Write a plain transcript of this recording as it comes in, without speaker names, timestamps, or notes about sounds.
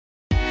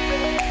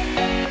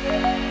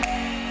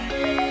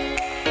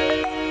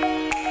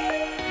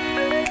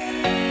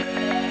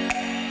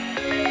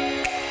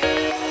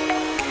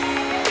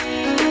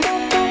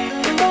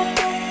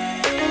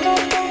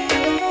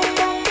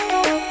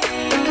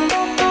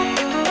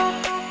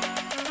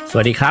ส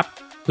วัสดีครับ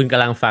คุณก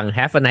ำลังฟัง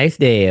Have a nice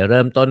day เ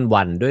ริ่มต้น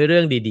วันด้วยเรื่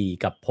องดี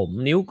ๆกับผม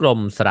นิ้วกลม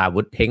สรา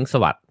วุธเฮงส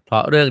วัสดิ์เพรา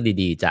ะเรื่อง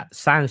ดีๆจะ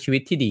สร้างชีวิ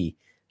ตที่ดี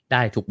ไ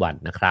ด้ทุกวัน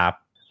นะครับ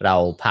เรา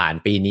ผ่าน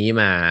ปีนี้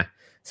มา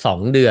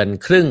2 เดือน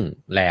ครึ่ง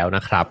แล้วน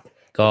ะครับ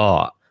ก็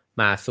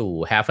มาสู่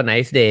Have a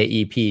nice day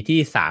EP ที่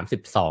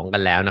32กั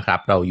นแล้วนะครับ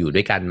เราอยู่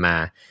ด้วยกันมา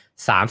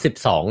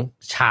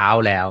32เช้า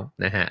แล้ว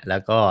นะฮะแล้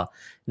วก็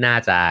น่า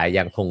จะ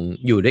ยังคง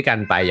อยู่ด้วยกัน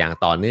ไปอย่าง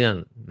ต่อเนื่อง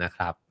นะค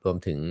รับรวม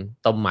ถึง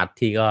ต้มมัด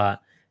ที่ก็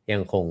ยั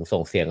งคง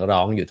ส่งเสียงร้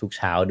องอยู่ทุกเ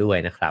ช้าด้วย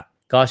นะครับ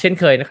ก็เช่น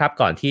เคยนะครับ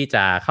ก่อนที่จ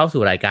ะเข้า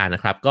สู่รายการน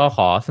ะครับก็ข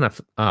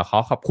อ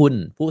ขอบคุณ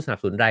ผู้สนับ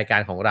สนุนรายกา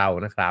รของเรา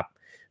นะครับ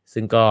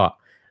ซึ่งก็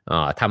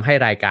ทำให้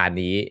รายการ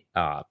นี้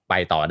ไป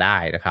ต่อได้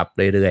นะครับ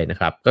เรื่อยๆนะ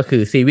ครับก็คื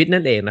อซีวิต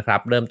นั่นเองนะครั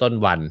บเริ่มต้น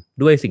วัน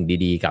ด้วยสิ่ง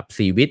ดีๆกับ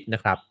ซีวิตน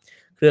ะครับ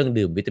เครื่อง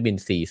ดื่มวิตามิน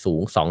ซีสู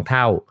ง2เ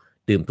ท่า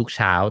ดื่มทุกเ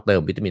ช้าเติ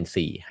มวิตามิน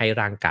ซีให้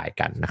ร่างกาย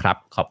กันนะครับ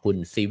ขอบคุณ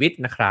ซีวิต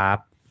นะครับ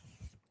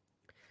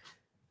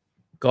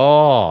ก็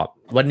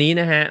วันนี้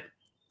นะฮะ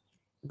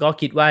ก็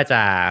คิดว่าจ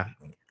ะ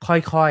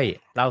ค่อย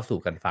ๆเล่าสู่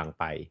กันฟัง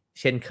ไป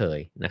เช่นเคย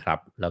นะครับ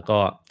แล้วก็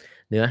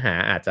เนื้อหา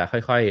อาจจะค่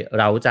อยๆ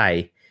เร้าใจ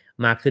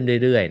มากขึ้น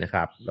เรื่อยๆนะค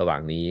รับระหว่า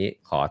งนี้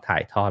ขอถ่า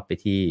ยทอดไป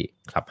ที่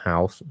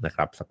Clubhouse นะค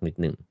รับสักนิด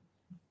หนึ่ง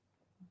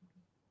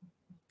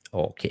โอ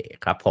เค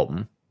ครับผม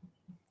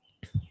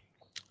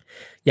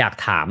อยาก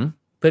ถาม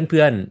เ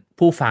พื่อนๆ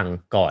ผู้ฟัง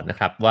ก่อนนะ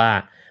ครับว่า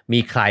มี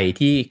ใคร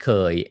ที่เค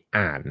ย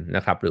อ่านน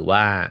ะครับหรือว่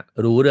า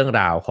รู้เรื่อง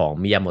ราวของ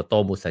มิยาโมโต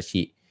ะมุซา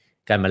ชิ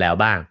กันมาแล้ว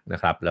บ้างนะ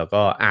ครับแล้ว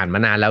ก็อ่านมา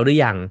นานแล้วหรื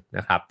อยังน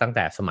ะครับตั้งแ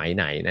ต่สมัยไ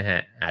หนนะฮะ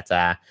อาจจ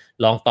ะ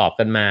ลองตอบ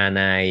กันมา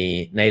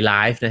ในไล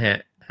ฟ์นะฮะ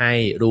ให้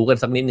รู้กัน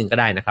สักนิดหนึ่งก็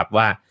ได้นะครับ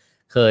ว่า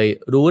เคย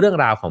รู้เรื่อง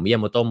ราวของมิยา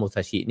โมโตะมุซ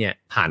าชิเนี่ย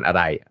ผ่านอะไ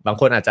รบาง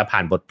คนอาจจะผ่า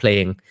นบทเพล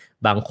ง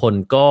บางคน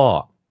ก็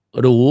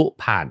รู้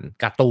ผ่าน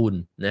การ์ตูน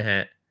นะฮะ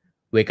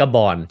เวกาบ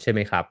อลใช่ไหม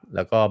ครับแ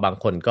ล้วก็บาง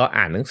คนก็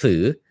อ่านหนังสื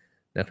อ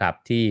นะครับ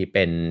ที่เ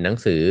ป็นหนัง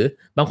สือ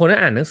บางคนก็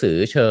อ่านหนังสือ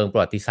เชิงปร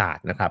ะวัติศาสต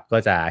ร์นะครับก็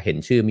จะเห็น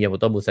ชื่อมิยาโม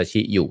โตะมุซา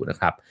ชิอยู่นะ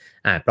ครับ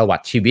อ่านประวั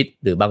ติชีวิต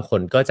หรือบางค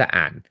นก็จะ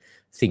อ่าน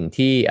สิ่ง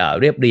ที่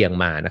เรียบเรียง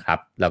มานะครับ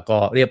แล้วก็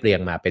เรียบเรียง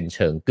มาเป็นเ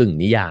ชิงกึ่ง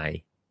นิยาย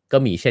ก็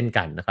มีเช่น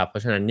กันนะครับเพรา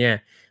ะฉะนั้นเนี่ย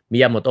มิ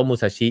ยาโมโตะมุ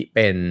ซาชิเ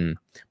ป็น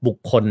บุค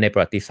คลในปร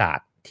ะวัติศาสต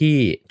ร์ที่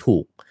ถู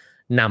ก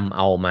นำเ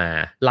อามา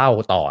เล่า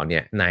ต่อเนี่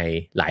ยใน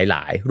หล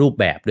ายๆรูป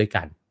แบบด้วย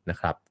กันนะ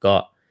ครับก็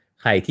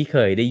ใครที่เค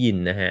ยได้ยิน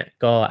นะฮะ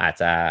ก็อาจ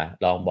จะ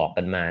ลองบอก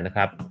กันมานะค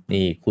รับ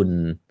นี่คุณ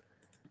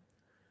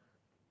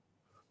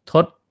ท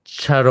ศ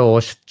ชโร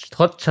ท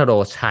ศชโร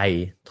ชัย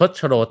ทศ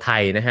ชโรไท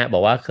ยนะฮะบอ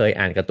กว่าเคย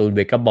อ่านการ์ตูนเ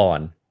วกาบอ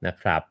ลนะ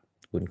ครับ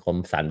คุณคม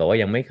สันบอกว่า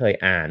ยังไม่เคย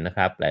อ่านนะค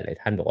รับหลาย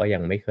ๆท่านบอกว่ายั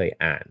งไม่เคย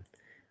อ่าน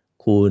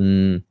คุณ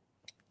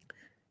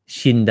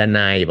ชินดาน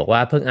ายบอกว่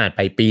าเพิ่งอ่านไ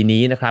ปปี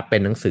นี้นะครับเป็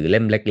นหนังสือเ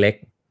ล่มเล็ก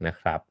ๆนะ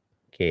ครับ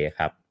โอเคค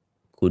รับ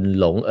คุณ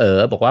หลง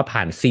บอกว่าผ่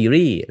านซี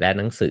รีส์และ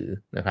หนังสือ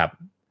นะครับ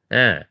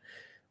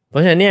เพรา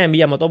ะฉะนั้นเนี่ยมิ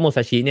ยาโมโตะมุซ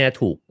าชิเนี่ย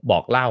ถูกบอ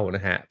กเล่าน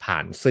ะฮะผ่า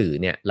นสื่อ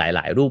เนี่ยหล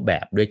ายๆรูปแบ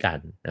บด้วยกัน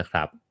นะค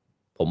รับ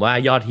ผมว่า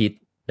ยอดฮิต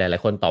หลา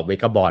ยๆคนตอบเว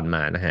กาบอลม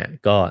านะฮะ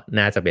ก็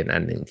น่าจะเป็นอั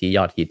นหนึ่งที่ย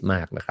อดฮิตม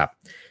ากนะครับ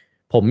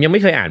ผมยังไ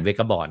ม่เคยอ่านเว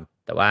กาบอล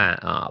แต่ว่า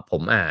ผ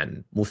มอ่าน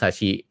มุซา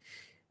ชิ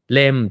เ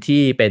ล่ม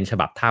ที่เป็นฉ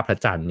บับท่าพระ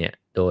จันทร์เนี่ย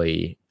โดย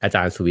อาจ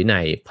ารย์สุวินั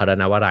ยพร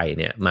ณวรัย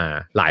เนี่ยมา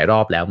หลายรอ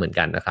บแล้วเหมือน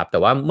กันนะครับแต่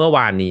ว่าเมื่อว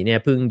านนี้เนี่ย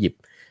เพิ่งหยิบ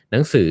ห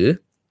นังสือ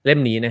เล่ม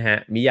นี้นะฮะ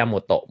มิยาโม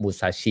โตะมุ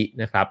ซาชิ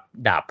นะครับ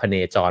ดาบพเน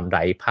จรไ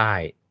ร้พ่า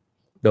ย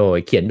โดย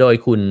เขียนโดย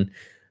คุณ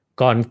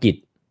กรกิจ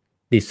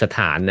ดิษฐ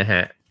านนะฮ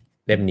ะ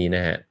เล่มนี้น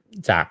ะฮะ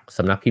จากส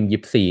ำนักพิมพ์ยิ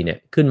ปซีเนี่ย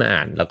ขึ้นมาอ่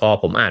านแล้วก็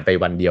ผมอ่านไป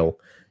วันเดียว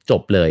จ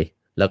บเลย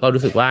แล้วก็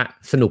รู้สึกว่า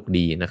สนุก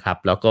ดีนะครับ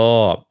แล้วก็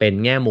เป็น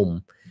แง่มุม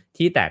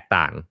ที่แตก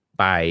ต่าง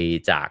ไป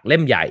จากเล่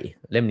มใหญ่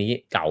เล่มนี้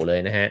เก่าเลย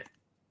นะฮะ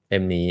เล่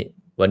มนี้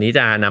วันนี้จ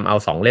ะนำเอา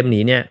2เล่ม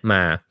นี้เนี่ยม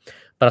า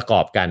ประกอ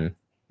บกัน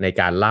ใน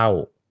การเล่า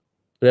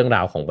เรื่องร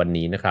าวของวัน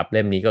นี้นะครับเ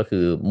ล่มนี้ก็คื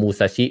อมู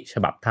ซาชิฉ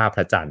บับท่าพ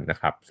ระจันทร์นะ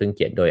ครับซึ่งเ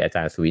ขียนโดยอาจ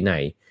ารย์สุวินั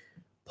ย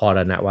พร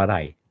ณว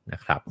รัยนะ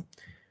ครับ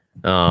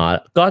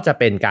ก็จะ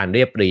เป็นการเ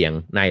รียบเรียง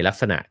ในลัก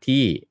ษณะ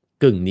ที่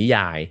กึ่งนิย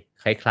าย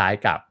คล้าย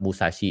ๆกับมู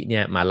ซาชิเนี่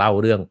ยมาเล่า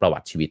เรื่องประวั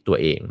ติชีวิตตัว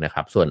เองนะค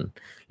รับส่วน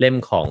เล่ม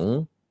ของ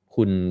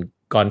คุณ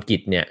กรกิ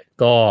จเนี่ย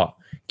ก็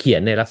เขีย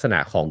นในลักษณะ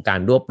ของกา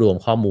รรวบรวม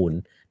ข้อมูล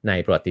ใน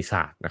ประวัติศ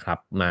าสตร์นะครับ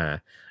มา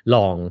ล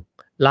อง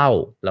เล่า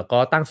แล้วก็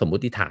ตั้งสมมุ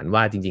ติฐาน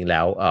ว่าจริงๆแล้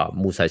ว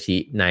มูซาชิ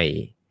ใ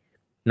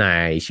น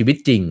ชีวิต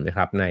จริงนะค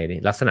รับใน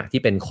ลักษณะ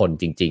ที่เป็นคน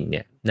จริงๆเ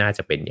นี่ยน่าจ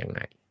ะเป็นยังไง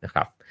นะค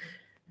รับ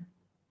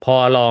พอ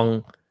ลอง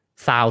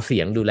ซาวเสี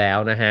ยงดูแล้ว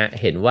นะฮะ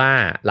เห็นว่า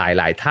ห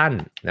ลายๆท่าน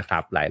นะครั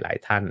บหลาย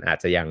ๆท่านอาจ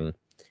จะยั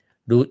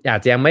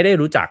งไม่ได้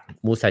รู้จัก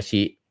มูซา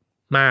ชิ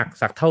มาก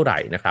สักเท่าไหร่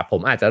นะครับผ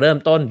มอาจจะเริ่ม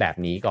ต้นแบบ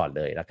นี้ก่อนเ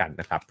ลยแล้วกัน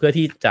นะครับเพื่อ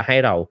ที่จะให้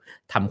เรา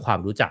ทำความ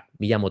รู้จัก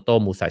มิยาโมโตะ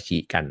มุซาชิ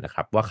กันนะค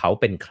รับว่าเขา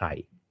เป็นใคร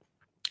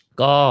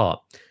ก็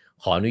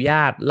ขออนุญ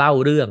าตเล่า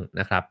เรื่อง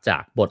นะครับจา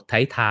กบท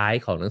ท้าย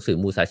ๆของหนังสือ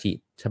มูซาชิ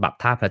ฉบับ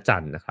ท่าพระจั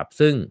นทร์นะครับ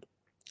ซึ่ง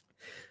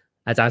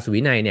อาจารย์สุ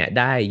วินัยเนี่ย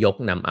ได้ยก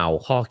นำเอา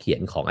ข้อเขีย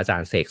นของอาจา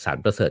รย์เสกสรร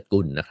ประเสริฐ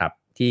กุลนะครับ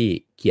ที่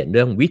เขียนเ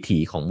รื่องวิถี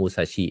ของมูซ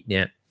าชิเ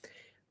นี่ย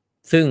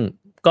ซึ่ง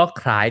ก็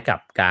คล้ายกับ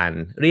การ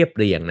เรียบ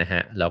เรียงนะฮ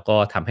ะแล้วก็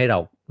ทำให้เรา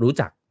รู้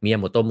จัก มิยา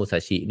โมโตะมุซา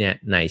ชิเนี่ย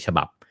ในฉ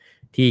บับ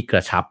ที่กร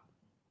ะชับ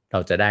เรา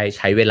จะได้ใ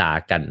ช้เวลา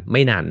กันไ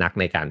ม่นานนัก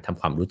ในการท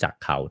ำความรู้จัก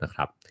เขานะค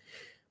รับ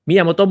มิย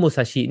าโมโตะมุซ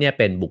าชิเนี่ย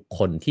เป็นบุคค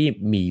ลที่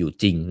มีอยู่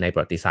จริงในปร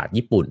ะวัติศาสตร์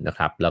ญี่ปุ่นนะค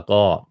รับแล้ว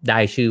ก็ได้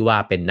ชื่อว่า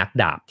เป็นนัก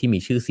ดาบที่มี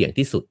ชื่อเสียง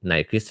ที่สุดใน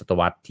คริสตศต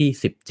วรรษที่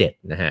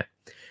17นะฮะ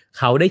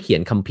เขาได้เขีย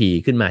นคัมภีร์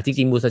ขึ้นมาจ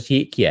ริงๆมุซาชิ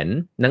เขียน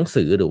หนัง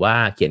สือหรือว่า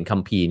เขียนคั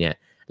มภีร์เนี่ย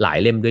หลาย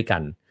เล่มด้วยกั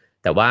น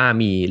แต่ว่า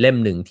มีเล่ม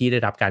หนึ่งที่ได้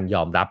รับการย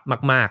อมรับ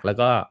มากๆแล้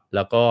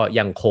วก็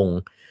ยังคง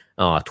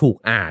ถูก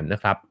อ่านน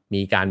ะครับ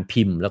มีการ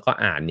พิมพ์แล้วก็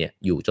อ่านเนี่ย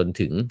อยู่จน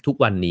ถึงทุก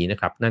วันนี้นะ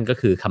ครับนั่นก็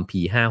คือคัม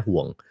ภีร์5ห่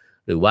วง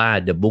หรือว่า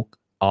The Book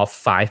of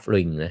Five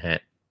Rings นะฮะ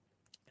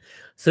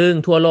ซึ่ง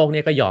ทั่วโลกเ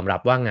นี่ยก็ยอมรั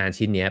บว่างาน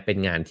ชิ้นนี้เป็น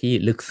งานที่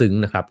ลึกซึ้ง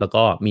นะครับแล้ว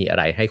ก็มีอะ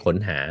ไรให้ค้น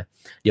หา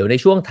เดี๋ยวใน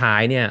ช่วงท้า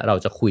ยเนี่ยเรา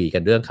จะคุยกั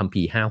นเรื่องคัม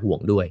ภีร์5ห่วง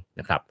ด้วย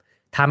นะครับ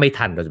ถ้าไม่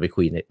ทันเราจะไป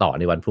คุยต่อ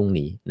ในวันพรุ่ง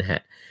นี้นะฮะ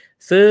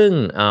ซึ่ง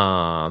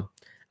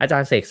อาจา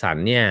รย์เสกสรร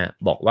เนี่ย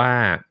บอกว่า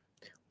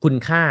คุณ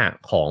ค่า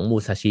ของมู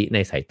ซาชิใน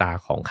สายตา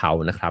ของเขา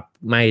นะครับ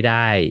ไม่ไ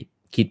ด้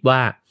คิดว่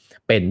า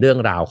เป็นเรื่อง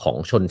ราวของ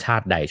ชนชา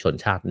ติใดชน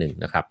ชาติหนึ่ง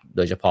นะครับโ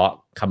ดยเฉพาะ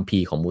คัมภี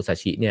ร์ของมูซา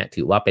ชิเนี่ย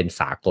ถือว่าเป็น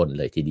สากล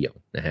เลยทีเดียว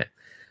นะฮะ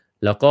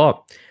แล้วก็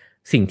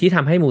สิ่งที่ท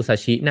ำให้มูซา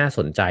ชิน่าส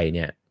นใจเ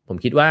นี่ยผม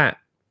คิดว่า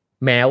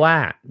แม้ว่า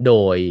โด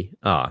ย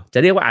จะ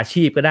เรียกว่าอา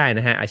ชีพก็ได้น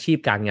ะฮะอาชีพ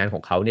การงานขอ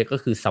งเขาเนี่ยก็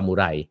คือซามู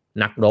ไร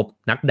นักรบ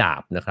นักดา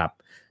บนะครับ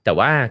แต่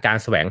ว่าการ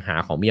แสวงหา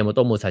ของมิยาโมโต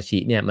ะมูซาชิ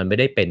เนี่ยมันไม่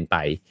ได้เป็นไป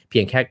เพี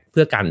ยงแค่เ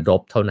พื่อการร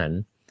บเท่านั้น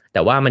แ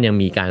ต่ว่ามันยัง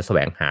มีการแสว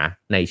งหา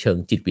ในเชิง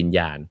จิตวิญญ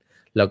าณ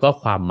แล้วก็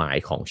ความหมาย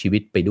ของชีวิ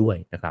ตไปด้วย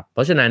นะครับเพ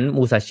ราะฉะนั้น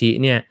มูซาชิ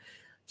เนี่ย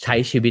ใช้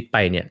ชีวิตไป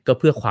เนี่ยก็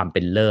เพื่อความเ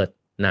ป็นเลิศ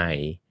ใน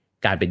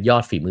การเป็นยอ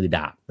ดฝีมือด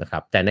าบนะครั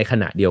บแต่ในข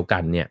ณะเดียวกั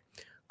นเนี่ย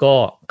ก็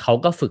เขา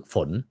ก็ฝึกฝ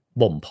น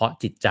บ่มเพาะ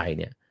จิตใจ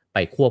เนี่ยไป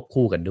ควบ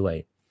คู่กันด้วย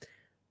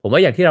ผมว่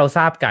าอย่างที่เราท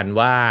ราบกัน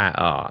ว่า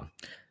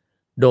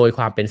โดยค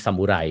วามเป็นซา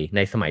มูไรใน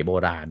สมัยโบ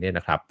ราณเนี่ย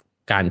นะครับ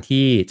การ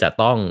ที่จะ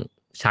ต้อง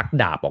ชัก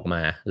ดาบออกม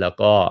าแล้ว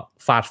ก็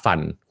ฟาดฟัน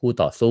คู่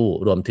ต่อสู้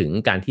รวมถึง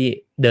การที่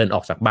เดินอ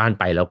อกจากบ้าน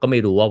ไปแล้วก็ไม่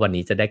รู้ว่าวัน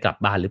นี้จะได้กลับ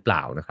บ้านหรือเปล่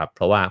านะครับเพ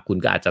ราะว่าคุณ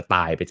ก็อาจจะต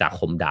ายไปจาก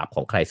คมดาบข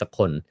องใครสักค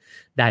น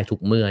ได้ทุก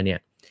เมื่อเนี่ย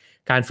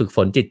การฝึกฝ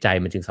นจิตใจ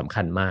มันจึงสำ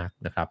คัญมาก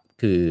นะครับ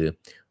คือ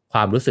คว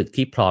ามรู้สึก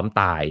ที่พร้อม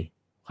ตาย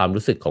ความ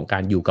รู้สึกของกา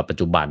รอยู่กับปัจ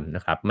จุบันน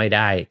ะครับไม่ไ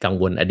ด้กัง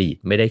วลอดีต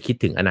ไม่ได้คิด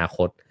ถึงอนาค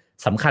ต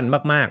สำคัญ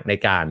มากๆใน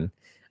การ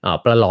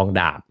ประลอง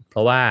ดาบเพร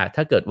าะว่า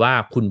ถ้าเกิดว่า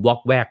คุณวอ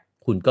กแวก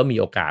คุณก็มี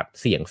โอกาส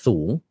เสี่ยงสู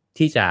ง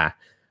ที่จะ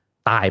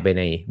ตายไป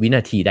ในวิน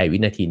าทีใดวิ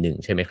นาทีหนึ่ง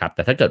ใช่ไหมครับแ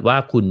ต่ถ้าเกิดว่า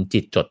คุณจิ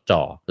ตจดจ่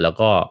อแล้ว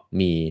ก็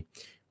มี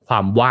ควา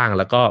มว่าง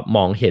แล้วก็ม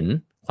องเห็น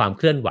ความเ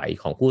คลื่อนไหว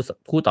ของ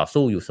คู่ต่อ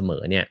สู้อยู่เสม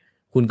อเนี่ย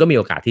คุณก็มีโ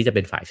อกาสที่จะเ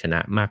ป็นฝ่ายชนะ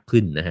มาก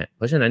ขึ้นนะฮะเ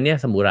พราะฉะนั้นเนี่ย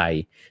ซามูไร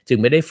จึง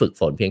ไม่ได้ฝึก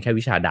ฝนเพียงแค่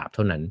วิชาดาบเ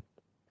ท่านั้น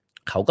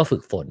เขาก็ฝึ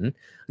กฝน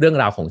เรื่อง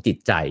ราวของจิต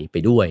ใจไป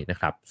ด้วยนะ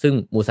ครับซึ่ง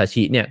มูซา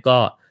ชิเนี่ยก็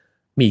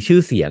มีชื่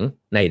อเสียง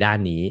ในด้าน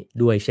นี้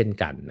ด้วยเช่น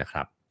กันนะค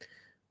รับ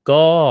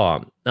ก็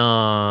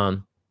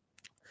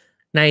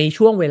ใน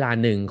ช่วงเวลา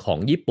หนึ่งของ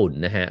ญี่ปุ่น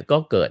นะฮะก็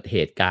เกิดเห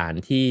ตุการ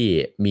ณ์ที่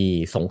มี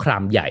สงครา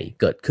มใหญ่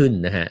เกิดขึ้น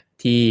นะฮะ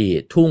ที่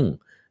ทุ่ง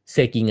เซ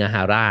กิงาฮ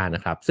าระน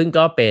ะครับซึ่ง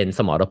ก็เป็นส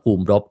มรภู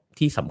มิรบ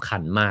ที่สำคั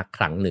ญมากค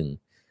รั้งหนึ่ง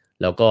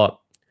แล้วก็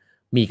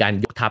มีการ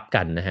ยกทัพ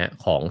กันนะฮะ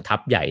ของทั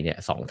พใหญ่เนี่ย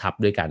2ทัพ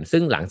ด้วยกันซึ่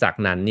งหลังจาก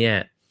นั้นเนี่ย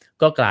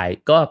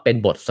ก็เป็น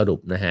บทสรุป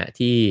นะฮะ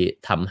ที่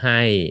ทำใ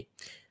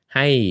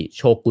ห้โ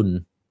ชกุน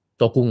โ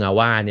ตกุงา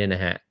วะเนี่ยน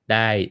ะฮะไ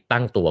ด้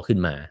ตั้งตัวขึ้น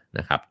มา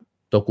นะครับ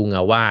โตกุง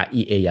าวะ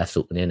อิเอยา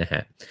สุเนี่ยนะฮ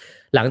ะ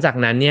หลังจาก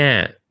นั้นเนี่ย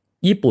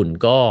ญี่ปุ่น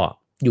ก็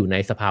อยู่ใน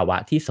สภาวะ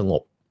ที่สง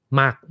บ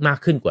มาก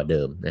ขึ้นกว่าเ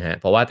ดิมนะฮะ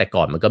เพราะว่าแต่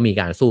ก่อนมันก็มี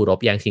การสู้รบ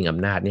แย่งชิงอ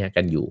ำนาจเนี่ย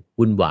กันอยู่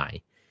วุ่นวาย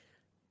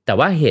แต่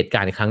ว่าเหตุก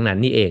ารณ์ครั้งนั้น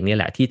นี่เองเนี่ย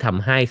แหละที่ท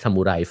ำให้ซา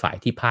มูไรฝ่าย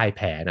ที่พ่ายแ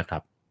พ้นะครั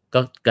บก็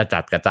กระจั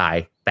ดกระจาย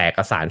แตกก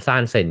ระสานซ่า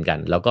นเซนกัน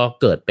แล้วก็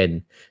เกิดเป็น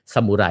ซ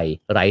ามูไร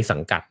ไร้สั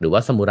งกัดหรือว่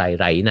าซามูไร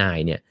ไร้นาย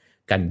เนี่ย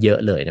กันเยอะ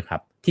เลยนะครั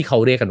บที่เขา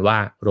เรียกกันว่า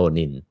โร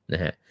นินน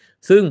ะฮะ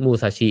ซึ่งมู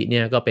ซาชิเ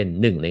นี่ยก็เป็น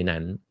หนึ่งใน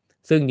นั้น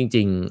ซึ่งจ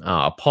ริง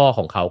ๆพ่อข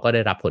องเขาก็ไ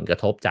ด้รับผลกระ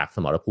ทบจากส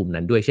มรภูมิ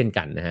นั้นด้วยเช่น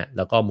กันนะฮะแ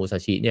ล้วก็มูซา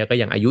ชิเนี่ยก็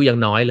ยังอายุยัง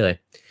น้อยเลย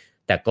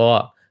แต่ก็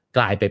ก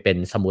ลายไปเป็น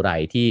ซามูไร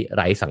ที่ไ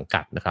ร้สัง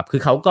กัดนะครับคื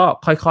อเขาก็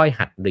ค่อยๆ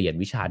หัดเรียน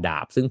วิชาดา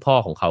บซึ่งพ่อ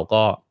ของเขา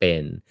ก็เป็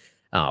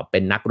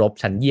นนักรบ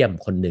ชั้นเยี่ยม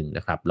คนหนึ่งน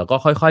ะครับแล้วก็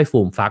ค่อยๆฟู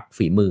มฟัก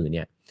ฝีมือเ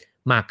นี่ย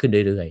มากขึ้น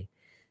เรื่อย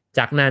ๆจ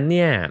ากนั้นเ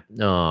นี่ย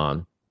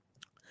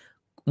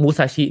มูซ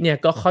าชิเนี่ย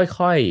ก็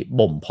ค่อยๆ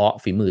บ่มเพาะ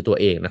ฝีมือตัว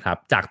เองนะครับ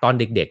จากตอน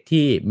เด็กๆ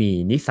ที่มี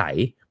นิสัย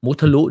มุ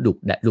ทะลุ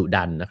ดุ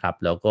ดันนะครับ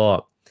แล้วก็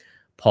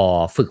พอ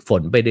ฝึกฝ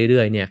นไปเ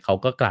รื่อยๆเนี่ยเขา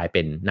ก็กลายเ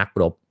ป็นนัก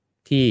รบ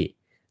ที่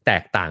แต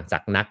กต่างจา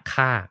กนัก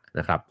ฆ่า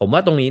นะครับผมว่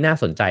าตรงนี้น่า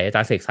สนใจอาจ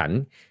ารย์เสกสรร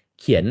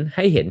เขียนใ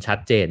ห้เห็นชัด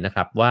เจนนะค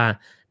รับว่า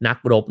นัก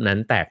รบนั้น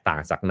แตกต่า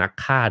งจากนัก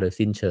ฆ่าโดย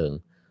สิ้นเชิง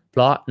เพ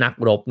ราะนัก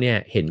รบเนี่ย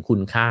เห็นคุ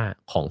ณค่า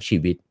ของชี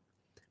วิต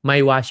ไม่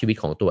ว่าชีวิต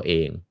ของตัวเอ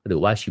งหรือ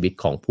ว่าชีวิต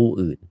ของผู้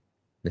อื่น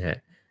นะฮะ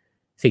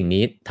สิ่ง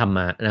นี้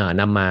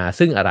นำมา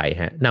ซึ่งอะไร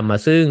ฮะนำมา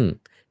ซึ่ง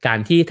การ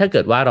ที่ถ้าเ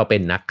กิดว่าเราเป็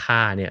นนักฆ่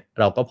าเนี่ย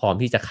เราก็พร้อม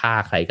ที่จะฆ่า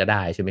ใครก็ไ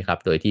ด้ใช่ไหมครับ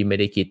โดยที่ไม่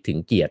ได้คิดถึง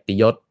เกียรติ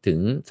ยศถึง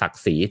ศัก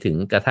ดิ์ศรีถึง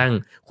กระทั่ง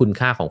คุณ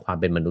ค่าของความ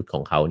เป็นมนุษย์ข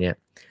องเขาเนี่ย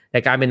แต่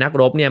การเป็นนัก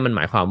รบเนี่ยมันห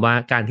มายความว่า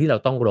การที่เรา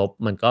ต้องรบ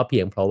มันก็เพี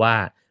ยงเพราะว่า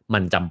มั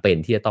นจำเป็น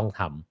ที่จะต้อง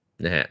ท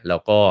ำนะฮะแล้ว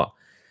ก็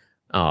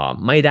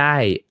ไม่ได้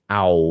เอ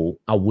า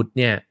อาวุธ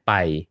เนี่ยไป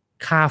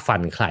ฆ่าฟั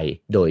นใคร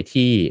โดย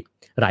ที่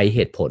ไร้เห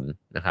ตุผล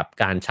นะครับ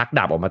การชักด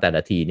าบออกมาแต่ล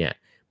ะทีเนี่ย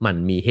มัน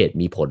มีเหตุ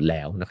มีผลแ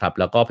ล้วนะครับ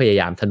แล้วก็พยา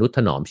ยามทนุถ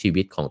นอมชี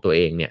วิตของตัวเ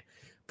องเนี่ย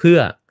เพื่อ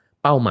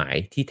เป้าหมาย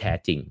ที่แท้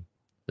จริง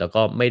แล้ว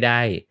ก็ไม่ไ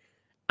ด้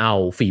เอา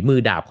ฝีมือ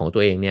ดาบของตั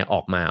วเองเนี่ยอ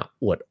อกมา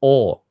อวดโอ้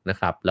นะ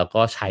ครับแล้ว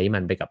ก็ใช้มั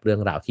นไปกับเรื่อ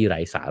งราวที่ไร้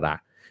สาระ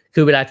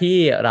คือเวลาที่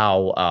เรา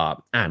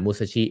อ่านมู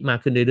ซาชิมาก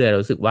ขึ้นเรื่อยๆเรา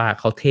รู้สึกว่า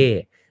เขาเท่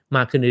ม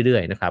ากขึ้นเรื่อ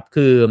ยๆนะครับ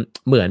คือ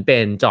เหมือนเป็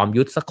นจอม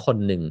ยุทธสักคน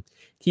หนึ่ง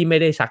ที่ไม่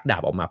ได้ชักดา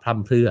บออกมาพร่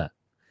ำเพรื่อ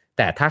แ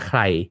ต่ถ้าใคร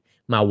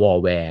มาวอ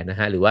ร์แวร์นะ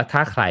ฮะหรือว่าถ้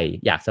าใคร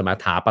อยากจะมา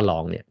ท้าประลอ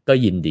งเนี่ยก็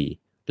ยินดี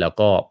แล้ว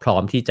ก็พร้อ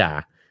มที่จะ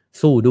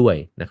สู้ด้วย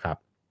นะครับ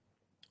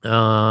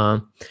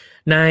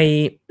ใน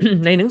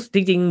ในหนังจ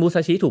ริงๆมูซ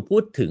าชิถูกพู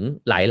ดถึง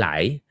หล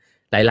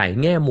าย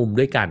ๆแง่มุม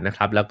ด้วยกันนะค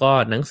รับแล้วก็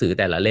หนังสือ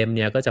แต่ละเล่มเ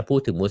นี่ยก็จะพูด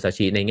ถึงมูซา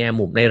ชิในแง่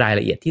มุมในราย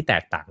ละเอียดที่แต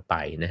กต่างไป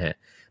นะฮะ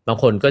บาง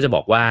คนก็จะบ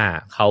อกว่า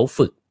เขา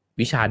ฝึก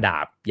วิชาดา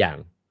บอย่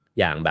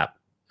างแบบ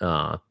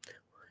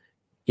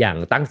อย่าง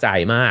ตั้งใจ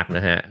มากน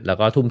ะฮะแล้ว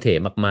ก็ทุ่มเท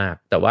มาก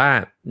ๆแต่ว่า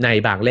ใน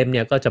บางเล่มเ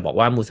นี่ยก็จะบอก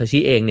ว่ามูซาชิ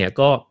เองเนี่ย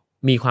ก็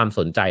มีความส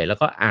นใจแล้ว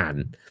ก็อ่าน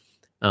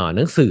ห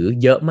นังสือ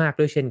เยอะมาก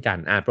ด้วยเช่นกัน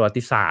อ่านประวั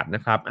ติศาสตร์น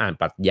ะครับอ่าน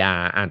ปรัชญา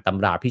อ่านต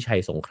ำราพิชั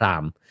ยสงครา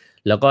ม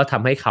แล้วก็ท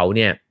ำให้เขาเ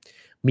นี่ย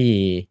มี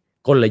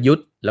กลยุท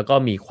ธ์แล้วก็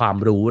มีความ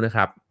รู้นะค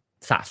รับ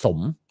สะสม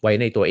ไว้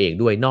ในตัวเอง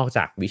ด้วยนอกจ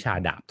ากวิชา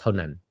ดาบเท่า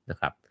นั้นนะ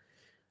ครับ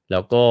แล้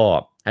วก็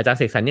อาจารย์เ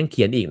สกสรรยังเ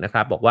ขียนอีกนะค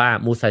รับบอกว่า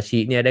มูซาชิ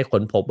เนี่ยได้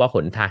ค้นพบว่าห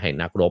นทางแห่ง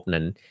นักรบ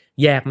นั้น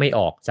แยกไม่อ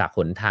อกจากห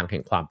นทางแห่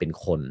งความเป็น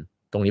คน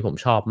ตรงนี้ผม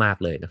ชอบมาก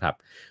เลยนะครับ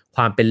ค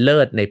วามเป็นเลิ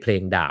ศในเพล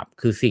งดาบ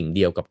คือสิ่งเ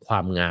ดียวกับควา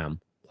มงาม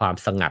ความ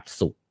สงัด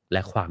สุขแล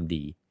ะความ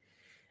ดี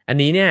อัน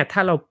นี้เนี่ยถ้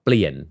าเราเป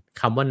ลี่ยน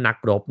คำว่านัก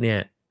รบเนี่ย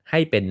ให้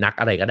เป็นนัก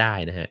อะไรก็ได้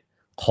นะฮะ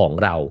ของ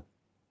เรา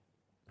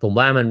ผม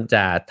ว่ามันจ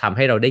ะทำใ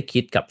ห้เราได้คิ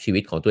ดกับชีวิ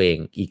ตของตัวเอง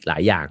อีกหลา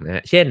ยอย่างนะฮ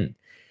ะเช่น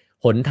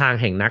หนทาง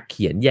แห่งนักเ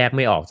ขียนแยกไ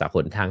ม่ออกจากห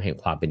นทางแห่ง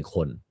ความเป็นค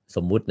นส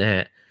มมุตินะฮ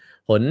ะ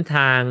หนท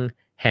าง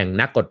แห่ง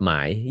นักกฎหมา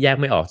ยแยก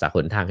ไม่ออกจากห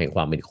นทางแห่งค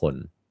วามเป็นคน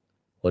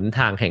หนท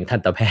างแห่งทั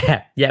นตแพท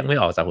ย์แยกไม่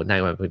ออกจากหนทาง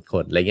ความเป็นค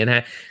นอะไรเงี้ยนะฮ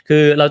ะคื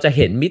อเราจะเ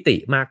ห็นมิติ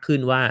มากขึ้น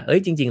ว่า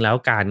จริงๆแล้ว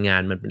การงา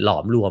นมันหลอ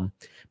มรวม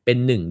เป็น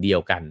หนึ่งเดีย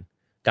วกัน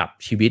กับ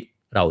ชีวิต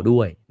เราด้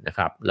วยนะค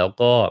รับแล้ว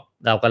ก็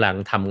เรากำลัง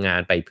ทำงา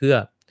นไปเ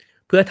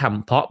พื่อท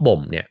ำเพาะบ่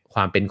มเนี่ยคว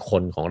ามเป็นค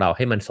นของเราใ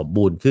ห้มันสม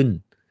บูรณ์ขึ้น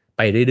ไ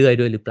ปเรื่อยๆ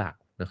ด้วยหรือเปล่า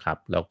นะครับ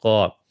แล้วก็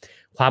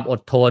ความอ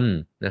ดทน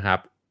นะครับ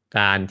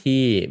การ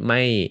ที่ไ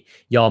ม่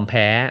ยอมแ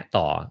พ้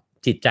ต่อ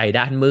จิตใจ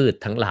ด้านมืด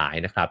ทั้งหลาย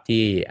นะครับ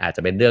ที่อาจจ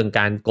ะเป็นเรื่อง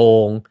การโก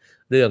ง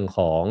เรื่องข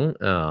อง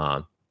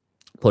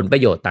ผลปร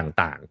ะโยชน์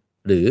ต่าง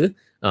ๆหรือ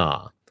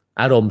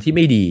อารมณ์ที่ไ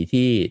ม่ดี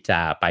ที่จะ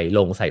ไปล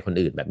งใส่คน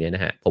อื่นแบบนี้น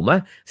ะฮะผมว่า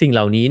สิ่งเห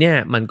ล่านี้เนี่ย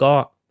มัน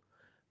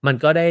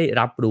ก็ได้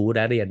รับรู้แล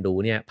ะเรียนรู้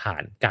เนี่ยผ่า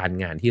นการ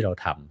งานที่เรา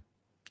ท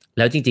ำแ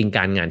ล้วจริงๆก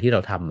ารงานที่เรา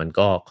ทำมัน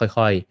ก็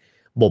ค่อย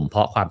ๆบ่มเพ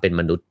าะความเป็น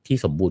มนุษย์ที่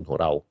สมบูรณ์ของ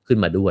เราขึ้น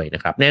มาด้วยน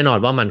ะครับแน่นอน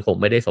ว่ามันคง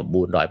ไม่ได้สม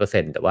บูรณ์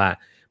 100% แต่ว่า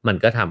มัน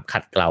ก็ทำขั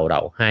ดเกลาเร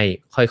าให้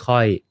ค่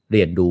อยๆเ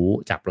รียนรู้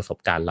จากประสบ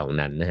การณ์เหล่า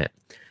นั้นนะฮะ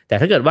แต่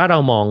ถ้าเกิดว่าเรา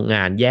มองง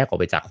านแยกออก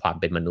ไปจากความ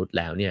เป็นมนุษย์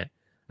แล้วเนี่ย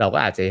เราก็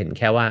อาจจะเห็นแ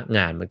ค่ว่าง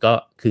านมันก็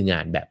คืองา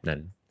นแบบนั้น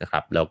นะครั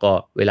บแล้วก็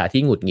เวลา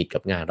ที่หงุดหงิดกั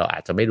บงานเราอา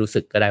จจะไม่รู้สึ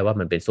กก็ได้ว่า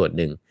มันเป็นส่วน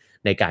หนึ่ง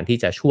ในการที่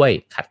จะช่วย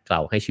ขัดเกล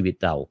าให้ชีวิต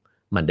เรา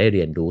มันได้เ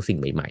รียนรู้สิ่ง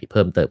ใหม่ๆเ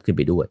พิ่มเติมขึ้นไ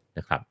ปด้วย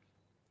นะครับ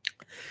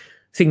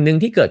สิ่งหนึ่ง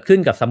ที่เกิดขึ้น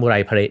กับซามูไร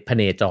พเ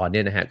นจรเ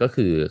นี่ยนะฮะก็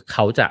คือเข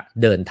าจะ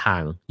เดินทา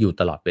งอยู่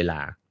ตลอดเวลา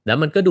แล้ว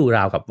มันก็ดูร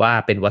าวกับว่า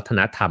เป็นวัฒ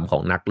นธรรมขอ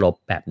งนักรบ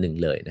แบบหนึ่ง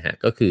เลยนะฮะ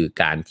ก็คือ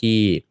การที่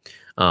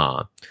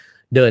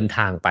เดินท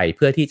างไปเ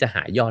พื่อที่จะห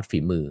ายอดฝี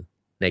มือ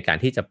ในการ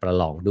ที่จะประ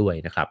ลองด้วย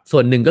นะครับส่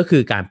วนหนึ่งก็คื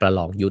อการประล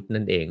องยุทธ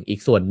นั่นเองอี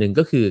กส่วนหนึ่ง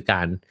ก็คือก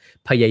าร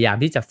พยายาม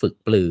ที่จะฝึก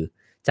ปลือ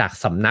จาก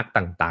สำนัก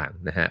ต่าง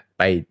ๆนะฮะ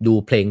ไปดู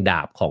เพลงด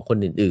าบของคน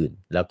อื่น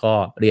ๆแล้วก็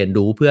เรียน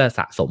รู้เพื่อส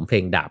ะสมเพล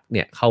งดาบเ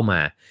นี่ยเข้ามา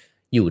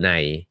อยู่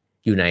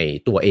ใน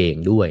ตัวเอง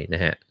ด้วยน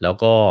ะฮะแล้ว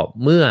ก็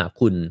เมื่อ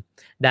คุณ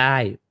ได้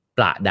ป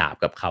ระดาบ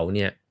กับเขาเ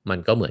นี่ยมัน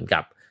ก็เหมือน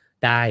กับ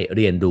ได้เ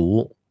รียนรู้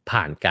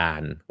ผ่านกา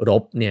รร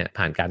บเนี่ย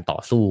ผ่านการต่อ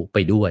สู้ไป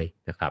ด้วย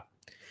นะครับ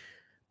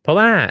เพราะ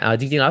ว่า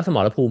จริงๆแล้วสม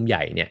รภูมิให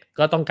ญ่เนี่ย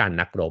ก็ต้องการ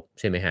นักรบ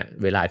ใช่ไหมฮะ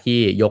เวลาที่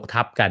ยก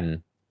ทัพกัน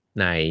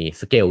ใน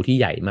สเกลที่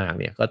ใหญ่มาก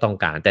เนี่ยก็ต้อง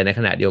การแต่ในข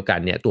ณะเดียวกัน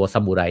เนี่ยตัวซา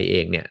มูไรเอ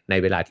งเนี่ยใน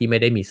เวลาที่ไม่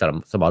ได้มี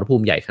สมรภู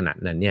มิใหญ่ขนาด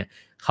นั้นเนี่ย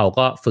เขา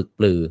ก็ฝึก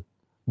ปลือ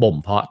บ่ม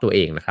เพาะตัวเอ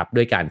งนะครับ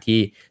ด้วยการที่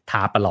ท้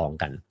าประลอง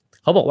กัน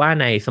เขาบอกว่า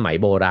ในสมัย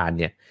โบราณ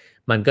เนี่ย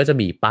มันก็จะ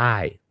มีป้า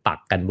ยปัก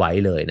กันไว้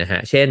เลยนะฮะ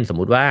เช่นสม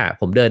มุติว่า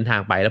ผมเดินทา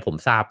งไปแล้วผม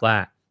ทราบว่า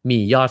มี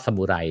ยอดซา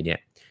มูไรเนี่ย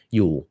อ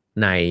ยู่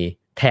ใน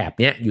แถบ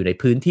เนี้ยอยู่ใน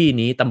พื้นที่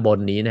นี้ตำบล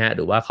นี้นะฮะห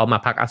รือว่าเขามา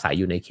พักอาศัย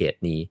อยู่ในเขต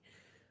นี้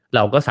เร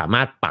าก็สาม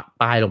ารถปัก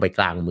ป้ายลงไปก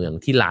ลางเมือง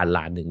ที่ลา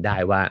นหนึ่งได้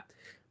ว่า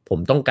ผม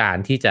ต้องการ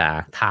ที่จะ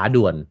ท้าด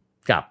วล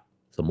กับ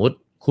สมมุติ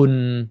คุณ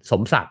ส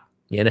มศักดิ์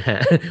เนี่ยนะฮะ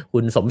คุ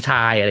ณสมช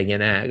ายอะไรเงี้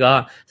ยนะฮะก็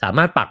สาม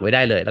ารถปักไว้ไ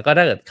ด้เลยแล้วก็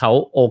ถ้าเกิดเขา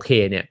โอเค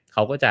เนี่ยเข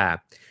าก็จะ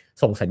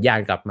ส่งสัญญาณ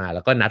กลับมาแ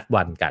ล้วก็นัด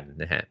วันกัน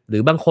นะฮะหรื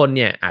อบางคนเ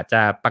นี่ยอาจจ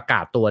ะประก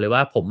าศตัวเลยว่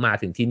าผมมา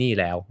ถึงที่นี่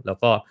แล้ว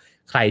ก็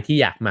ใครที่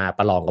อยากมาป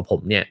ระลองกับผ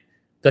มเนี่ย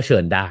ก็เชิ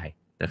ญได้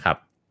นะครับ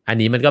อัน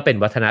นี้มันก็เป็น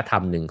วัฒนธรร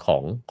มหนึ่ง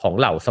ของ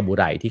เหล่าซามู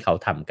ไรที่เขา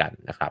ทำกัน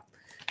นะครับ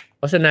เ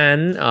พราะฉะนั้น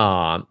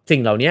สิ่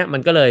งเหล่านี้มั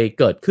นก็เลย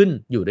เกิดขึ้น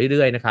อยู่เ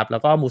รื่อยๆนะครับแล้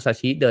วก็มูซา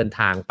ชิเดิน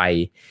ทางไป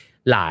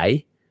ห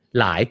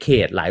ลายเข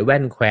ตหลายแว่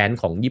นแคว้น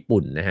ของญี่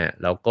ปุ่นนะฮะ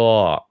แล้ว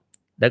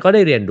ก็ไ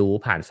ด้เรียนรู้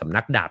ผ่านสำ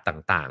นักดาบ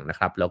ต่างๆนะค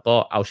รับแล้วก็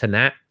เอาชน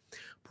ะ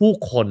ผู้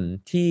คน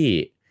ที่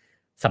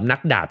สำนั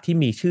กดาบที่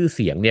มีชื่อเ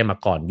สียงเนี่ยมา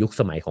ก่อนยุค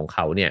สมัยของเข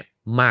าเนี่ย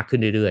มากขึ้น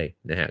เรื่อย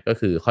ๆนะฮะก็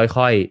คือ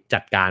ค่อยๆจั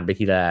ดการไป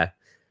ที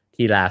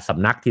ละส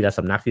ำนักเ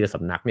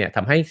นี่ยท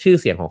ำให้ชื่อ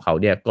เสียงของเขา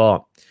เนี่ย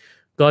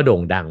ก็โด่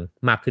งดัง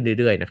มากขึ้น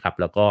เรื่อยๆนะครับ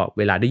แล้วก็เ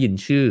วลาได้ยิน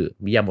ชื่อ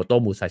มิยาโมโตะ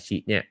มูซาชิ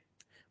เนี่ย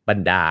บรร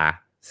ดา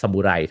ซามู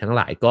ไรทั้งห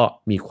ลายก็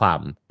มีควา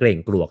มเกรง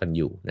กลัวกันอ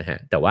ยู่นะฮะ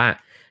แต่ว่า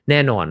แน่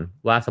นอน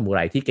ว่าซามูไร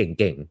ที่เ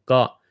ก่งๆ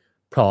ก็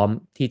พร้อม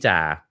ที่จะ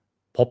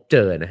พบเจ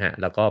อนะฮะ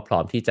แล้วก็พร้อ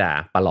มที่จะ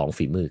ประลอง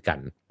ฝีมือกัน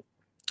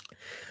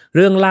เ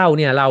รื่องเล่า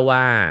เนี่ยเล่าว่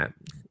า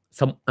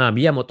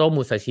มิยาโมโตะ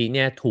มูซาชิเ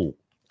นี่ยถูก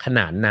ขน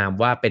านนาม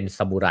ว่าเป็นซ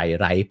ามูไร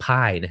ไร้พ่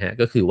ายนะฮะ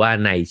ก็คือว่า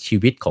ในชี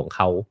วิตของเข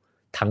า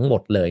ทั้งหม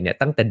ดเลยเนี่ย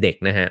ตั้งแต่เด็ก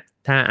นะฮะ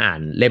ถ้าอ่า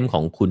นเล่มข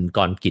องคุณก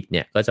รกิจเ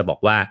นี่ยก็จะบอก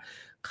ว่า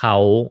เขา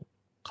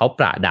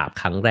ประดาบ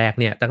ครั้งแรก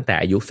เนี่ยตั้งแต่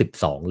อายุ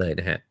12เลย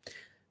นะฮะ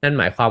นั่น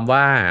หมายความ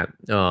ว่า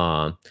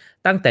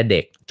ตั้งแต่เ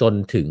ด็กจน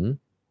ถึง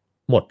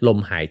หมดลม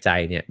หายใจ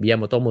เนี่ยมิยา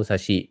โมโตะมูซา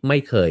ชิไม่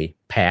เคย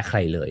แพ้ใคร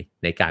เลย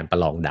ในการประ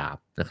ลองดาบ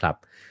นะครับ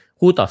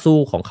คู่ต่อสู้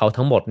ของเขา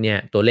ทั้งหมดเนี่ย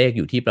ตัวเลขอ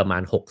ยู่ที่ประมา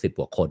ณ60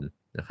กว่าคน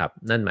นะครับ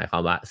นั่นหมายควา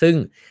มว่าซึ่ง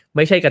ไ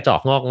ม่ใช่กระจอ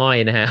กงอกง่อย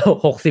นะฮะ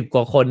60ก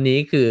ว่าคนนี้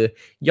คือ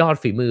ยอด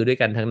ฝีมือด้วย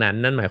กันทั้งนั้น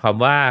นั่นหมายความ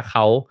ว่าเข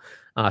า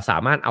สา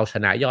มารถเอาช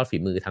นะยอดฝี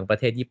มือทั้งประ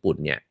เทศญี่ปุ่น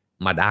เนี่ย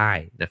มาได้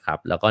นะครับ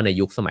แล้วก็ใน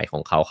ยุคสมัยขอ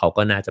งเขา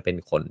ก็น่าจะเป็น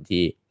คน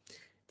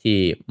ที่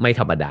ไม่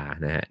ธรรมดา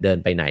นะฮะเดิน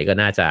ไปไหนก็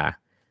น่าจะ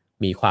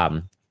มีความ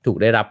ถูก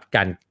ได้รับก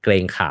ารเกร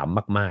งขาม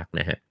มากๆ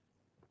นะฮะ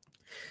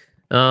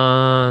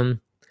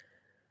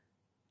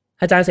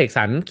อาจารย์เสกส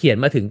รรเขียน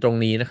มาถึงตรง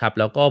นี้นะครับ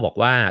แล้วก็บอก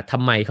ว่าท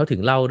ำไมเขาถึ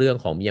งเล่าเรื่อง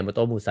ของมิยาโมโต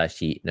ะมูซา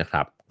ชินะค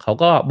รับเขา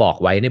ก็บอก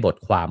ไว้ในบท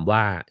ความว่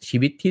าชี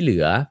วิตที่เหลื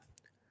อ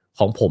ข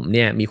องผมเ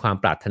นี่ยมีความ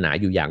ปรารถนา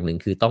อยู่อย่างหนึ่ง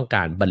คือต้องก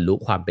ารบรรลุ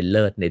ความเป็นเ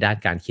ลิศในด้าน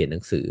การเขียนหนั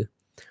งสือ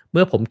เ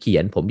มื่อผมเขีย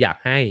นผมอยาก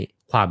ให้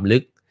ความลึ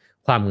ก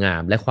ความงา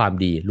มและความ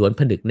ดีล้วน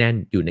ผนึกแน่น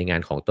อยู่ในงา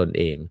นของตน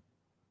เอง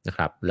นะค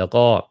รับแล้ว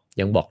ก็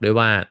ยังบอกด้วย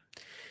ว่า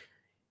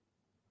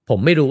ผม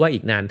ไม่รู้ว่าอี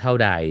กนานเท่า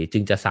ใดจึ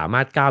งจะสาม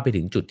ารถก้าวไป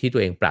ถึงจุดที่ตั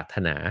วเองปรารถ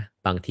นา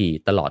บางที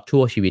ตลอดชั่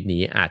วชีวิต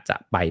นี้อาจจะ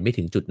ไปไม่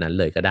ถึงจุดนั้น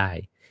เลยก็ได้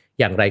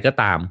อย่างไรก็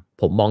ตาม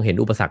ผมมองเห็น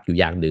อุปสรรคอยู่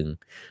อย่างหนึ่ง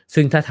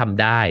ซึ่งถ้าท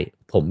ำได้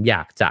ผมอย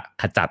ากจะ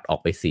ขจัดออก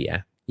ไปเสีย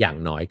อย่าง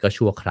น้อยก็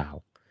ชั่วคราว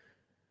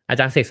อา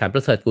จารย์เสกสรรป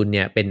ระเสริฐกุลเ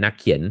นี่ยเป็นนัก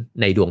เขียน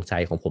ในดวงใจ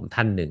ของผม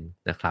ท่านหนึ่ง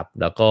นะครับ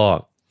แล้วก็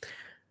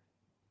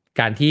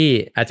การที่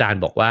อาจารย์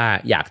บอกว่า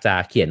อยากจะ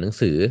เขียนหนัง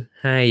สือ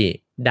ให้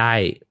ได้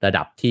ระ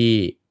ดับที่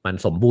มัน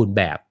สมบูรณ์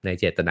แบบใน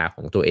เจตนาข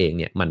องตัวเอง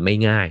เนี่ยมันไม่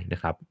ง่ายนะ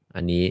ครับ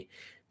อันนี้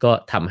ก็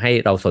ทำให้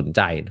เราสนใ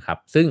จนะครับ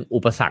ซึ่งอุ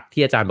ปสรรค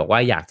ที่อาจารย์บอกว่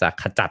าอยากจะ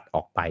ขจัดอ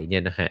อกไปเนี่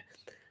ยนะฮะ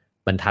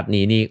บรรทัด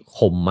นี้นี่ค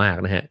มมาก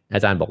นะฮะอา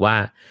จารย์บอกว่า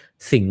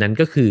สิ่งนั้น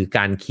ก็คือก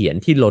ารเขียน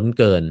ที่ล้น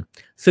เกิน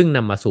ซึ่งน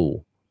ำมาสู่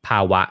ภา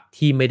วะ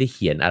ที่ไม่ได้เ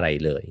ขียนอะไร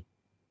เลย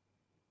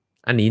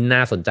อันนี้น่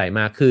าสนใจม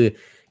ากคือ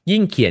ยิ่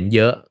งเขียนเ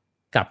ยอะ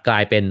กลับกลา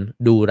ยเป็น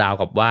ดูราว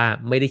กับว่า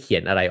ไม่ได้เขีย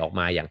นอะไรออก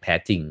มาอย่างแท้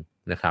จริง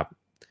นะครับ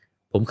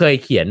ผมเคย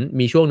เขียน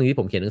มีช่วงนึงที่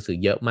ผมเขียนหนังสือ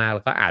เยอะมากแ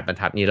ล้วก็อ่านบรร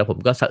ทัดนี้แล้วผม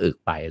ก็สะอึก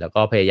ไปแล้วก็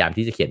พยายาม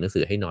ที่จะเขียนหนังสื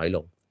อให้น้อยล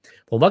ง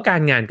ผมว่ากา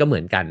รงานก็เหมื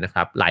อนกันนะค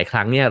รับหลายค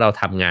รั้งเนี่ยเรา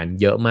ทำงาน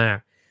เยอะมาก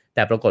แ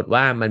ต่ปรากฏ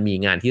ว่ามันมี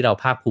งานที่เรา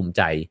ภาคภูมิใ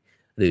จ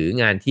หรือ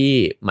งานที่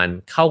มัน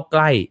เข้าใก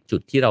ล้จุ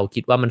ดที่เรา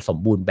คิดว่ามันสม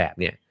บูรณ์แบบ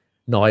เนี่ย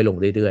น้อยลง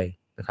เรื่อย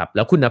ๆนะครับแ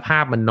ล้วคุณภา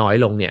พมันน้อย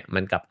ลงเนี่ยมั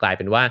นกลับกลายเ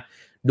ป็นว่า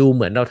ดูเห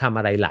มือนเราทำ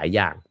อะไรหลายอ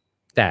ย่าง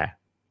แต่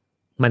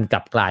มันก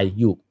ลับกล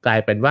าย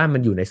เป็นว่ามั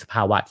นอยู่ในสภ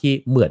าวะที่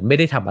เหมือนไม่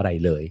ได้ทำอะไร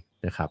เลย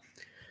นะครับ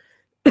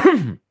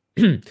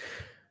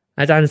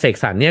อาจารย์เสก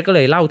สรรเนี่ยก็เล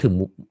ยเล่าถึง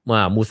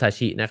มูซา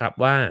ชินะครับ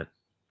ว่า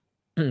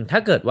ถ้า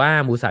เกิดว่า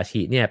มูซา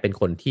ชิเนี่ยเป็น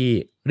คนที่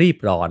รีบ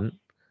ร้อน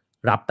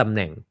รับตำแห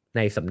น่งใ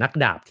นสำนัก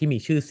ดาบที่มี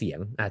ชื่อเสียง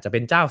อาจจะเป็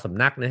นเจ้าส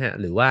ำนักนะฮะ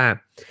หรือว่า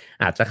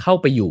อาจจะเข้า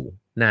ไปอยู่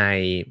ใน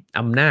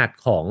อำนาจ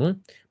ของ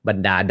บรร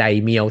ดาได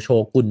เมียวโช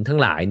กุนทั้ง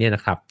หลายเนี่ยน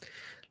ะครับ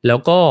แล้ว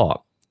ก็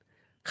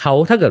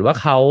ถ้าเกิดว่า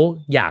เขา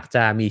อยากจ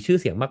ะมีชื่อ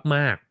เสียงม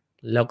าก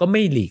ๆแล้วก็ไ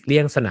ม่หลีกเลี่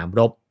ยงสนาม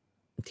รบ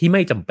ที่ไ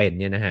ม่จำเป็น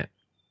เนี่ยนะฮะ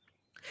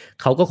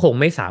เขาก็คง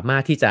ไม่สามาร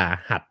ถที่จะ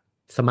หัด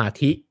สมา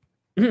ธิ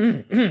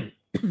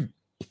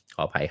ข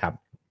ออภัยครับ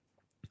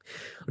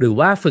หรือ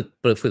ว่า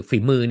ฝึกฝี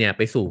มือเนี่ยไ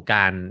ปสู่ก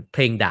ารเพ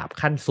ลงดาบ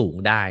ขั้นสูง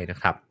ได้นะ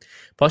ครับ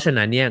เพราะฉะ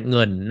นั้นเนี่ยเ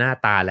งินหน้า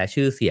ตาและ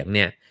ชื่อเสียงเ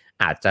นี่ย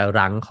อาจจะ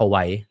รั้งเขาไ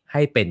ว้ใ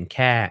ห้เป็นแ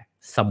ค่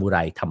ซามูไร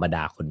ธรรมด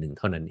าคนหนึ่งเ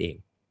ท่านั้นเอง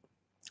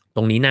ต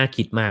รงนี้น่า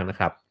คิดมากนะ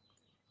ครับ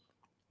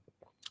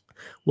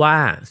ว่า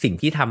สิ่ง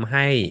ที่ทำใ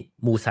ห้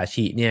มูซา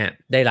ชิเนี่ย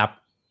ได้รับ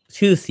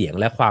ชื่อเสียง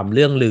และความเ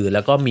ลื่องลือแ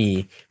ล้วก็มี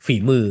ฝี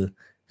มือ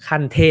ขั้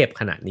นเทพ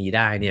ขนาดนี้ไ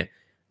ด้เนี่ย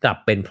กลับ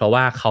เป็นเพราะ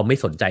ว่าเขาไม่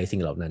สนใจสิ่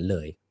งเหล่านั้นเล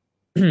ย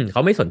เข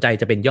าไม่สนใจ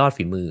จะเป็นยอด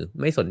ฝีมือ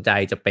ไม่สนใจ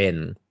จะเป็น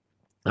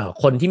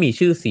คนที่มี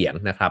ชื่อเสียง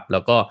นะครับแล้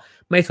วก็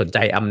ไม่สนใจ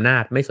อำนา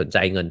จไม่สนใจ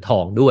เงินทอ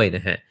งด้วยน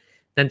ะฮะ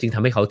นั่นจึงท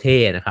ำให้เขาเท่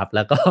นะครับแ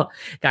ล้วก็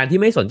การที่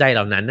ไม่สนใจเห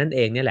ล่านั้นนั่นเอ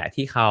งเนี่ยแหละ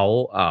ที่เขา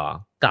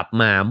กลับ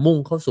มามุ่ง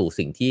เข้าสู่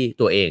สิ่งที่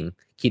ตัวเอง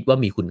คิดว่า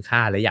มีคุณค่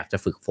าและอยากจะ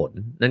ฝึกฝน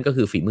นั่นก็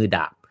คือฝีมือด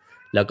าบ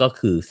แล้วก็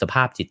คือสภ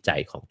าพจิตใจ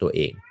ของตัวเ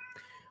อง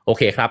โอเ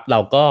คครับเรา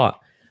ก็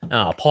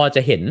พอจ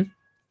ะเห็น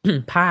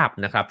ภาพ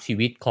นะครับชี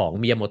วิตของ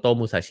มิยาโมโตะ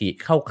มุซาชิ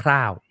คร่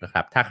าวๆนะค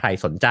รับถ้าใคร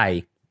สนใจ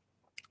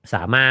ส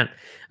ามารถ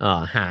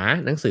หา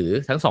หนังสือ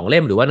ทั้ง2เล่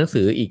มหรือว่าหนัง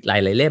สืออีกหล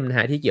ายๆเล่มนะ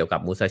ฮะที่เกี่ยวกับ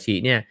มุซาชิ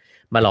เนี่ย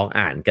มาลอง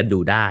อ่านกันดู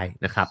ได้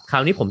นะครับครา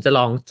วนี้ผมจะล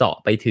องเจาะ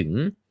ไปถึง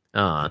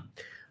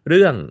เ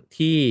รื่อง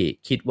ที่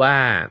คิดว่า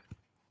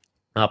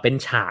เป็น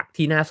ฉาก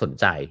ที่น่าสน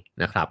ใจ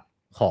นะครับ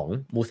ของ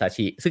มุซา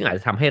ชิซึ่งอาจจ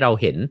ะทำให้เรา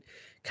เห็น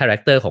คาแร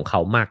คเตอร์ของเขา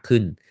มากขึ้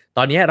นต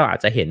อนนี้เราอา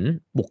จจะเห็น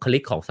บุคลิ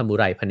กของซามู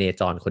ไรพเน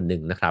จรคนหนึ่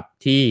งนะครับ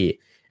ที่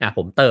ผ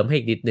มเติมให้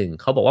อีกนิดหนึ่ง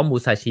เขาบอกว่ามุ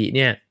ซาชิเ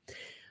นี่ย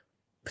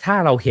ถ้า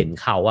เราเห็น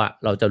เขา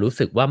เราจะรู้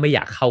สึกว่าไม่อย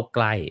ากเข้าใก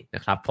ล้น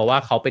ะครับเพราะว่า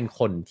เขาเป็น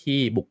คนที่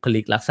บุค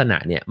ลิกลักษณะ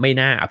เนี่ยไม่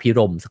น่าอภิร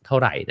มย์สักเท่า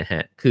ไหร่นะฮ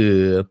ะคือ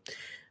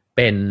เ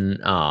ป็น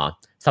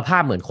สภา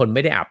พเหมือนคนไ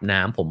ม่ได้อาบน้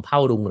ำผมเผ้า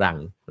รุงรัง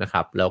นะค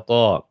รับแล้ว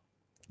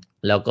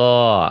ก็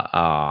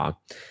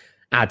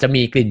อาจจะ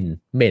มีกลิ่น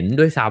เหม็น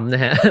ด้วยซ้ำน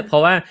ะฮะ เพรา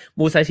ะว่า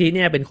มูซาชิเ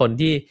นี่ยเป็นคน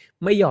ที่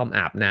ไม่ยอมอ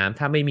าบน้ำ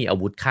ถ้าไม่มีอา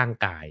วุธข้าง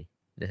กาย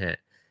นะฮะ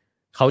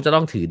เขาจะต้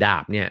องถือดา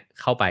บเนี่ย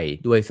เข้าไป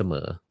ด้วยเสม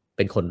อเ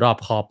ป็นคนรอบ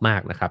คอบมา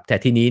กนะครับแต่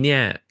ทีนี้เนี่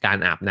ยการ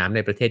อาบน้ำใน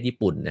ประเทศญี่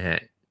ปุ่นนะฮะ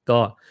ก็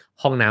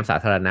ห้องน้ำสา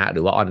ธารณะห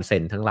รือว่าออนเซ็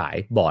นทั้งหลาย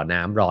บ่อ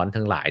น้ำร้อน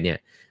ทั้งหลายเนี่ย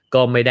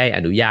ก็ไม่ได้อ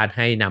นุญาตใ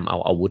ห้นำเอา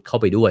อาวุธเข้า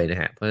ไปด้วยนะ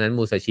ฮะเพราะฉะนั้น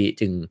มูซาชิ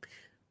จึง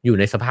อยู่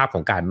ในสภาพข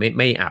องการ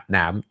ไม่อาบ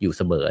น้ำอยู่เ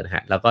สมอนะฮ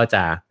ะแล้วก็จ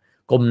ะ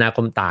ก้มหน้า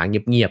ก้มตา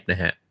เงียบๆน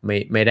ะฮะ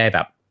ไม่ได้แบ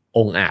บอ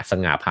งอาจส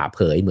ง่าผ่าเผ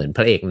ยเหมือนพ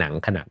ระเอกหนัง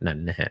ขนาดนั้น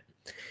นะฮะ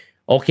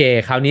โอเค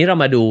คราวนี้เรา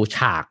มาดูฉ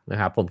ากนะ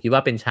ครับผมคิดว่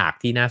าเป็นฉาก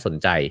ที่น่าสน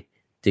ใจ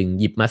จึง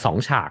หยิบมา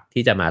2ฉาก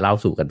ที่จะมาเล่า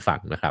สู่กันฟัง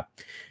นะครับ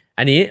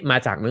อันนี้มา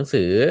จากหนัง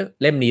สือ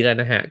เล่มนี้แล้ว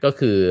นะฮะก็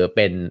คือเ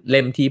ป็นเ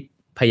ล่มที่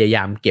พยาย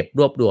ามเก็บ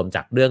รวบรวมจ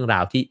ากเรื่องรา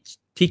ว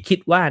ที่คิด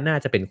ว่าน่า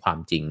จะเป็นความ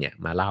จริงเนี่ย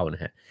มาเล่าน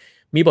ะฮะ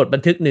มีบทบั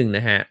นทึกหนึ่งน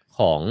ะฮะข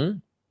อง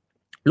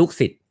ลูก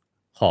ศิษย์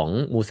ของ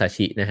มูซา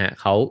ชินะฮะ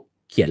เขา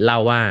เขียนเล่า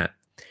ว่า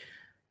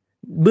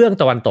เบื้อง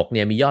ตะวันตกเ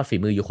นี่ยมียอดฝี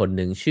มืออยู่คนห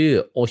นึ่งชื่อ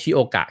โอชิโอ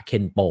กะเค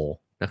นโป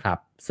นะครับ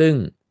ซึ่ง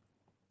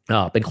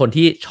เป็นคน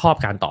ที่ชอบ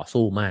การต่อ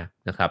สู้มาก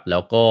นะครับแล้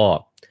ว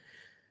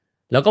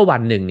ก็วั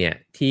นหนึ่งเนี่ย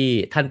ที่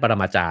ท่านปร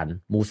มาจารย์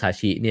มูซา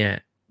ชิเนี่ย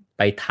ไ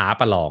ปท้า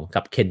ประลอง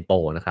กับเคนโป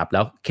นะครับแ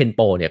ล้วเคนโป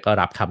เนี่ยก็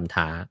รับคำ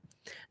ท้า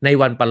ใน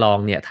วันประลอง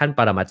เนี่ยท่านป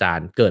รมาจาร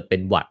ย์เกิดเป็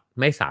นหวัด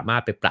ไม่สามาร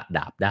ถไปประด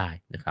าบได้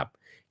นะครับ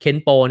เคน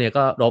โปเนี่ย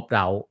ก็รบเ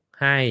ร้า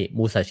ให้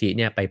มูซาชิเ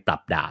นี่ยไปประ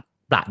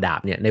ดา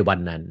บเนี่ยในวัน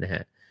นั้นนะฮ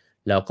ะ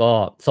แล้วก็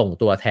ส่ง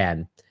ตัวแทน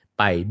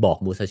ไปบอก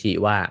มูซาชิ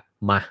ว่า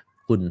มา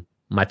คุณ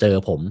มาเจอ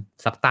ผม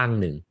สักตั้ง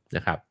หนึ่งน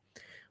ะครับ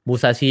มู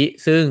ซาชิ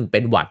ซึ่งเป็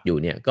นหวัดอยู่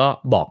เนี่ยก็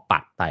บอกปั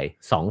ดไป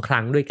2ค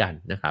รั้งด้วยกัน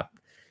นะครับ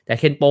แต่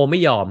เคนโปไม่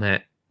ยอมฮะ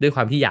ด้วยค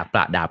วามที่อยากป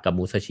ระดาบกับ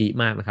มูซาชิ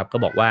มากนะครับก็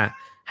บอกว่า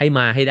ให้ม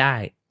าให้ได้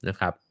นะ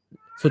ครับ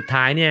สุด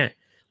ท้ายเนี่ย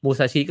มู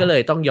ซาชิก็เล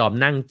ยต้องยอม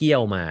นั่งเกี้ย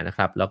วมานะค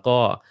รับแล้วก็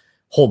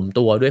ห่ม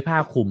ตัวด้วยผ้า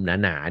คลุม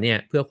หนาๆเนี่ย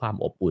เพื่อความ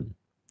อบอุ่น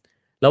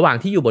ระหว่าง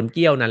ที่อยู่บนเ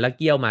กี้ยวนั้นแล้ว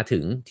เกี้ยวมาถึ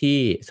งที่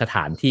สถ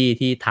านที่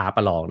ที่ท้าปร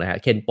ะลองนะฮะ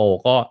เคนโป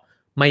ก็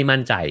ไม่มั่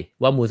นใจ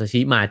ว่ามูซาชิ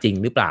มาจริง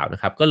หรือเปล่านะ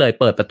ครับก็เลย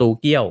เปิดประตู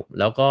เกี้ยว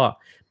แล้วก็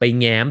ไป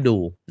แง้มดู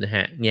นะฮ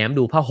ะแง้ม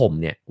ดูผ้าห่ม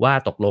เนี่ยว่า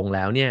ตกลงแ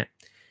ล้วเนี่ย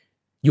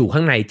อยู่ข้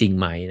างในจริง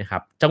ไหมนะครั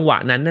บจังหวะ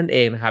นั้นนั่นเอ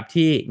งนะครับ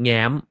ที่แ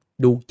ง้ม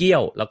ดูเกี้ย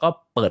วแล้วก็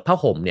เปิดผ้า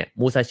ห่มเนี่ย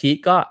มูซาชิ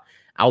ก็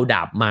เอาด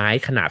าบไม้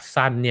ขนาด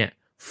สั้นเนี่ย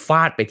ฟ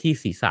าดไปที่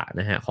ศีรษะ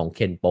นะฮะของเค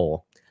นโป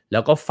แล้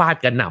วก็ฟาด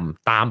กระหน่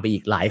ำตามไปอี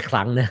กหลายค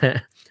รั้งนะฮะ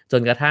จ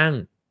นกระทั่ง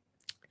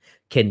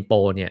เคนโป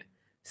เนี่ย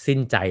สิ้น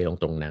ใจลง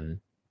ตรงนั้น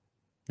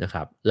นะค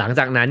รับหลังจ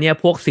ากนั้นเนี่ย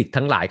พวกศิษย์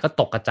ทั้งหลายก็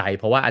ตกใจ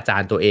เพราะว่าอาจา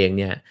รย์ตัวเอง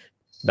เนี่ย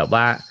แบบ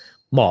ว่า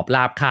หมอบร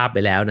าบคาบไป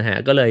แล้วนะฮะ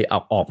ก็เลย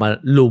ออกมา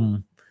ลุม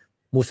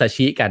มูซา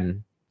ชิกัน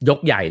ยก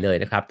ใหญ่เลย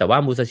นะครับแต่ว่า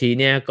มูซาชิ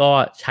เนี่ยก็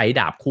ใช้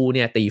ดาบคู่เ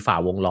นี่ยตีฝ่า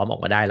วงล้อมออ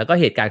กมาได้แล้วก็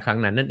เหตุการณ์ครั้ง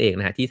นั้นนั่นเอง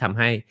นะฮะที่ทำใ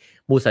ห้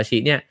มูซาชิ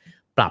เนี่ย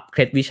ปรับเค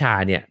ล็ดวิชา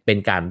เนี่ยเป็น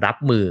การรับ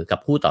มือกับ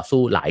ผู้ต่อ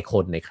สู้หลายค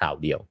นในคราว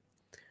เดียว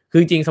คือ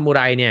จริงๆซามูไ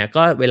รเนี่ย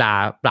ก็เวลา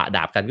ประด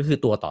าบกันก็คือ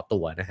ตัวต่อตั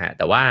วนะฮะแ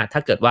ต่ว่าถ้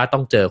าเกิดว่าต้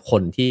องเจอค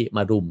นที่ม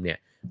ารุมเนี่ย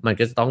มัน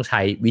ก็จะต้องใ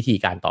ช้วิธี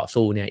การต่อ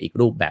สู้เนี่ยอีก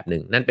รูปแบบหนึ่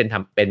งนั่นเ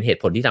ป็นเหตุ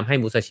ผลที่ทำให้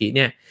มูซาชิเ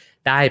นี่ย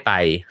ได้ไป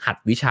หัด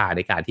วิชาใน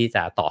การที่จ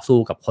ะต่อสู้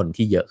กับคน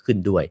ที่เยอะขึ้น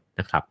ด้วย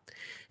นะครับ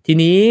ที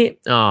นี้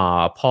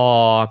พอ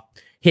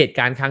เหตุก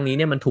ารณ์ครั้งนี้เ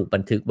นี่ยมันถูกบั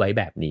นทึกไว้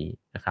แบบนี้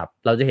นะครับ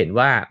เราจะเห็น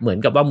ว่าเหมือน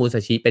กับว่ามูซา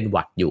ชิเป็นห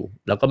วัดอยู่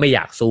แล้วก็ไม่อย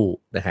ากสู้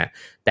นะฮะ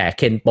แต่เ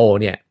คนโป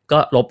เนี่ยก็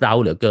รบเร้า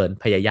เหลือเกิน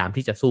พยายาม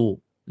ที่จะสู้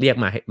เรียก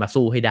มา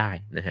สู้ให้ได้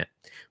นะฮะ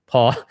พ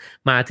อ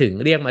มาถึง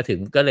เรียกมาถึง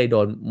ก็เลยโด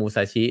นมูซ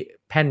าชิ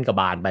แพ่นกระ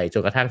บาลไปจ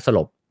นกระทั่งส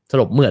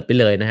ลบเหมือดไป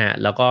เลยนะฮะ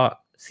แล้วก็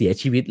เสีย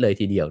ชีวิตเลย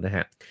ทีเดียวนะฮ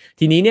ะ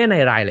ทีนี้เนี่ยใน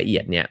รายละเอี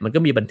ยดเนี่ยมันก็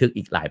มีบันทึก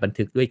อีกหลายบัน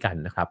ทึกด้วยกัน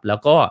นะครับแล้ว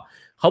ก็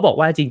เขาบอก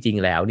ว่าจริง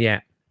ๆแล้วเนี่ย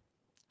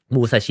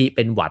มูซาชิเ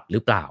ป็นหวัดหรื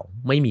อเปล่า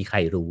ไม่มีใคร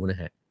รู้นะ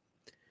ฮะ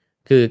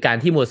คือการ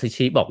ที่มูซา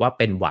ชิบอกว่า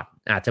เป็นหวัด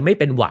อาจจะไม่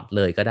เป็นหวัดเ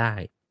ลยก็ได้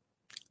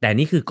แต่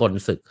นี่คือกล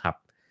ศึกครับ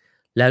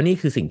แล้วนี่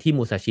คือสิ่งที่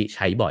มูซาชิใ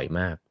ช้บ่อย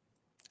มาก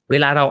เว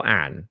ลาเรา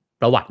อ่าน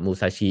ประวัติมู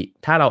ซาชิ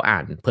ถ้าเราอ่า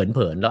นเ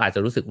ผินๆเราอาจจ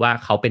ะรู้สึกว่า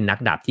เขาเป็นนัก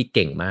ดาบที่เ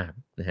ก่งมาก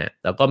นะฮะ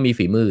แล้วก็มี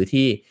ฝีมือ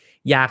ที่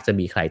ยากจะ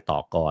มีใครต่อ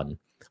กร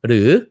ห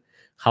รือ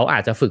เขาอา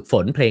จจะฝึกฝ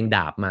นเพลงด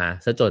าบมา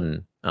ซะจน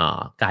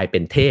กลายเป็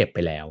นเทพไป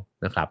แล้ว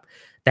นะครับ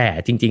แต่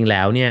จริงๆแ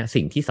ล้วเนี่ย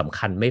สิ่งที่สำ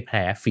คัญไม่แ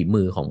พ้ฝี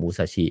มือของมูซ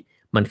าชิ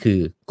มันคือ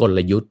กล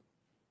ยุทธ์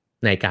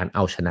ในการเอ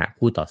าชนะ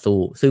คู่ต่อสู้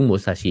ซึ่งมู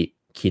ซาชิ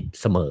คิด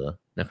เสมอ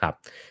นะครับ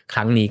ค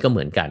รั้งนี้ก็เห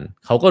มือนกัน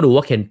เขาก็รู้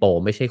ว่าเคนโป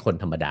ไม่ใช่คน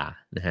ธรรมดา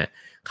นะฮะ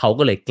เขา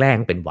ก็เลยแกล้ง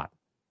เป็นหวัด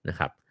นะ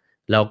ครับ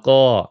แล้วก็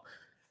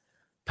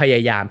พย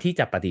ายามที่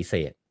จะปฏิเส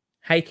ธ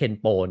ให้เคน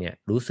โปเนี่ย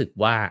รู้สึก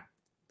ว่า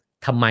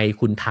ทำไม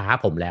คุณท้า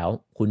ผมแล้ว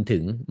คุณถึ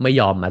งไม่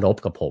ยอมมารบ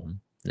กับผม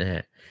นะฮ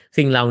ะ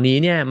สิ่งเหล่านี้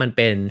เนี่ยมันเ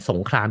ป็นส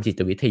งครามจิต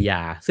วิทย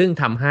าซึ่ง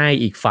ทำให้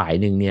อีกฝ่าย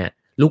หนึ่งเนี่ย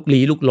ลุก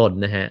ลี้ลุกลน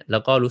นะฮะแล้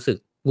วก็รู้สึก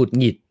หงุด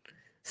หงิด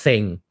เซ็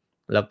ง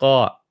แล้วก็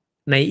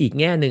ในอีก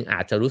แง่หนึ่งอ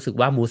าจจะรู้สึก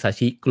ว่ามูซา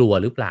ชิกลัว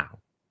หรือเปล่า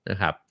นะ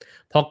ครับ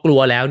พอกลัว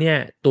แล้วเนี่ย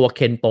ตัวเค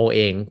นโปเ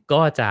อง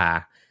ก็จะ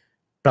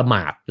ประม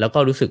าทแล้วก็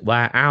รู้สึกว่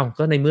าอ้าว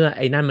ก็ในเมื่อไ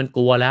อ้นั่นมันก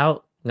ลัวแล้ว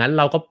งั้น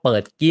เราก็เปิ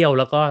ดเกี้ยว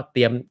แล้วก็เต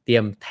รีย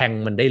มแทง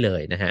มันได้เล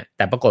ยนะฮะแ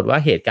ต่ปรากฏว่า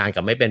เหตุการณ์ก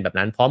ลับไม่เป็นแบบ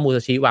นั้นเพราะมูซ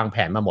าชิวางแผ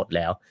นมาหมดแ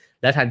ล้ว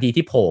และทันที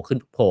ที่โผ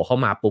ล่เข้า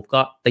มาปุ๊บ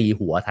ก็ตี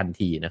หัวทัน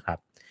ทีนะครับ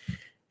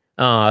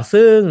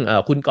ซึ่ง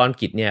คุณกร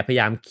กิจเนี่ยพยา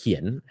ยามเขีย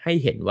นให้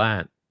เห็นว่า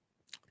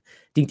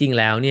จริงๆ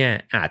แล้วเนี่ย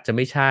อาจจะไ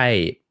ม่ใช่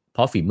เพ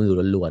ราะฝีมือ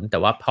ล้วนๆแต่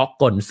ว่าเพราะ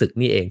กลศึก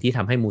นี่เองที่ท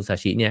ำให้มูซา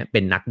ชิเนี่ยเป็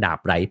นนักดาบ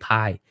ไร้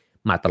พ่าย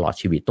มาตลอด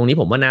ชีวิตตรงนี้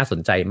ผมว่าน่าสน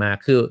ใจมาก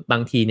คือบา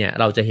งทีเนี่ย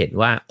เราจะเห็น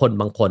ว่าคน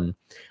บางคน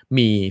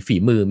มีฝี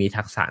มือมี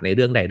ทักษะในเ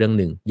รื่องใดเรื่อง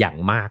หนึ่งอย่าง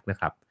มากนะ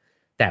ครับ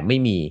แต่ไม่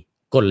มี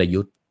กล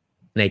ยุทธ์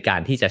ในกา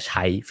รที่จะใ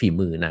ช้ฝี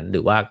มือนั้นห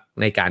รือว่า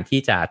ในการที่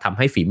จะทำใ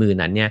ห้ฝีมือ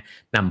นั้นเนี่ย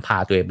นำพา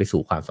ตัวเองไป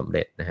สู่ความสำเ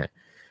ร็จนะฮะ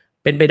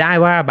เป็นไปได้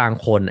ว่าบาง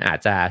คนอาจ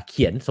จะเ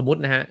ขียนสมมติ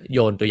นะฮะโย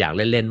นตัวอย่าง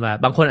เล่นๆว่า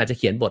บางคนอาจจะ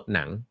เขียนบทห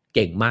นังเ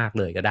ก่งมาก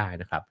เลยก็ได้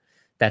นะครับ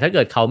แต่ถ้าเ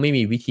กิดเขาไม่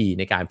มีวิธี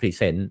ในการพรีเ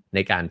ซนต์ใน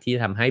การที่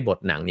ทำให้บท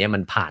หนังเนี่ยมั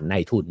นผ่านนา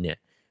ยทุนเนี่ย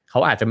เขา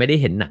อาจจะไม่ได้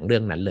เห็นหนังเรื่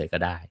องนั้นเลยก็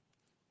ได้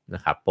น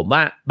ะครับผมว่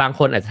าบาง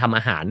คนอาจจะทำอ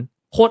าหาร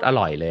โคตรอ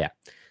ร่อยเลยอะ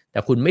แต่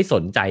คุณไม่ส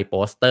นใจโป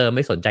สเตอร์ไ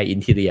ม่สนใจอิน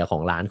ทีเรียขอ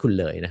งร้านคุณ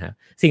เลยนะฮะ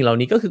สิ่งเหล่า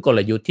นี้ก็คือกล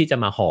ยุทธ์ที่จะ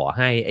มาห่อใ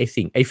ห้ไ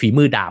อ้ฝี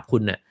มือดาบคุ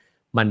ณน่ะ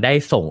มันได้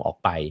ส่งออก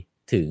ไป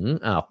ถึง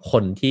ค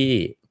นที่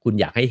คุณ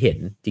อยากให้เห็น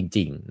จ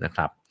ริงๆนะค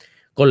รับ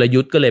กลยุ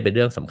ทธ์ก็เลยเป็นเ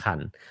รื่องสำคัญ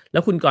แล้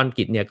วคุณกร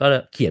กิจเนี่ยก็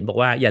เขียนบอก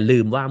ว่าอย่าลื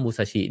มว่ามูซ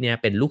าชิเนี่ย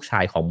เป็นลูกชา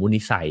ยของมู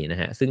นิไซน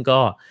ะฮะซึ่งก็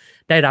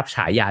ได้รับฉ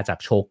ายาจาก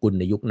โชกุน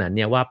ในยุคนั้นเ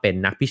นี่ยว่าเป็น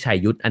นักพิชัย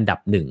ยุทธอันดับ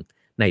หนึ่ง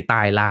ในใ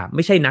ต้ล่าไ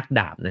ม่ใช่นัก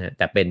ดาบนะฮะแ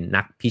ต่เป็น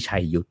นักพิชั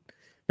ยยุทธ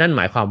นั่นห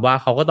มายความว่า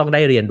เขาก็ต้องไ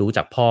ด้เรียนรู้จ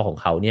ากพ่อของ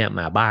เขาเนี่ย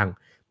มาบ้าง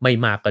ไม่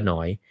มากก็น้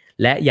อย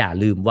และอย่า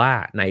ลืมว่า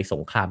ในส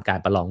งครามการ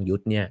ประลองยุท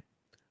ธเนี่ย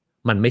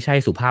มันไม่ใช่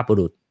สุภาพบุ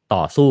รุษ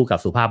ต่อสู้กับ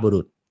สุภาพบุ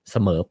รุษเส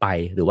มอไป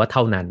หรือว่าเท่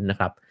านั้นนะ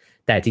ครับ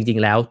แต่จริง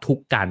ๆแล้วทุก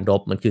การร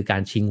บมันคือกา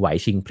รชิงไหว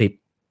ชิงพริบ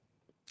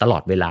ตลอ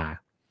ดเวลา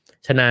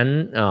ฉะนั้น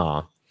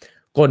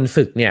กล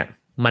ศึกเนี่ย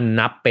มัน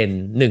นับเป็น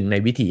หนึ่งใน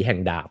วิถีแห่ง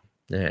ดาบ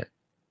นะฮะ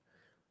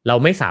เรา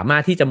ไม่สามาร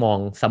ถที่จะมอง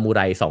ซามูไ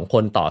รสองค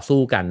นต่อสู้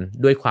กัน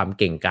ด้วยความ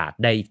เก่งกาจ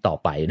ได้อีกต่อ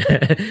ไปน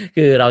ะ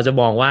คือเราจะ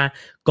มองว่า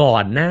ก่อ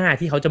นหน้า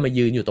ที่เขาจะมา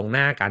ยืนอยู่ตรงห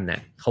น้ากันน่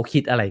ะเขาคิ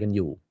ดอะไรกันอ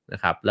ยู่นะ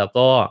ครับแล้ว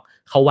ก็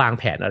เขาวาง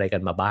แผนอะไรกั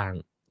นมาบ้าง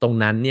ตรง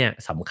นั้นเนี่ย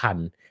สำคัญ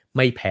ไ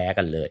ม่แพ้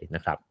กันเลยน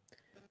ะครับ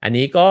อัน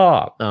นี้ก็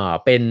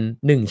เป็น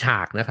หนึ่งฉา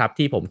กนะครับ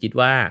ที่ผมคิด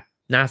ว่า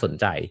น่าสน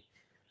ใจ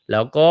แ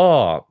ล้วก็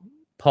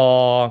พอ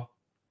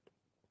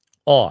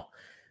อ้อ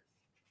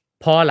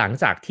พอหลัง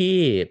จากที่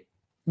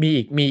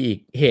มีอีก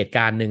เหตุก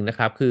ารณ์หนึ่งนะค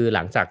รับคือห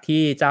ลังจาก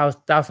ที่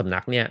เจ้าสำนั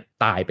กเนี่ย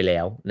ตายไปแล้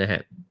วนะฮ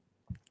ะ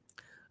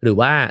หรือ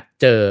ว่า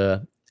เ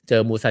จ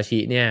อมูซาชิ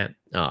เนี่ย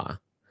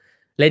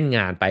เล่นง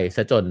านไปซ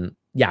ะจน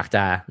อยากจ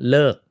ะเ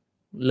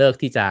ลิก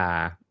ที่จะ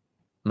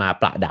มา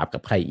ประดาบกั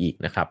บใครอีก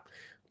นะครับ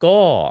ก็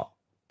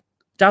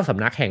เจ้าส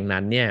ำนักแห่ง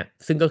นั้นเนี่ย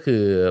ซึ่งก็คื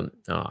อ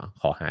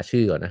ขอหา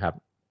ชื่อก่อนนะครับ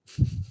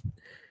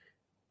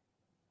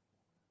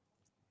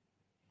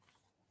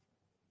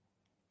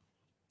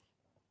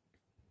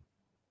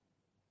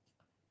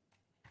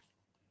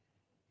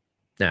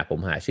ผม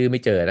หาชื่อไ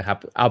ม่เจอนะครับ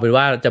เอาเป็น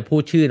ว่าจะพู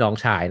ดชื่อน้อง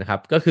ชายนะครั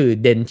บก็คือ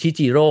เดนชิ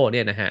จิโร่เ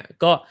นี่ยนะฮะ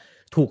ก็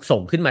ถูกส่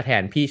งขึ้นมาแท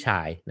นพี่ช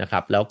ายนะครั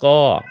บแล้วก็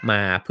ม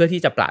าเพื่อ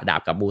ที่จะประดา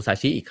บกับมูซา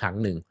ชิอีกครั้ง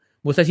หนึ่ง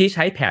มูซาชิใ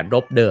ช้แผนร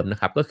บเดิมนะ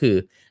ครับก็คือ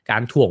กา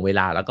รถ่วงเว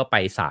ลาแล้วก็ไป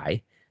สาย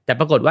แต่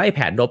ปรากฏว่าไอ้แผ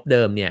นรบเ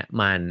ดิมเนี่ย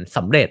มันส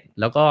ำเร็จ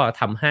แล้วก็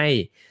ทำให้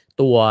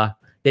ตัว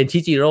เดนชิ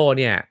จิโร่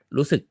เนี่ย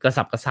รู้สึกกระ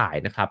สับกระส่าย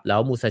นะครับแล้ว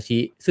มูซาชิ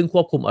ซึ่งค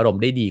วบคุมอารม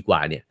ณ์ได้ดีกว่า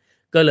เนี่ย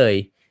ก็เลย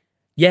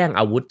แย่ง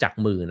อาวุธจาก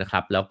มือนะครั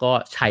บแล้วก็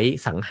ใช้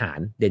สังหาร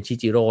เดนชิ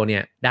จิโร่เนี่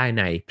ยได้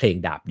ในเพลง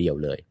ดาบเดียว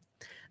เลย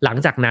หลัง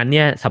จากนั้นเ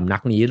นี่ยสำนั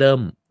กนี้เริ่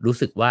มรู้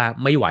สึกว่า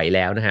ไม่ไหวแ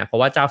ล้วนะฮะเพรา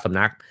ะว่าเจ้าสำ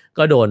นัก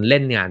ก็โดนเล่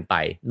นงานไป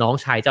น้อง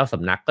ชายเจ้าส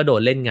ำนักก็โด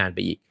นเล่นงานไป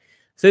อีก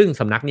ซึ่ง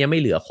สำนักเนี้ยไม่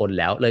เหลือคน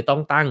แล้วเลยต้อ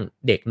งตั้ง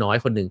เด็กน้อย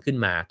คนหนึ่งขึ้น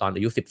มาตอนอ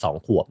ายุ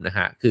12ขวบนะฮ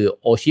ะคือ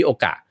โอชิโอ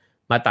กะ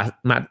มาต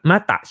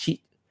ะ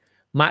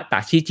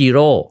ชิจิโ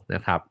ร่น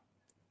ะครับ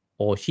โ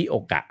อชิโอ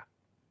กะ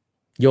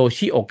โย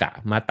ชิโอกะ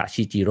มาตะ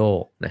ชิจิโร่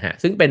นะฮะ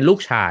ซึ่งเป็นลูก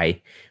ชาย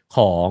ข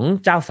อง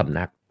เจ้าสำ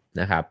นัก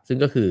นะครับซึ่ง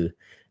ก็คือ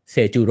เซ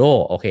จูโร่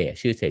โอเค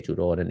ชื่อเซจูโ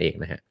ร่นั่นเอง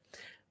นะฮะ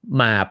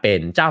มาเป็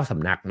นเจ้าส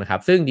ำนักนะครับ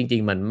ซึ่งจริ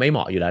งๆมันไม่เหม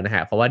าะอยู่แล้วนะฮ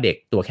ะเพราะว่าเด็ก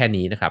ตัวแค่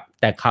นี้นะครับ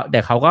แต่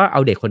เขาก็เอ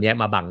าเด็กคนนี้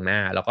มาบังหน้า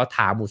แล้วก็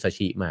ท้ามูซา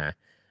ชิมา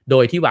โด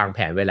ยที่วางแผ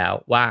นไว้แล้ว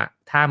ว่า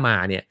ถ้ามา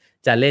เนี่ย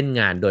จะเล่น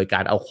งานโดยกา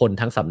รเอาคน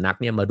ทั้งสำนัก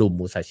เนี่ยมารุม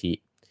มูซา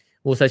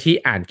ชิ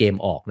อ่านเกม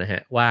ออกนะฮ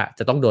ะว่าจ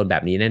ะต้องโดนแบ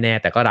บนี้แน่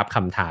ๆแต่ก็รับค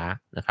ำท้า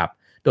นะครับ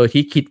โดย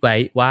ที่คิดไว้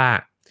ว่า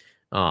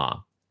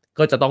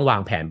ก็จะต้องวา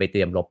งแผนไปเต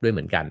รียมรบด้วยเห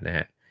มือนกันนะฮ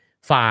ะ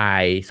ฝ่า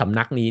ยสำ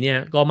นักนี้เนี่ย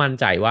ก็มั่น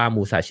ใจว่า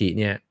มูซาชิ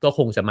เนี่ยก็ค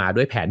งจะมา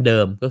ด้วยแผนเดิ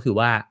มก็คือ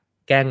ว่า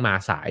แกล้งมา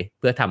สาย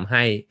เพื่อทำใ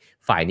ห้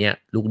ฝ่ายเนี่ย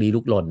ลุกลี้ลุ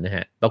กลนนะฮ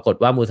ะปรากฏ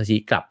ว่ามูซาชิ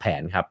กลับแผ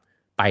นครับ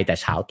ไปแต่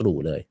เช้าตรู่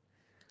เลย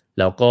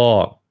แล้วก็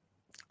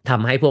ท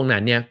ำให้พวกนั้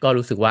นเนี่ยก็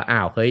รู้สึกว่าอ้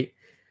าวเฮ้ย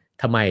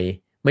ทำไม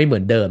ไม่เหมื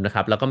อนเดิมนะค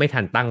รับแล้วก็ไม่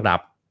ทันตั้งรั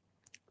บ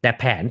แต่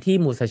แผนที่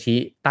มูซาชิ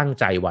ตั้ง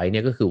ใจไว้เนี่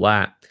ยก็คือว่า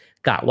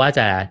กะว่าจ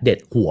ะเด็ด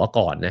หัว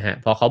ก่อนนะฮะ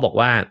เพราะเขาบอก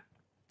ว่า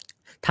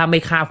ถ้าไม่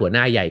ฆ่าหัวห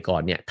น้าใหญ่ก่อ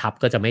นเนี่ยทัพ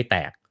ก็จะไม่แต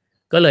ก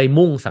ก็เลย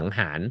มุ่งสังห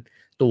าร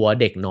ตัว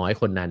เด็กน้อย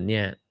คนนั้นเ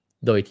นี่ย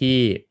โดยที่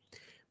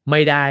ไ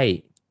ม่ไ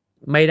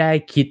ด้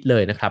คิดเล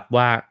ยนะครับ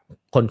ว่า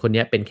คน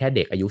นี้เป็นแค่เ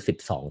ด็กอายุ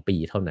12ปี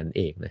เท่านั้นเ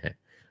องนะฮะ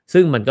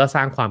ซึ่งมันก็ส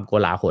ร้างความโก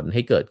ลาหลใ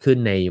ห้เกิดขึ้น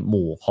ในห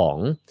มู่ของ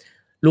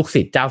ลูก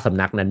ศิษย์เจ้าส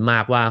ำนักนั้นมา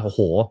กว่าโอ้โห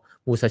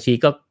มูซาชิ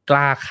ก็ก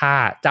ล้าฆ่า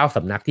เจ้าส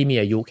ำนักที่มี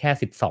อายุแค่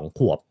12ข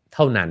วบเ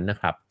ท่านั้นนะ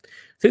ครับ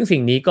ซึ่งสิ่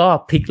งนี้ก็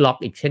พลิกล็อก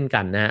อีกเช่น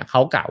กันนะเข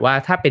ากะว่า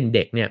ถ้าเป็นเ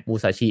ด็กเนี่ยมู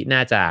ซาชิน่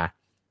าจะ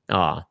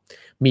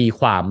มี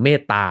ความเม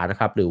ตตานะ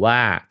ครับหรือว่า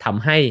ท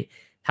ำใ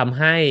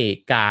ห้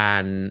กา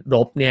รร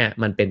บเนี่ย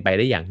มันเป็นไปไ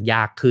ด้อย่างย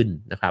ากขึ้น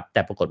นะครับแ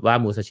ต่ปรากฏว่า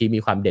มูซาชิมี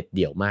ความเด็ดเ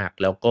ดี่ยวมาก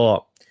แล้วก็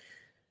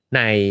ใ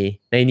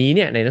นนี้เ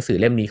นี่ยในหนังสือ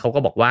เล่มนี้เขาก็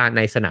บอกว่าใ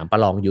นสนามประ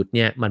ลองยุทธเ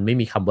นี่ยมันไม่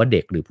มีคำว่าเ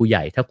ด็กหรือผู้ให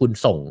ญ่ถ้าคุณ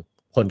ส่ง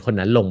คน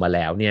นั้นลงมาแ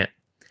ล้วเนี่ย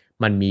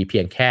มันมีเพี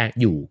ยงแค่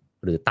อยู่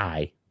หรือตาย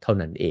เท่า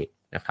นั้นเอง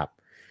นะครับ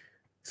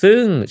ซึ่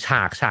งฉ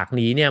าก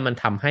นี้เนี่ยมัน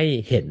ทำให้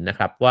เห็นนะค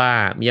รับว่า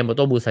มิยาโมโต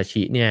ะมูซา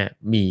ชิเนี่ย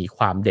มีค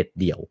วามเด็ด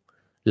เดี่ยว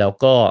แล้ว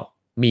ก็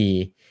มี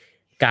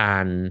กา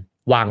ร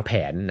วางแผ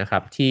นนะครั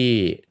บ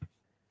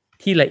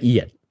ที่ละเอี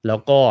ยดแล้ว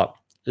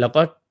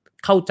ก็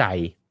เข้า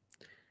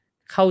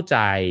ใ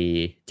จ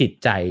จิต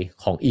ใจ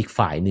ของอีก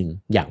ฝ่ายหนึ่ง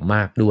อย่างม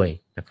ากด้วย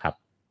นะครับ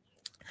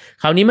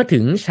คราวนี้มาถึ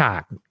งฉา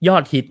กยอ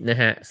ดฮิตน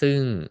ะฮะ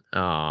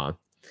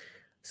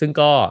ซึ่ง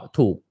ก็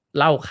ถูก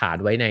เล่าขาน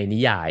ไว้ในนิ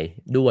ยาย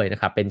ด้วยนะ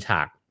ครับเป็นฉ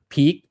าก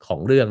พีคของ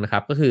เรื่องนะครั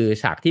บก็คือ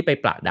ฉากที่ไป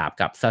ประดาบ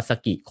กับซาส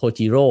กิโค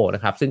จิโร่น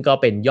ะครับซึ่งก็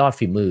เป็นยอด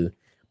ฝีมือ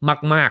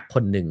มากๆค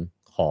นหนึ่ง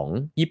ของ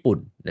ญี่ปุ่น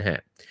นะฮะ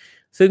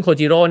ซึ่งโค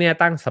จิโร่เนี่ย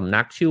ตั้งสำ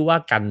นักชื่อว่า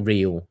กัน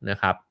ริวนะ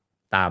ครับ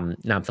ตาม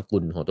นามสกุ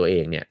ลของตัวเอ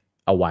งเนี่ย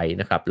เอาไว้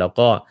นะครับแล้ว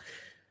ก็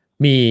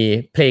มี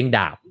เพลงด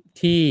าบ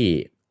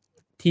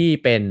ที่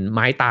เป็นไ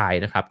ม้ตาย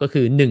นะครับก็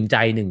คือ1ใจ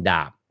1ด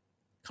าบ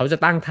เขาจะ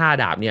ตั้งท่า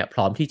ดาบเนี่ยพ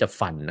ร้อมที่จะ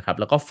ฟันนะครับ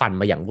แล้วก็ฟัน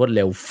มาอย่างรวดเ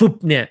ร็วฟึบ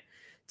เนี่ย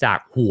จาก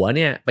หัวเ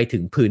นี่ยไปถึ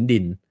งพื้นดิ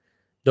น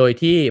โดย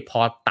ที่พ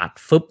อตัด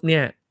ฟึบเนี่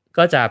ย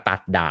ก็จะตัด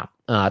ดาบ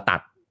ตั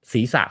ด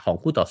ศีรษะของ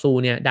คู่ต่อสู้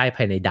เนี่ยได้ภ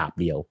ายในดาบ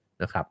เดียว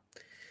นะครับ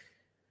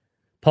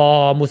พอ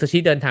มูซาชิ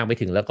เดินทางไป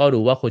ถึงแล้วก็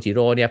รู้ว่าโคจิโ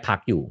ร่เนี่ยพัก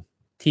อยู่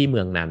ที่เมื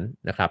องนั้น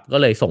นะครับก็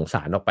เลยส่งส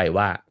ารออกไป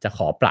ว่าจะข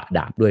อประด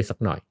าบด้วยสัก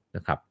หน่อยน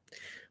ะครับ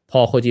พอ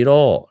โคจิโ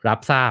ร่รับ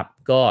ทราบ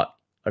ก็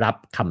รับ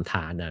คำ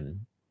ท้านั้น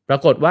ปรา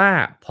กฏว่า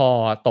พอ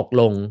ตก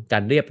ลงกั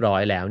นเรียบร้อ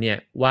ยแล้วเนี่ย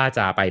ว่าจ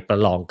ะไปประ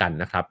ลองกัน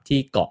นะครับที่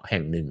เกาะแห่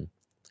งหนึ่ง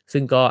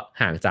ซึ่งก็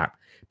ห่างจาก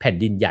แผ่น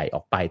ดินใหญ่อ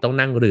อกไปต้อง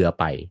นั่งเรือ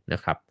ไปนะ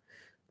ครับ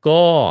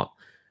ก็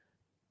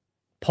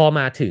พอ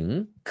มาถึง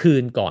คื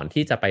นก่อน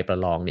ที่จะไปประ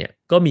ลองเนี่ย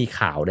ก็มี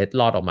ข่าวเล็ด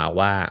ลอดออกมา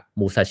ว่า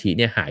มูซาชิ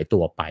เนี่ยหายตั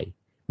วไป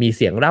มีเ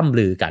สียงร่ำ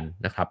ลือกัน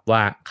นะครับว่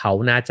าเขา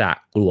น่าจะ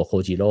กลัวโค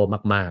จิโร่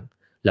มาก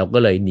ๆแล้วก็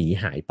เลยหนี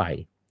หายไป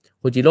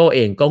โคจิโร่เอ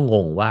งก็ง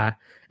งว่า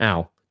อ้า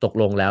วตก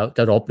ลงแล้วจ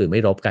ะรบหรือไม่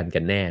รบกัน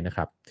แน่นะค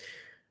รับ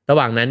ระห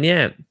ว่างนั้นเนี่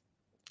ย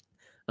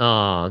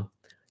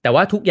แต่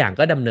ว่าทุกอย่าง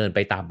ก็ดำเนินไป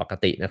ตามปก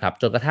ตินะครับ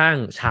จนกระทั่ง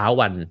เช้า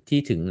วันที่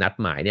ถึงนัด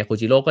หมายเนี่ยโค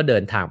จิโร่ก็เดิ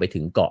นทางไปถึ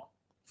งเกาะ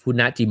ฟุ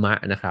นาจิมะ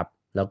นะครับ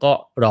แล้วก็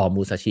รอ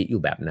มูซาชิอ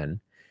ยู่แบบนั้น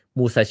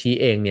มูซาชิ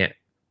เองเนี่ย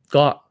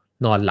ก็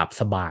นอนหลับ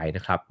สบายน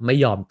ะครับไม่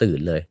ยอมตื่น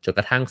เลยจนก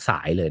ระทั่งส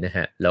ายเลยนะฮ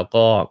ะแล้ว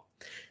ก็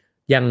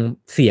ยัง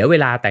เสียเว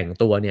ลาแต่ง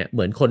ตัวเนี่ยเห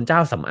มือนคนเจ้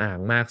าสำอาง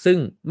มากซึ่ง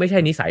ไม่ใช่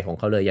นิสัยของเ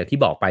ขาเลยอย่างที่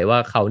บอกไปว่า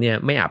เขาเนี่ย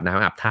ไม่อาบน้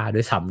ำอาบท่าด้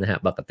วยซ้ำนะฮะ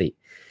ปกติ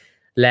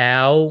แล้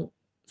ว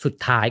สุด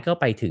ท้ายก็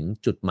ไปถึง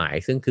จุดหมาย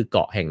ซึ่งคือเก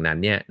าะแห่งนั้น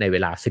เนี่ยในเว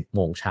ลา 10 โม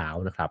งเช้า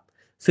นะครับ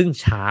ซึ่ง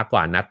ช้าก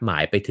ว่านัดหมา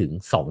ยไปถึง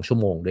2 ชั่ว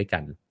โมงด้วยกั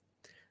น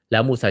แล้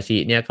วมูซาชิ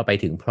เนี่ยก็ไป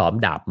ถึงพร้อม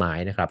ดาบไม้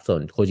นะครับส่ว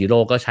นโคจิโร่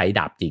ก็ใช้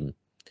ดาบจริง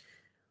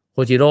โค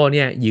จิโร่เ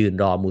นี่ยยืน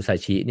รอมูซา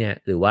ชิเนี่ย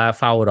หรือว่า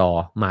เฝ้ารอ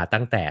มา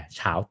ตั้งแต่เ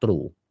ช้าต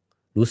รู่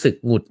รู้สึก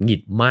หงุดหงิ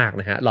ดมาก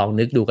นะฮะลอง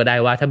นึกดูก็ได้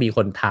ว่าถ้ามีค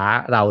นท้า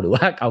เราหรือ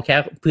ว่าเอาแค่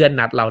เพื่อน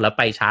นัดเราแล้ว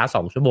ไปช้า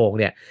2 ชั่วโมง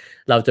เนี่ย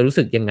เราจะรู้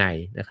สึกยังไง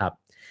นะครับ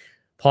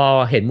พอ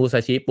เห็นมูซา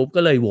ชิปุ๊บ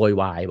ก็เลยโวย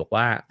วายบอก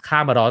ว่าข้า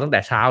มารอตั้งแต่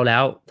เช้าแล้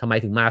วทำไม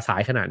ถึงมาสา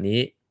ยขนาดนี้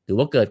หรือ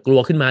ว่าเกิดกลัว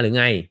ขึ้นมาหรือ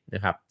ไงน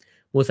ะครับ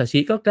มูซาชิ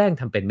ก็แกล้ง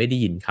ทำเป็นไม่ได้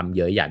ยินคำเ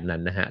ย้ยหยันนั้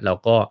นนะฮะแล้ว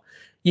ก็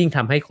ยิ่งท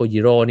ำให้โคจิ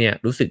โร่เนี่ย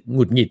รู้สึกห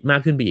งุดหงิดมา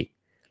กขึ้นไปอีก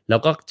แล้ว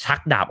ก็ชัก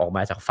ดาบออกม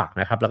าจากฝัก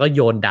นะครับแล้วก็โย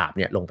นดาบเ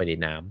นี่ยลงไปใน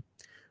น้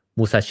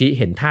มูซาชิ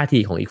เห็นท่าที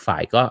ของอีกฝ่า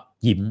ยก็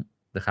ยิ้ม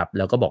นะครับแ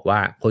ล้วก็บอกว่า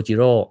โคจิ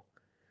โร่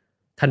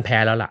ท่านแพ้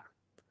แล้วล่ะ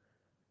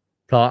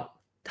เพราะ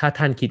ถ้า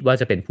ท่านคิดว่า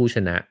จะเป็นผู้ช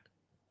นะ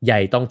ใหญ่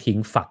ต้องทิ้ง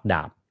ฝักด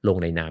าบลง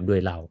ในน้ำด้ว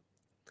ยเรา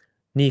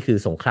นี่คือ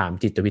สงคราม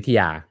จิตวิทย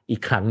าอี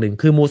กครั้งหนึ่ง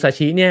คือมูซา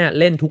ชิเนี่ย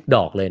เล่นทุกด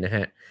อกเลยนะฮ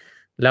ะ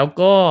แล้ว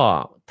ก็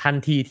ทัน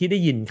ทีที่ได้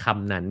ยินค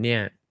ำนั้นเนี่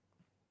ย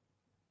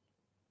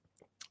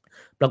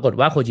ปรากฏ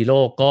ว่าโคจิโร่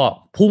ก็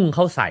พุ่งเ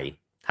ข้าใส่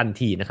ทัน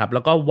ทีนะครับแ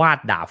ล้วก็วาด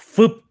ดาบ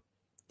ฟึบ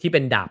ที่เป็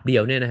นดาบเดีย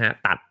วเนี่ยนะฮะ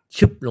ตัด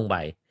ชึบลงไป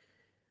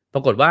ปร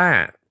ากฏว่า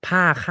ผ้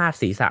าคาด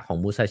ศีรษะของ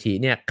มูซาชิ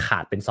เนี่ยขา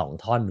ดเป็น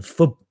2ท่อน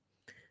ฟึบ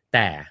แ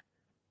ต่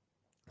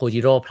โค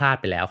จิโร่พลาด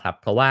ไปแล้วครับ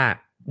เพราะว่า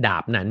ดา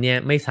บนั้นเนี่ย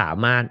ไม่สา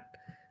มารถ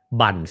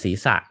บั่นศีร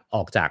ษะอ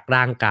อกจาก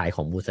ร่างกายข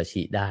องมูซา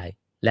ชิได้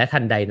และทั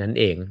นใดนั้น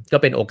เองก็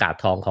เป็นโอกาส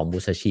ทองของมู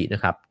ซาชิน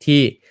ะครับ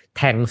ที่แ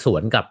ทงสว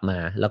นกลับมา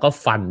แล้วก็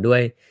ฟันด้ว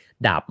ย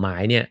ดาบไม้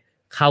เนี่ย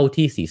เข้า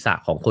ที่ศีรษะ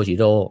ของโคจิ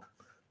โร่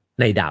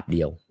ในดาบเ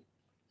ดียว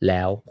แ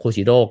ล้วโค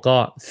จิโร่ก็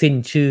สิ้น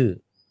ชื่อ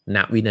ณ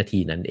วินาที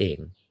นั้นเอง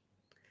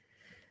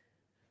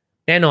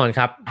แน่นอนค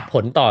รับผ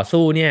ลต่อ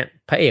สู้เนี่ย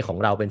พระเอกของ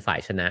เราเป็นฝ่าย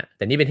ชนะแ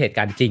ต่นี่เป็นเหตุก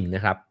ารณ์จริงน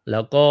ะครับแล้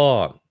วก็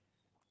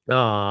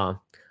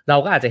เรา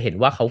ก็อาจจะเห็น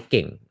ว่าเขาเ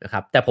ก่งนะค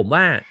รับแต่ผม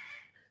ว่า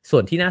ส่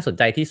วนที่น่าสน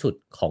ใจที่สุด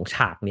ของฉ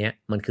ากนี้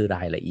มันคือร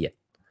ายละเอียด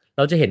เ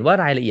ราจะเห็นว่า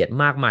รายละเอียด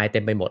มากมายเต็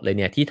มไปหมดเลย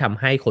เนี่ยที่ทำ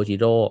ให้โคจิ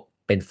โร่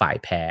เป็นฝ่าย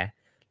แพ้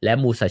และ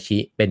มูซาชิ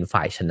เป็น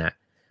ฝ่ายชนะ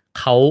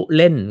เขา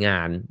เล่นง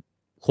าน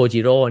โค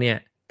จิโร่เนี่ย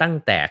ตั้ง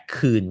แต่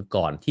คืน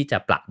ก่อนที่จะ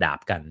ประดาบ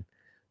กัน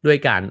ด้วย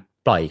การ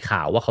ปล่อยข่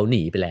าวว่าเขาห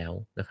นีไปแล้ว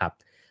นะครับ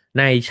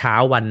ในเช้า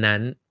วันนั้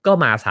นก็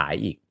มาสาย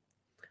อีก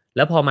แ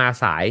ล้วพอมา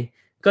สาย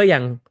ก็ยั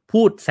ง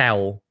พูดแซว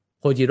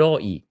โคจิโร่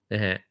อีกน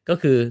ะฮะก็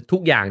คือทุ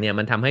กอย่างเนี่ย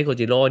มันทำให้โค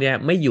จิโร่เนี่ย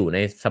ไม่อยู่ใน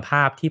สภ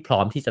าพที่พร้อ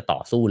มที่จะต่อ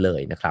สู้เล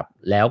ยนะครับ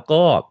แล้ว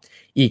ก็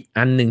อีก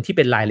อันนึงที่เ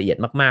ป็นรายละเอียด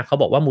มากๆเขา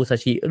บอกว่ามูซา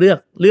ชิเ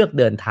ลือก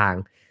เดินทาง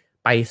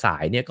ไปสา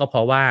ยเนี่ยก็เพร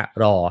าะว่า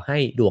รอให้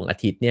ดวงอา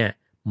ทิตย์เนี่ย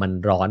มัน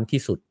ร้อน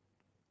ที่สุด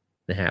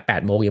นะฮะ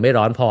8 โมงยังไม่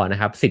ร้อนพอนะ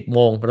ครับ10 โม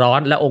งร้อ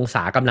นและองศ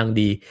ากำลัง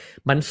ดี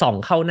มันส่อง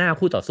เข้าหน้า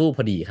คู่ต่อสู้พ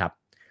อดีครับ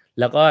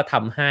แล้วก็ท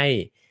ำให้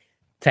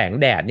แสง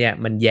แดดเนี่ย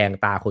มันแยง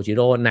ตาโคจิโ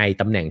ร่ใน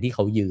ตำแหน่งที่เข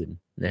ายืน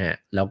นะฮะ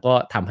แล้วก็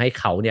ทำให้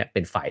เขาเนี่ยเป็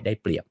นฝ่ายได้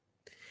เปรียบ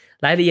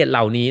รายละเอียดเห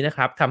ล่านี้นะค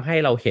รับทำให้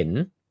เราเห็น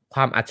คว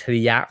ามอัจฉ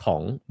ริยะขอ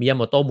งมิยาโ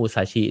มโตะมูซ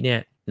าชิเนี่ย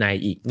ใน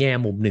อีกแง่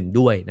มุมหนึ่ง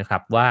ด้วยนะครั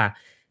บว่า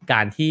ก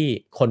ารที่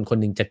คนคน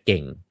หนึ่งจะเก่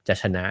งจะ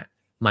ชนะ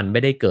มันไม่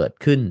ได้เกิด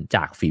ขึ้นจ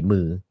ากฝี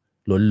มือ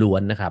ล้ว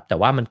นๆนะครับแต่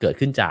ว่ามันเกิด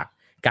ขึ้นจาก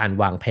การ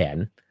วางแผน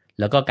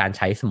แล้วก็การใ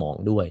ช้สมอง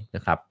ด้วยน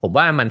ะครับผม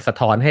ว่ามันสะ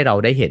ท้อนให้เรา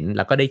ได้เห็นแ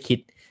ล้วก็ได้คิด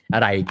อะ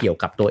ไรเกี่ยว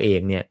กับตัวเอง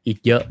เนี่ยอีก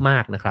เยอะมา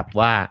กนะครับ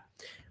ว่า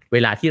เว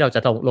ลาที่เราจะ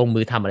ต้องลง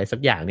มือทำอะไรสัก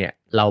อย่างเนี่ย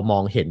เรามอ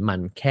งเห็นมั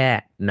นแค่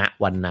ณ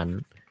วันนั้น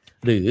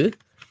หรือ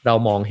เรา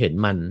มองเห็น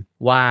มัน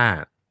ว่า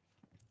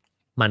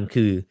มัน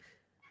คือ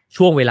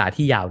ช่วงเวลา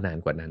ที่ยาวนาน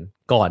กว่านั้น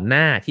ก่อนห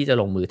น้าที่จะ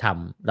ลงมือท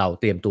ำเรา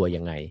เตรียมตัว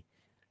ยังไง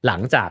หลั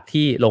งจาก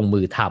ที่ลง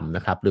มือทำน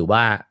ะครับหรือว่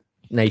า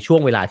ในช่ว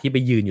งเวลาที่ไป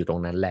ยืนอยู่ตร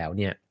งนั้นแล้ว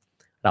เนี่ย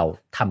เรา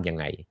ทำยัง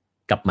ไง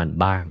กับมัน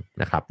บ้าง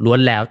นะครับล้วน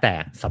แล้วแต่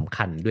สำ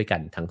คัญด้วยกั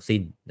นทั้งสิ้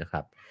นนะค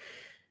รับ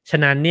ฉะ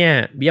นั้นเนี่ย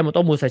มิยาโมโต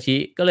ะมูซาชิ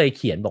ก็เลยเ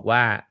ขียนบอกว่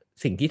า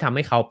สิ่งที่ทำใ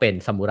ห้เขาเป็น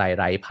ซามูไร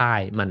ไร้พ่า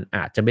ยมันอ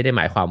าจจะไม่ได้ห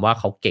มายความว่า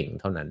เขาเก่ง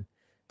เท่านั้น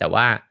แต่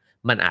ว่า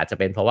มันอาจจะ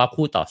เป็นเพราะว่า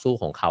คู่ต่อสู้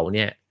ของเขาเ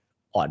นี่ย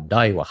อ่อน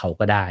ด้อยกว่าเขา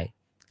ก็ได้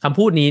คำ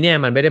พูดนี้เนี่ย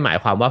มันไม่ได้หมาย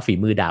ความว่าฝี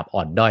มือดาบอ่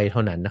อนด้อยเท่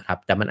านั้นนะครับ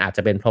แต่มันอาจจ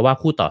ะเป็นเพราะว่า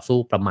คู่ต่อสู้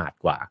ประมาท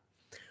กว่า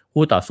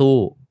คู่ต่อสู้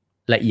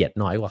ละเอียด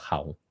น้อยกว่าเขา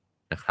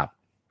นะครับ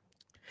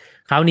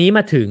คราวนี้ม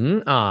าถึง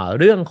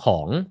เรื่องขอ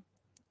ง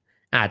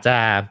อาจจะ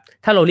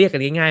ถ้าเราเรียกกั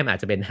นง่ายๆมันอา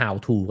จจะเป็น how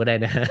to ก็ได้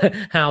นะ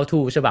how to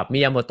ฉบับมิ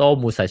ยาโมโตะ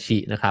มูซาชิ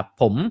นะครับ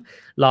ผม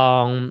ลอ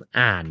ง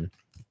อ่าน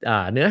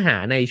เนื้อหา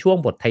ในช่วง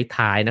บท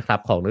ท้ายๆนะครับ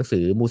ของหนังสื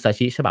อมูซา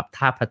ชิฉบับ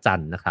ท่าพระจัน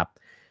ทร์นะครับ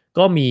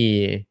ก็มี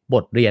บ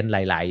ทเรียนห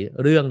ลาย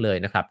ๆเรื่องเลย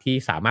นะครับที่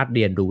สามารถเ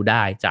รียนรู้ไ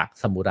ด้จาก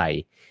ซามูไร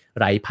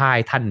ไร้พ่าย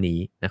ท่านนี้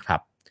นะครั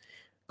บ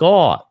ก็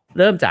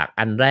เริ่มจาก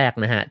อันแรก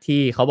นะฮะ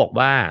ที่เขาบอก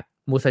ว่า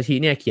มูซาชิ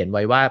เนี่ยเขียนไ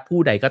ว้ว่าผู้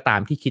ใดก็ตา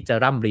มที่คิดจะ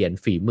ร่ำเรียน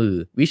ฝีมือ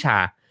วิช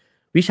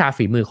า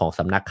ฝีมือของส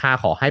ำนักข้า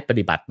ขอให้ป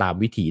ฏิบัติตาม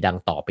วิถีดัง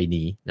ต่อไป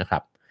นี้นะครั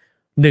บ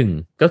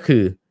1ก็คื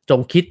อจ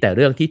งคิดแต่เ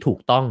รื่องที่ถูก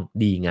ต้อง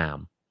ดีงาม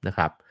นะค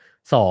รับ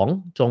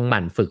2จงห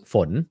มั่นฝึกฝ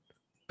น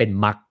เป็น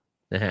มรรค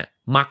นะฮะ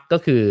มรรคก็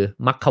คือ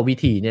มรรควิ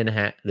ธีเนี่ยนะ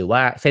ฮะหรือว่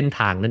าเส้น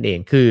ทางนั่นเอง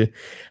คือ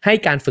ให้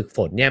การฝึกฝ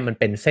นเนี่ยมัน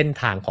เป็นเส้น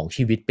ทางของ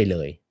ชีวิตไปเล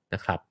ยน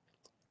ะครับ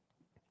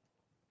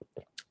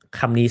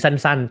คำนี้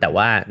สั้นๆแต่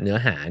ว่าเนื้อ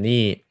หา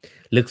นี่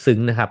ลึกซึ้ง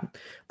นะครับ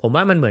ผม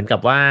ว่ามันเหมือนกั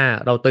บว่า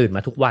เราตื่นม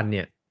าทุกวันเ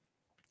นี่ย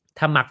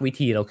ถ้ามรรควิ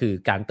ธีเราคือ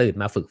การตื่น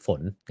มาฝึกฝ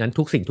นงั้น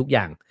ทุกสิ่งทุกอ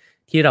ย่าง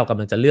ที่เรากำ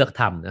ลังจะเลือก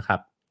ทำนะครับ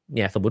เ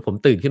นี่ยสมมุติผม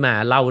ตื่นขึ้นมา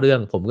เล่าเรื่อง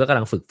ผมก็กำ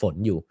ลังฝึกฝน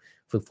อยู่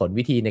ฝึกฝน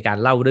วิธีในการ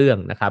เล่าเรื่อง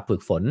นะครับฝึ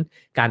กฝน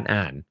การ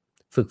อ่าน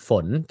ฝึกฝ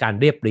นการ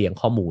เรียบเรียง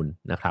ข้อมูล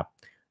นะครับ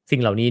สิ่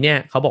งเหล่านี้เนี่ย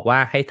เขาบอกว่า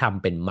ให้ท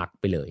ำเป็นมรรค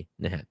ไปเลย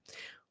นะฮะ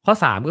ข้อ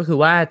3ก็คือ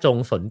ว่าจง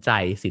สนใจ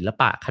ศิล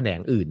ปะแขนง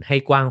อื่นให้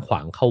กว้างขว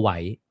างเข้าไว้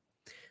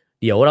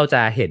เดี๋ยวเราจ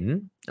ะเห็น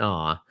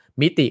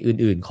มิติ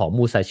อื่นๆของ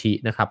มูซาชิ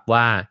นะครับ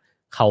ว่า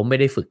เขาไม่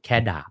ได้ฝึกแค่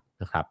ดาบ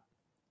นะครับ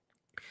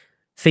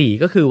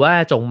 4ก็คือว่า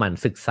จงหมั่น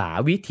ศึกษา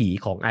วิถี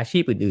ของอาชี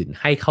พอื่น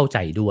ๆให้เข้าใจ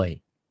ด้วย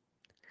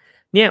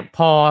เนี่ย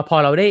พอ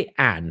เราได้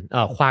อ่าน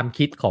ความ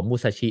คิดของมู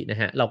ซาชินะ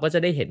ฮะเราก็จะ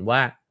ได้เห็นว่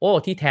าโอ้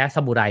ที่แท้ซ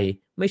ามูไร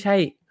ไม่ใช่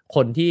ค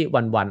นที่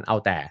วันๆเอา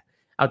แ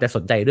ต่ส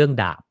นใจเรื่อง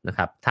ดาบนะค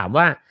รับถาม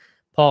ว่า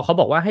พอเขา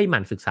บอกว่าให้ห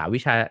มั่นศึกษา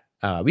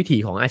วิถี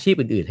ของอาชีพ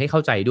อื่นๆให้เข้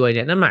าใจด้วยเ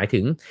นี่ยนั่นหมายถึ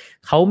ง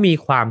เขามี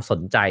ความส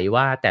นใจ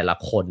ว่าแต่ละ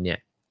คนเนี่ย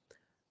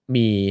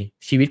มี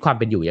ชีวิตความ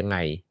เป็นอยู่ยังไง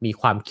มี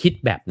ความคิด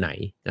แบบไหน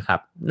นะครับ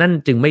นั่น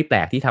จึงไม่แปล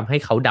กที่ทำให้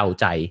เขาเดา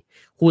ใจ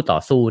คู่ต่อ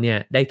สู้เนี่ย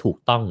ได้ถูก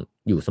ต้อง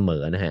อยู่เสม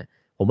อนะฮะ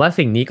ผมว่า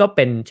สิ่งนี้ก็เ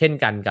ป็นเช่น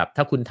กันกับ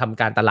ถ้าคุณท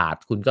ำการตลาด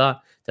คุณก็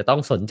จะต้อง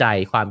สนใจ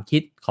ความคิ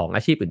ดของอ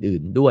าชีพอื่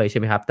นๆด้วยใช่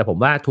ไหมครับแต่ผม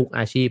ว่าทุก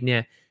อาชีพเนี่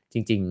ยจ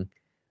ริง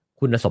ๆ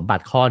คุณสมบั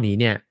ติข้อนี้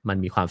เนี่ยมัน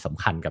มีความส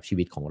ำคัญกับชี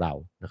วิตของเรา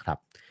นะครับ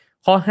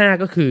ข้อ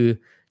5ก็คือ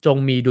จง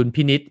มีดุล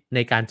พินิจใน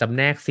การจำแ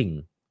นกสิ่ง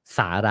ส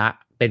าระ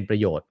เป็นประ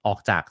โยชน์ออก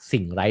จาก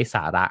สิ่งไร้ส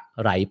าระ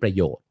ไร้ประโ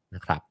ยชน์น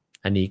ะครับ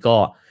อันนี้ก็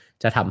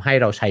จะทำให้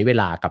เราใช้เว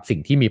ลากับสิ่ง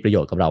ที่มีประโย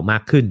ชน์กับเรามา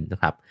กขึ้นนะ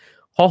ครับ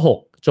ข้อ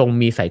6จง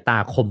มีสายตา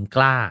คมก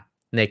ล้า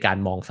ในการ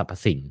มองสรรพ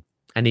สิ่ง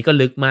อันนี้ก็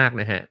ลึกมาก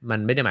นะฮะมัน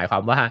ไม่ได้หมายควา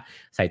มว่า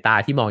สายตา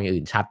ที่มองอย่าง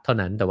อื่นชัดเท่า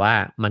นั้นแต่ว่า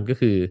มันก็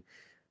คือ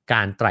ก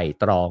ารไตร่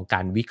ตรองก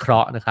ารวิเครา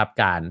ะห์นะครับ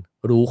การ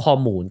รู้ข้อ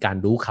มูลการ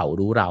รู้เขา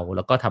รู้เราแ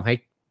ล้วก็ทำให้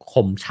ค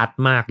มชัด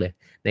มากเลย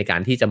ในกา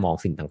รที่จะมอง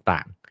สิ่งต่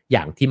างๆอ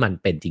ย่างที่มัน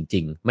เป็นจ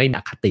ริงๆไม่มี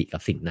อคติกั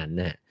บสิ่งนั้น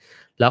นะฮะ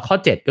แล้วข้อ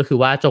7ก็คือ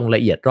ว่าจงล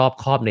ะเอียดรอบ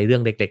คอบในเรื่อ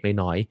งเล็ก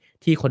ๆน้อย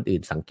ๆที่คนอื่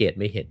นสังเกต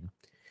ไม่เห็น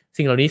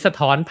สิ่งเหล่านี้สะ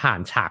ท้อนผ่าน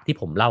ฉากที่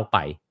ผมเล่าไป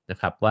นะ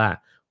ครับว่า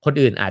คน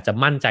อื่นอาจจะ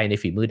มั่นใจใน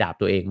ฝีมือดาบ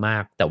ตัวเองมา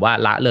กแต่ว่า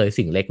ละเลย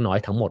สิ่งเล็กน้อย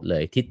ทั้งหมดเล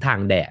ยทิศทาง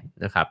แดด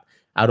นะครับ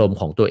อารมณ์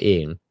ของตัวเอ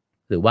ง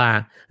หรือว่า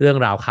เรื่อง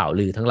ราวข่าว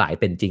ลือทั้งหลาย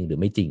เป็นจริงหรือ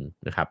ไม่จริง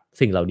นะครับ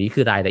สิ่งเหล่านี้คื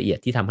อรายละเอียด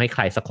ที่ทำให้ใค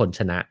รสักคน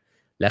ชนะ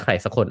และใคร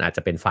สักคนอาจจ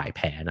ะเป็นฝ่ายแ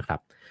พ้นะครับ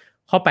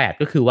ข้อ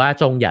8ก็คือว่า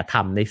จงอย่าท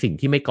ำในสิ่ง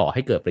ที่ไม่ก่อใ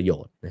ห้เกิดประโย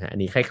ชน์นะฮะอัน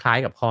นี้คล้าย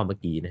ๆกับข้อเมื่อ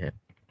กี้นะฮะ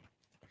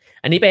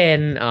อันนี้เป็น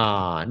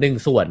หนึ่ง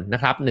ส่วนน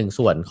ะครับหนึ่ง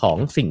ส่วนของ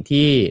สิ่ง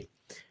ที่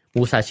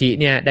มูซาชิ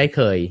เนี่ยได้เค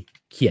ย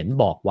เขียน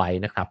บอกไว้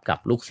นะครับกับ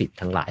ลูกศิษย์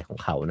ทั้งหลายของ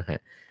เขานะฮะ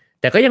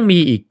แต่ก็ยังมี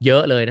อีกเยอ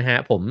ะเลยนะฮะ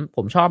ผ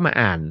มชอบมา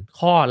อ่าน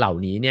ข้อเหล่า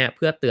นี้เนี่ยเ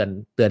พื่อเ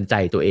ตือนใจ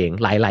ตัวเอง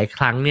หลายๆค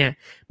รั้งเนี่ย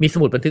มีส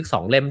มุดบันทึก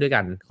2เล่มด้วย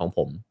กันของผ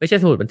มไม่ใช่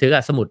สมุดบันทึกอ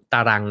ะสมุดตา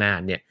รางงา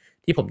นเนี่ย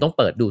ที่ผมต้อง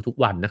เปิดดูทุก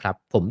วันนะครับ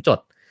ผมจด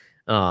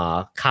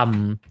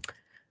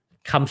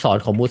คำสอน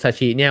ของมูซา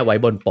ชิเนี่ยไว้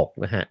บนปก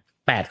นะฮะ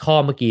8ข้อ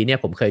เมื่อกี้เนี่ย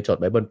ผมเคยจด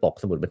ไว้บนปก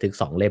สมุดบันทึก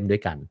2เล่มด้ว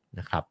ยกัน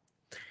นะครับ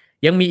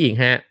ยังมีอีก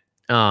ฮะ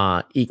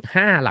อีก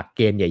5หลักเ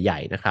กณฑ์ใหญ่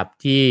ๆนะครับ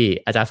ที่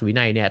อาจารย์สุวิ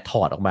นัยเนี่ยถ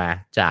อดออกมา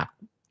จ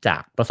า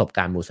กประสบก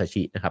ารณ์มูซา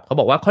ชินะครับเขา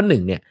บอกว่าข้อ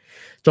1เนี่ย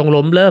จง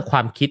ล้มเลิกคว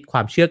ามคิดคว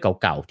ามเชื่อเ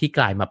ก่าๆที่ก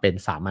ลายมาเป็น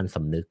สามัญส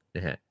ำนึกน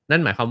ะฮะนั่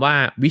นหมายความว่า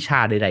วิชา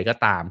ใดๆก็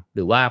ตามห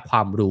รือว่าคว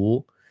ามรู้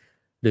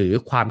หรือ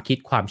ความคิด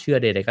ความเชื่อ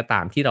ใดๆก็ตา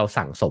มที่เรา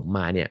สั่งสมม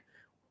าเนี่ย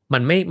มั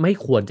นไม่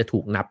ควรจะถู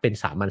กนับเป็น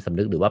สามัญสำ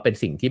นึกหรือว่าเป็น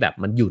สิ่งที่แบบ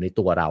มันอยู่ใน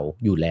ตัวเรา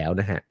อยู่แล้ว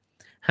นะฮะ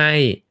ให้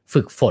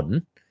ฝึกฝน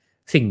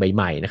สิ่งใ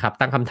หม่ๆนะครับ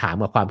ตั้งคำถาม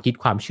กับความคิด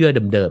ความเชื่อ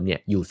เดิมๆเนี่ย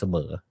อยู่เสม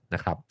อน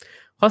ะครับ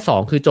ข้อ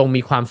2คือจง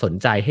มีความสน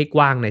ใจให้ก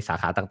ว้างในสา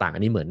ขาต่างๆอั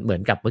นนี้เหมือ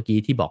นกับเมื่อกี้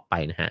ที่บอกไป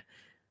นะฮะ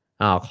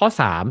ข้อ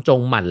3จง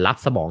หมั่นลัก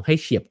สมองให้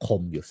เฉียบค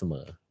มอยู่เสม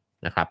อ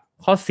นะครับ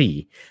ข้อ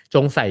4จ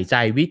งใส่ใจ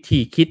วิธี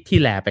คิดที่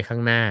แลไปข้า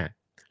งหน้า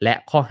และ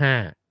ข้อ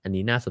5อัน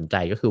นี้น่าสนใจ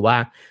ก็คือว่า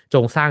จ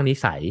งสร้างนิ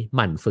สัยห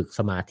มั่นฝึก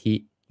สมาธิ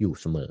อยู่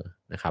เสมอ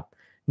นะครับ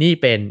นี่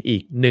เป็นอี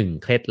กหนึ่ง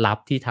เคล็ดลับ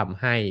ที่ทำ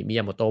ให้มิย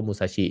าโมโตะมุ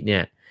ซาชิเนี่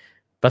ย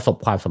ประสบ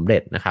ความสำเร็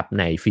จนะครับ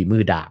ในฝีมื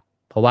อดาบ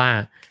เพราะว่า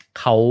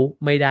เขา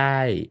ไม่ไ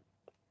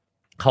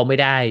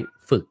ด้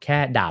ฝึกแค่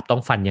ดาบต้อ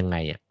งฟันยังไง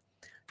อ่ะ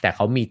แต่เข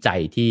ามีใจ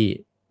ที่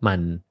มัน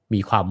มี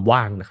ความ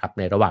ว่างนะครับใ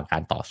นระหว่างกา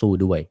รต่อสู้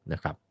ด้วยนะ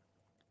ครับ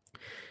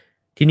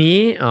ทีนี้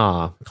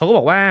เขาก็บ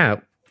อกว่า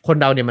คน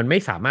เราเนี่ยมันไม่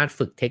สามารถ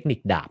ฝึกเทคนิค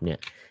ดาบเนี่ย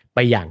ไป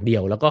อย่างเดีย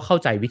วแล้วก็เข้า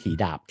ใจวิถี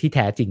ดาบที่แ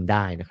ท้จริงไ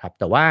ด้นะครับ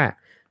แต่ว่า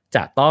จ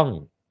ะต้อง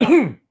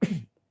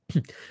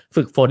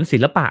ฝึกฝนศิ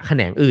ลปะแข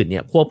นงอื่นเนี่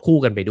ยควบคู่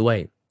กันไปด้วย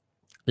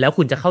แล้ว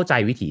คุณจะเข้าใจ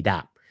วิถีดา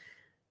บ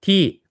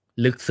ที่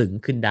ลึกซึ้ง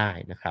ขึ้นได้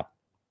นะครับ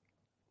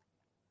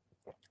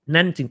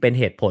นั่นจึงเป็น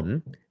เหตุผล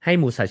ให้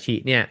มูซาชิ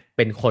เนี่ยเ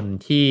ป็นคน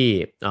ที่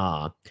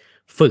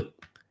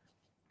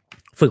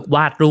ฝึกว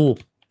าดรูป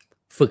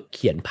ฝึกเ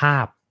ขียนภา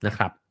พนะค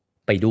รับ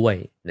ไปด้วย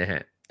นะฮ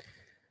ะ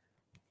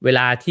เวล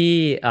าที่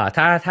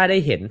ถ้า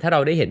เร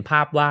าได้เห็นภ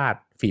าพวาด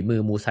ฝีมื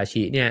อมูซา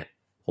ชิเนี่ย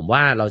ผมว่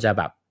าเราจะ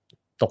แบบ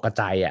ตกใ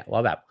จอะว่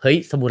าแบบเฮ้ย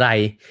ซามูไร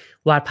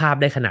วาดภาพ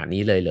ได้ขนาด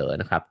นี้เลยเหรอ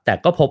นะครับแต่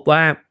ก็พบว่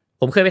า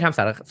ผมเคยไปทำ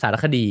สาร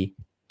คดี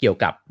เกี่ยว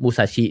กับมูซ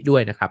าชิด้ว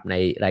ยนะครับใน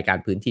รายการ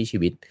พื้นที่ชี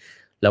วิต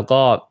แล้ว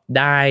ก็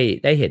ไ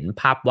ด้เห็น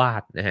ภาพวา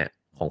ดนะฮะ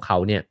ของเขา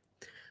เนี่ย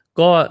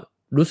ก็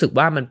รู้สึก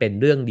ว่ามันเป็น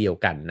เรื่องเดียว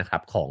กันนะครั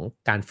บของ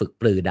การฝึก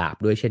ปรือดาบ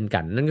ด้วยเช่นกั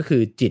นนั่นก็คื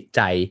อจิตใ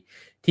จ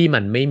ที่มั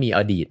นไม่มีอ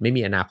ดีตไม่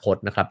มีอนาคต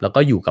นะครับแล้วก็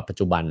อยู่กับปัจ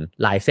จุบัน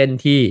ลายเส้น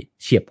ที่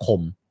เฉียบค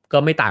มก็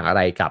ไม่ต่างอะไ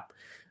ร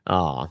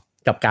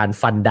กับการ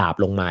ฟันดาบ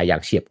ลงมาอย่า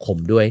งเฉียบคม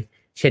ด้วย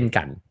เช่น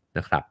กันน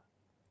ะครับ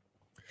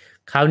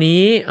คราว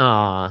นี้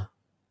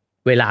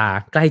เวลา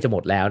ใกล้จะหม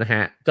ดแล้วนะฮ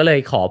ะก็เลย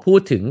ขอพู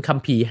ดถึงคัม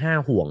ภีร์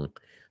5ห่วง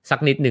สัก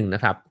นิดหนึ่งน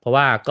ะครับเพราะ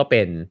ว่าก็เ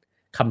ป็น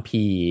คัม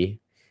ภีร์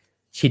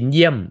ชิ้นเ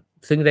ยี่ยม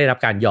ซึ่งได้รับ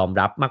การยอม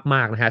รับม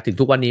ากๆนะฮะถึง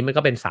ทุกวันนี้มัน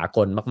ก็เป็นสาก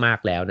ลมาก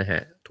ๆแล้วนะฮะ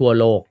ทั่ว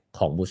โลกข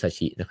องมุซา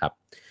ชินะครับ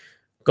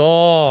ก็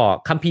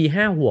คัมภีร์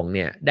ห้าห่วงเ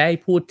นี่ยได้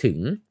พูดถึง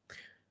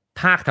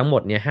ภาคทั้งหม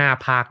ดเนี่ย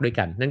5ภาคด้วย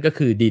กันนั่นก็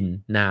คือดิน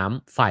น้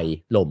ำไฟ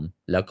ลม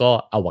แล้วก็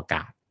อวก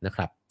าศนะค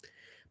รับ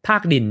ภา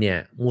คดินเนี่ย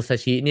มุซา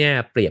ชิเนี่ย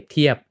เปรียบเ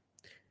ทียบ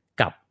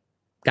กับ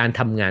การ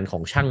ทำงานขอ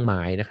งช่างไ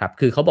ม้นะครับ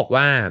คือเขาบอก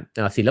ว่า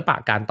ศิลปะ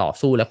การต่อ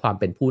สู้และความ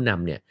เป็นผู้น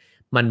ำเนี่ย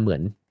มันเหมือ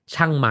น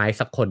ช่างไม้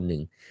สักคนหนึ่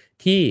ง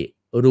ที่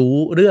รู้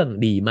เรื่อง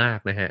ดีมาก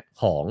นะฮะ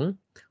ข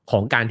อ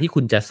งการที่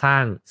คุณจะสร้า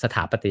งสถ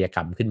าปัตยกร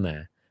รมขึ้นมา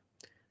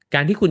ก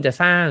ารที่คุณจะ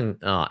สร้าง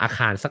อาค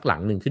ารสักหลั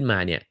งหนึ่งขึ้นมา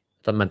เนี่ย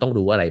มันต้อง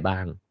รู้อะไรบ้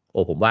างโ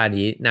อ้ผมว่าอัน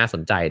นี้น่าส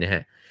นใจนะฮ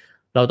ะ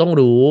เราต้อง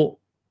รู้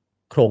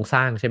โครงส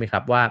ร้างใช่ไหมครั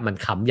บว่ามัน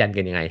ค้ำยัน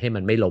กันยังไงให้มั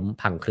นไม่ล้ม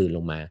พังคลืนล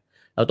งมา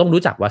เราต้อง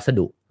รู้จักวัส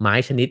ดุไม้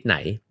ชนิดไหน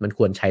มันค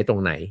วรใช้ตรง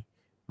ไหน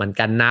มัน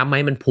กันน้ำไหม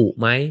มันผุ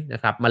ไหมนะ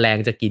ครับแมลง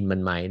จะกินมั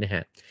นไหมนะฮ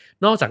ะ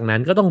นอกจากนั้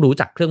นก็ต้องรู้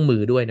จักเครื่องมื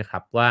อด้วยนะครั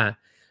บว่า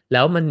แ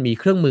ล้วมันมี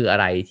เครื่องมืออะ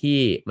ไรที่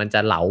มันจะ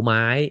เหลาไ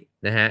ม้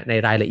นะฮะใน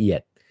รายละเอีย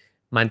ด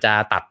มันจะ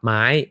ตัดไ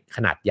ม้ข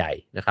นาดใหญ่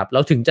นะครับเรา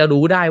ถึงจะ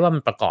รู้ได้ว่ามั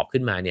นประกอบ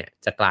ขึ้นมาเนี่ย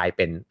จะกลายเ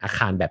ป็นอาค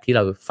ารแบบที่เร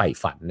าใฝ่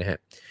ฝันนะฮะ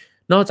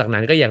นอกจาก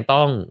นั้นก็ยัง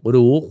ต้อง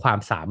รู้ความ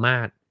สามา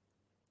รถ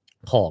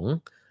ของ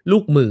ลู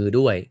กมือ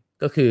ด้วย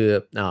ก็คือ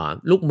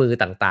ลูกมือ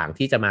ต่างๆ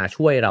ที่จะมา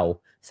ช่วยเรา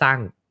สร้าง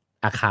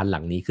อาคารหลั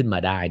งนี้ขึ้นมา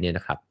ได้เนี่ยน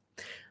ะครับ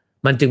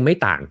มันจึงไม่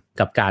ต่าง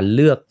กับการเ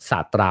ลือกศา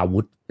สตราวุ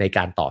ธในก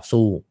ารต่อ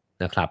สู้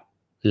นะครับ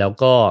แล้ว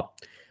ก็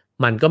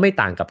มันก็ไม่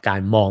ต่างกับกา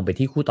รมองไป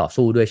ที่คู่ต่อ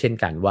สู้ด้วยเช่น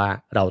กันว่า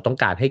เราต้อง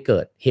การให้เกิ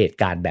ดเหตุ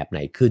การณ์แบบไหน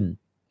ขึ้น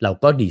เรา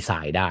ก็ดีไซ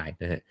น์ได้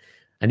นะฮะ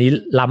อันนี้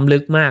ล้ำลึ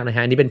กมากนะฮ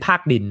ะอันนี้เป็นภา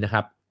คดินนะค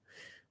รับ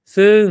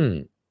ซึ่ง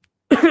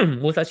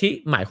มูซาชิ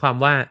หมายความ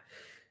ว่า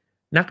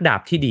นักดา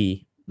บที่ดี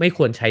ไม่ค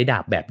วรใช้ดา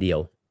บแบบเดียว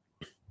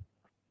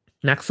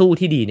นักสู้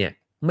ที่ดีเนี่ย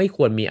ไม่ค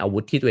วรมีอาวุ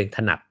ธที่ตัวเองถ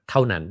นัดเท่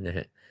านั้นนะฮ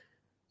ะ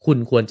คุณ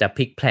ควรจะพ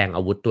ลิกแพลงอ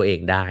าวุธตัวเอง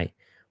ได้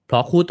เพรา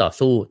ะคู่ต่อ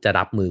สู้จะ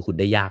รับมือคุณ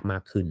ได้ยากมา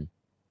กขึ้น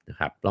นะ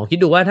ครับลองคิด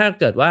ดูว่าถ้า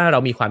เกิดว่าเรา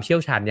มีความเชี่ย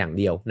วชาญอย่าง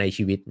เดียวใน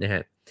ชีวิตนะฮ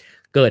ะ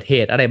เกิดเห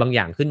ตุอะไรบางอ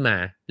ย่างขึ้นมา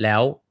แล้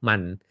วมัน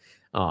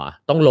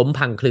ต้องล้ม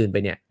พังคลืนไป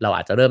เนี่ยเราอ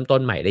าจจะเริ่มต้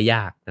นใหม่ได้ย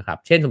ากนะครับ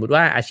เช่นสมมติ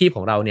ว่าอาชีพข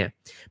องเราเนี่ย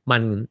มั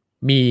น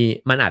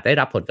มันอาจได้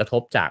รับผลกระท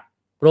บจาก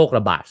โรคร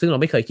ะบาดซึ่งเรา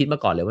ไม่เคยคิดมา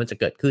ก่อนเลยว่ามันจะ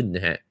เกิดขึ้นน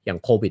ะฮะอย่าง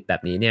โควิดแบ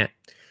บนี้เนี่ย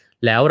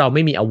แล้วเราไ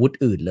ม่มีอาวุธ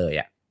อื่นเลย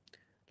อ่ะ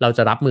เราจ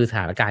ะรับมือส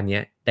ถานการณ์นี้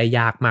ได้ย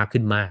ากมาก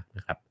ขึ้นมากน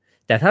ะครับ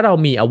แต่ถ้าเรา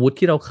มีอาวุธ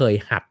ที่เราเคย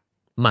หัด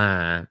มา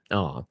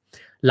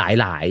ห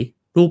ลาย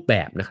ๆรูปแบ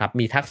บนะครับ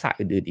มีทักษะ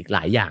อื่นๆอีกหล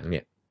ายอย่างเนี่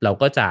ยเรา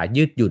ก็จะ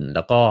ยืดหยุ่นแ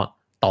ล้วก็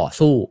ต่อ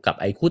สู้กับ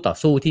ไอ้คู่ต่อ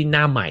สู้ที่ห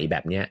น้าใหม่แบ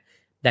บนี้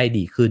ได้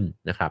ดีขึ้น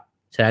นะครับ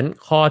ฉะนั้น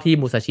ข้อที่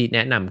มุซาชิแน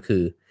ะนำคื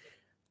อ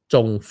จ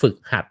งฝึก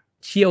หัด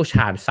เชี่ยวช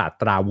าญศาส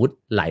ตราวุธ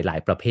หลาย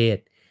ๆประเภท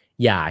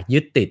อย่ายึ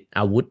ดติด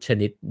อาวุธช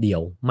นิดเดีย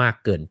วมาก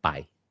เกินไป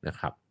นะ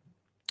ครับ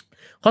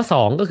ข้อ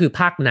2ก็คือ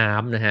ภาคน้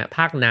ำนะฮะภ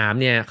าคน้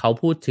ำเนี่ยเขา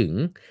พูดถึง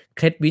เ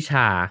คล็ดวิช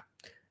า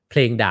เพล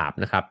งดาบ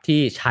นะครับที่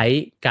ใช้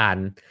การ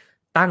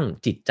ตั้ง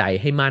จิตใจ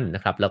ให้มั่นน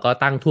ะครับแล้วก็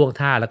ตั้งท่วง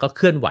ท่าแล้วก็เค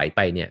ลื่อนไหวไป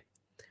เนี่ย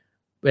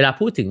เวลา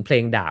พูดถึงเพล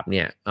งดาบเ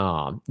นี่ย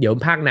เดี๋ยว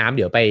ภาคน้ำเ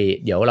ดี๋ยว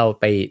เรา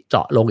ไปเจ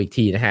าะลงอีก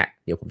ทีนะฮะ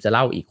เดี๋ยวผมจะเ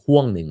ล่าอีกห่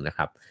วงหนึ่งนะค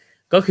รับ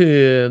ก็คือ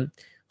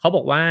เขาบ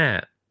อกว่า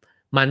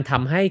มันท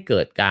ำให้เ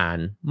กิดการ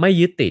ไม่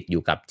ยึดติดอ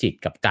ยู่กับจิต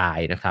กับกาย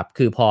นะครับ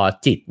คือพอ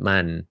จิต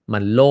มั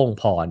นโล่ง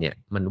พอเนี่ย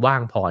มันว่า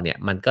งพอเนี่ย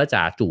มันก็จ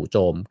ะจู่โจ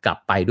มกลับ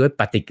ไปด้วย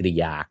ปฏิกิริ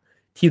ยา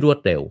ที่รวด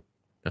เร็ว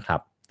นะครับ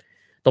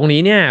ตรง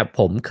นี้เนี่ยผ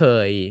มเ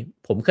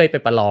คยไป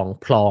ประลอง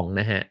พลอง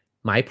นะฮะ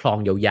ไม้พลอง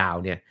ยาว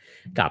ๆเนี่ย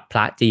กับพร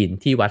ะจีน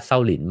ที่วัดเส้า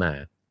หลินมา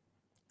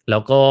แล้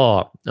วก็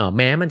แ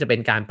ม้มันจะเป็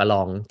นการประล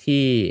อง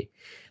ที่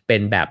เป็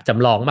นแบบจ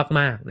ำลอง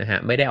มากๆนะฮะ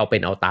ไม่ได้เอาเป็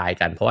นเอาตาย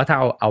กันเพราะว่าถ้า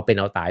เอาเป็น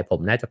เอาตายผม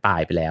น่าจะตา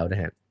ยไปแล้วน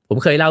ะฮะผม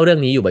เคยเล่าเรื่อ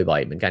งนี้อยู่บ่อ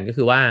ยๆเหมือนกันก็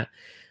คือว่า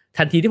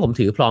ทันทีที่ผม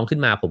ถือพลองขึ้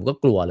นมาผมก็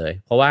กลัวเลย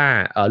เพราะว่า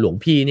หลวง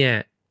พี่เนี่ย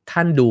ท่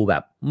านดูแบ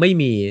บไม่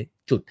มี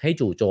จุดให้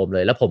จู่โจมเล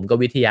ยแล้วผมก็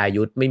วิทยา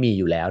ยุทธไม่มี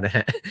อยู่แล้วนะฮ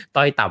ะ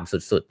ต้อยต่ำ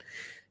สุด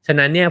ๆฉะ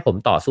นั้นเนี่ยผม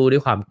ต่อสู้ด้ว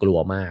ยความกลัว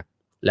มาก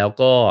แล้ว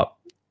ก็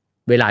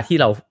เวลาที่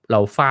เรา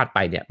ฟาดไป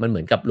เนี่ยมันเหมื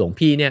อนกับหลวง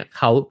พี่เนี่ย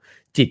เขา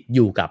จิตอ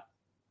ยู่กับ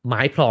ไ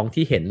ม้พลอง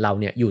ที่เห็นเรา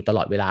เนี่ยอยู่ตล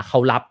อดเวลาเขา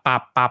รับ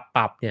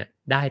ปั๊บเนี่ย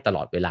ได้ตล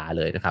อดเวลาเ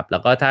ลยนะครับแล้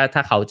วก็ถ้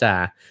าเขาจะ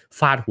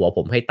ฟาดหัวผ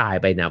มให้ตาย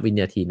ไปนะวิ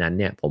นาทีนั้น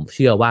เนี่ยผมเ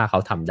ชื่อว่าเขา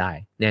ทำได้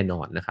แน่นอ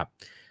นนะครับ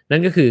นั่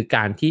นก็คือก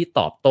ารที่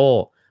ตอบโต้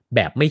แบ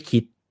บไม่คิ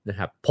ดนะค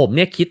รับผมเ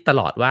นี่ยคิดต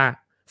ลอดว่า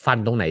ฟัน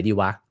ตรงไหนดี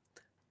วะ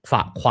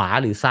ฝั่งขวา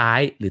หรือซ้า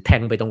ยหรือแท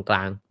งไปตรงกล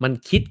างมัน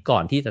คิดก่อ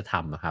นที่จะท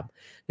ำครับ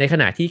ในข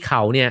ณะที่เข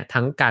าเนี่ย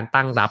ทั้งการ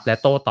ตั้งรับและ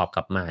โต้ตอบก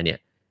ลับมาเนี่ย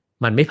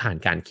มันไม่ผ่าน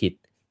การคิด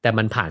แต่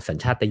มันผ่านสัญ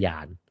ชาตญา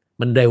ณ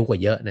มันเร็วกว่า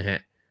เยอะนะฮะ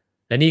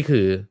และนี่คื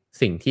อ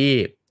สิ่งที่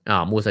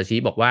มูซาชิ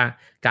บอกว่า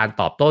การ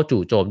ตอบโต้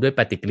จู่โจมด้วยป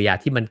ฏิกิริยา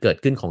ที่มันเกิด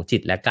ขึ้นของจิ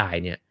ตและกาย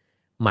เนี่ย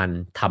มัน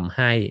ทำใ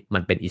ห้มั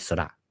นเป็นอิส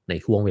ระใน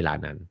ช่วงเวลา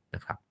นั้นน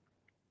ะครับ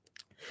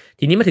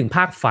ทีนี้มาถึงภ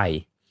าค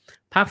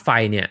ไฟ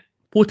เนี่ย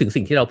พูดถึง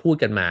สิ่งที่เราพูด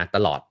กันมาต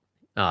ลอด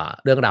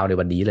เรื่องราวใน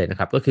วันนี้เลยนะ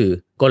ครับก็คือ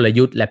กล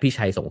ยุทธ์และพิ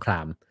ชัยสงครา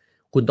ม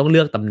คุณต้องเลื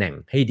อกตำแหน่ง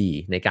ให้ดี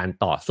ในการ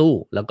ต่อสู้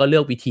แล้วก็เลื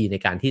อกวิธีใน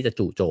การที่จะ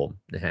จู่โจม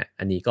นะฮะ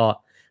อันนี้ก็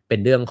เป็น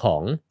เรื่องขอ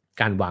ง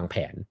การวางแผ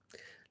น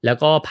แล้ว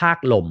ก็ภาค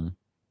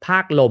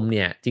ลมเ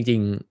นี่ยจริง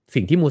ๆ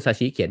สิ่งที่มูซา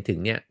ชิเขียนถึง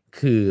เนี่ย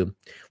คือ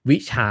วิ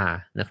ชา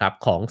นะครับ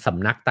ของส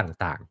ำนัก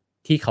ต่าง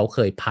ๆที่เขาเค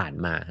ยผ่าน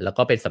มาแล้ว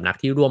ก็เป็นสำนัก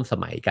ที่ร่วมส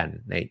มัยกัน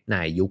ใน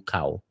ยุคเข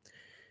า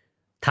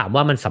ถาม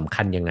ว่ามันสำ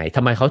คัญยังไงท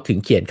ำไมเขาถึง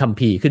เขียนคัม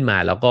ภีร์ขึ้นมา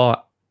แล้ว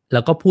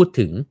ก็พูด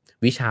ถึง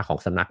วิชาของ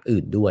สำนัก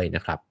อื่นด้วยน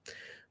ะครับ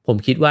ผม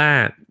คิดว่า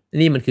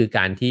นี่มันคือก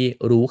ารที่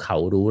รู้เขา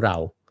รู้เรา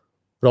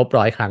รบ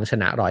100 ครั้งช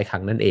นะ100 ครั้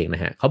งนั่นเองน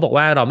ะฮะเขาบอก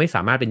ว่าเราไม่ส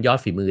ามารถเป็นยอด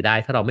ฝีมือได้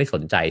ถ้าเราไม่ส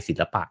นใจศิ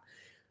ลปะ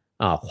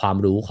ความ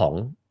รู้ข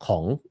อ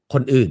งค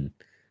นอื่น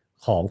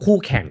ของคู่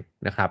แข่ง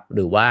นะครับห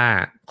รือว่า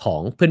ขอ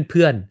งเ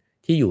พื่อน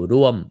ๆที่อยู่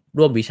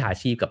ร่วมวิชา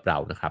ชีพกับเรา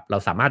นะครับเรา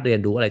สามารถเรีย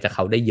นรู้อะไรจากเข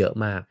าได้เยอะ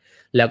มาก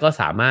แล้วก็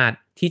สามารถ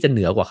ที่จะเห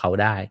นือกว่าเขา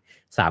ได้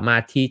สามาร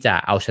ถที่จะ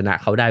เอาชนะ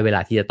เขาได้เวล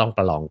าที่จะต้องป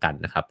ระลองกัน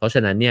นะครับเพราะฉ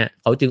ะนั้นเนี่ย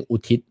เขาจึงอุ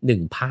ทิศ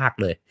1 ภาค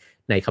เลย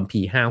ในคัม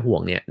ภีร์5 ห่ว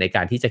งเนี่ยในก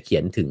ารที่จะเขี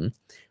ยนถึง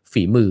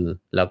ฝีมือ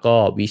แล้วก็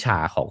วิชา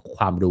ของค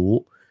วามรู้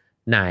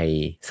ใน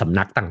สำ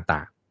นักต่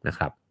างๆนะค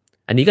รับ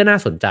อันนี้ก็น่า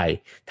สนใจ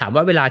ถามว่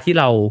าเวลาที่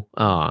เรา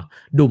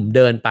ดุ่มเ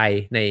ดินไป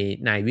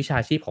ในวิชา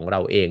ชีพของเร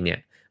าเองเนี่ย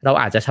เรา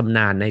อาจจะชำน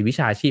าญในวิ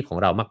ชาชีพของ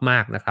เรามา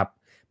กๆนะครับ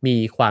มี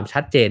ความ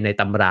ชัดเจนใน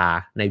ตำรา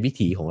ในวิ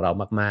ถีของเรา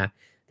มาก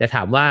ๆแต่ถ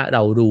ามว่าเร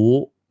ารู้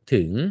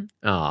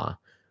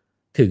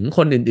ถึงค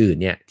นอื่น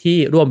ๆเนี่ยที่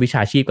ร่วมวิช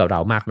าชีพกับเรา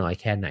มากน้อย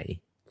แค่ไหน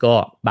ก็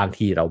บาง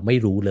ทีเราไม่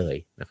รู้เลย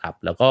นะครับ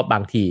แล้วก็บา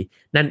งที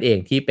นั่นเอง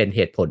ที่เป็นเห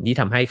ตุผลที่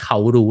ทำให้เขา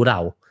รู้เรา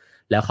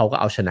แล้วเขาก็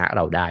เอาชนะเ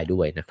ราได้ด้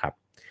วยนะครับ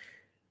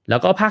แล้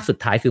วก็ภาคสุด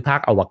ท้ายคือภา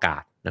คอวกา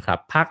ศนะครับ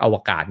ภาคอว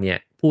กาศเนี่ย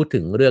พูดถึ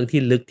งเรื่องที่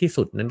ลึกที่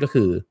สุดนั่นก็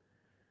คือ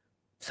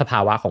สภา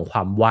วะของคว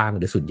ามว่าง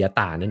หรือสุญญ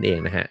ตานั่นเอง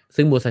นะฮะ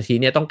ซึ่งมูซาชิ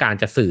เนี่ยต้องการ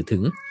จะสื่อถึ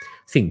ง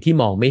สิ่งที่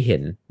มองไม่เห็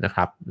นนะค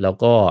รับแล้ว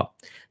ก็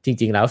จ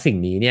ริงๆแล้วสิ่ง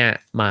นี้เนี่ย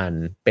มัน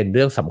เป็นเ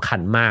รื่องสำคั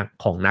ญมาก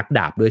ของนักด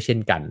าบด้วยเช่น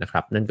กันนะค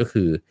รับนั่นก็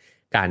คือ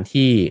การ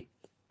ที่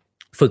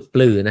ฝึกป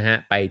ลือนะฮะ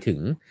ไปถึง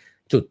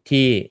จุด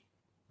ที่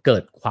เกิ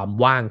ดความ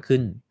ว่างขึ้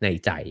นใน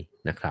ใจ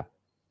นะครับ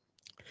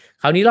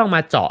คราวนี้ลองม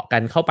าเจาะกั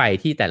นเข้าไป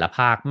ที่แต่ละภ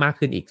าคมาก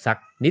ขึ้นอีกสัก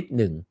นิดห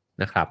นึ่ง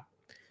นะครับ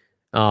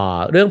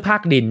เรื่องภา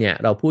คดินเนี่ย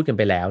เราพูดกันไ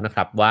ปแล้วนะค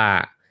รับว่า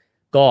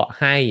ก็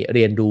ให้เ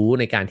รียนรู้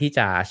ในการที่จ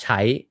ะใช้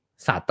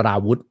ศาสตรา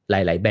วุธห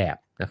ลายๆแบบ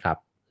นะครับ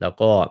แล้ว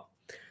ก็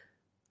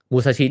มู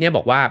ซาชิเนี่ยบ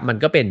อกว่ามัน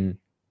ก็เป็น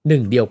หนึ่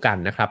งเดียวกัน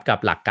นะครับกับ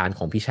หลักการข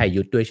องพิชัย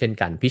ยุทธด้วยเช่น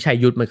กันพิชัย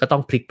ยุทธมันก็ต้อ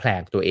งพลิกแพล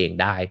งตัวเอง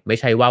ได้ไม่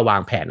ใช่ว่าวา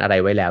งแผนอะไร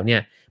ไว้แล้วเนี่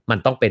ยมัน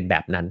ต้องเป็นแบ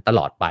บนั้นตล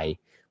อดไป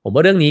ผมว่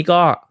าเรื่องนี้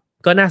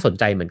ก็น่าสน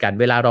ใจเหมือนกัน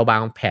เวลาเราวา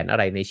งแผนอะ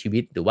ไรในชีวิ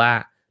ตหรือว่า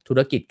ธุร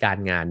กิจการ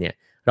งานเนี่ย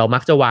เรามั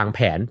กจะวางแผ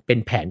นเป็น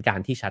แผนการ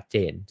ที่ชัดเจ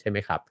นใช่ไหม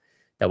ครับ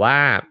แต่ว่า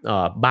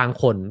บาง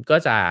คนก็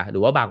จะหรื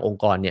อว่าบางอง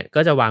ค์กรเนี่ย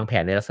ก็จะวางแผ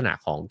นในลักษณะ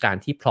ของการ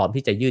ที่พร้อม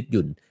ที่จะยืดห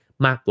ยุ่น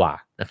มากกว่า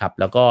นะครับ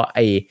แล้วก็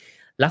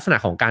ลักษณะ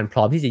ของการพ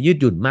ร้อมที่จะยืด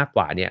หยุ่นมากก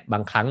ว่าเนี่ยบา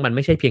งครั้งมันไ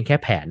ม่ใช่เพียงแค่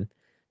แผน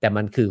แต่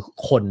มันคือ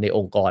คนในอ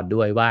งค์กร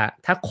ด้วยว่า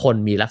ถ้าคน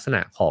มีลักษณ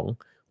ะของ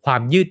ควา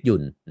มยืดหยุ่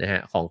นนะฮ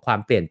ะของความ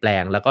เปลี่ยนแปล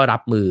งแล้วก็รั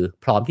บมือ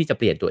พร้อมที่จะ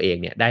เปลี่ยนตัวเอง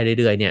เนี่ยได้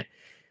เรื่อยๆเนี่ย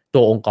ตั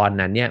วองค์กร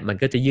นั้นเนี่ยมัน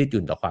ก็จะยืดห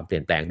ยุ่นต่อความเปลี่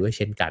ยนแปลงด้วยเ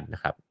ช่นกันน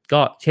ะครับ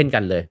ก็เช่นกั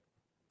นเลย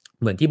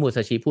เหมือนที่มูซ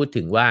าชิพูด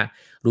ถึงว่า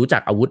รู้จั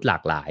กอาวุธหลา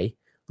กหลาย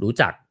รู้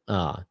จัก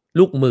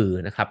ลูกมือ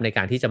นะครับในก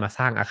ารที่จะมาส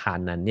ร้างอาคาร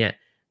นั้นเนี่ย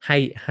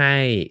ให้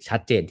ชั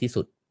ดเจนที่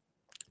สุด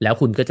แล้ว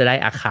คุณก็จะได้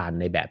อาคาร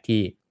ในแบบ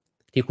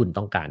ที่คุณ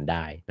ต้องการไ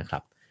ด้นะครั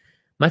บ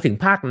มาถึง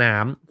ภาค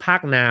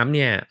น้ำเ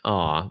นี่ย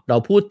เรา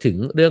พูดถึง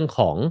เรื่องข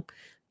อง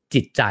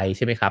จิตใจใ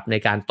ช่ไหมครับใน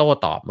การโต้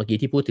ตอบเมื่อกี้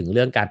ที่พูดถึงเ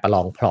รื่องการประล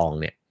องพลอง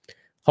เนี่ย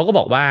เขาก็บ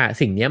อกว่า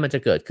สิ่งนี้มันจะ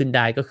เกิดขึ้นไ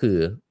ด้ก็คือ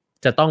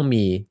จะต้อง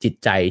มีจิต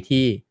ใจ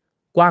ที่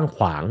กว้างข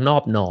วางนอ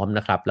บน้อมน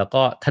ะครับแล้ว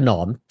ก็ถนอ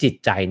มจิต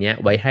ใจเนี้ย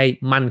ไว้ให้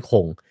มั่นค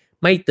ง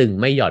ไม่ตึง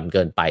ไม่หย่อนเ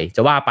กินไปจ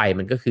ะว่าไป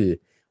มันก็คือ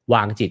ว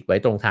างจิตไว้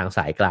ตรงทางส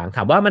ายกลางถ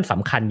ามว่ามันส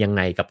ำคัญยังไ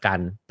งกับการ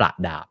ปราบ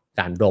ดาบ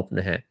การรบ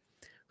นะฮะ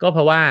ก็เพ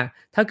ราะว่า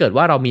ถ้าเกิด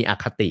ว่าเรามีอ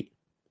คติ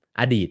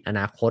อดีตอ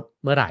นาคต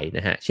เมื่อไหร่น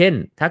ะฮะเช่น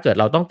ถ้าเกิด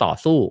เราต้องต่อ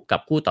สู้กับ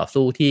คู่ต่อ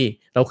สู้ที่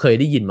เราเคย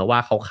ได้ยินมาว่า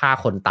เขาฆ่า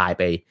คนตาย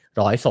ไป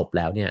100 ศพแ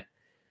ล้วเนี่ย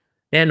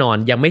แน่นอน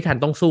ยังไม่ทัน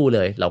ต้องสู้เล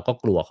ยเราก็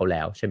กลัวเขาแ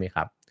ล้วใช่ไหมค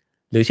รับ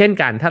หรือเช่น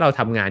กันถ้าเรา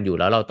ทำงานอยู่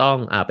แล้วเราต้อง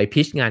ไป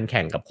พิชงานแ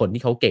ข่งกับคน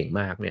ที่เขาเก่ง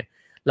มากเนี่ย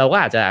เราก็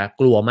อาจจะ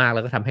กลัวมากแ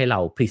ล้วก็ทำให้เรา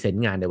พรีเซน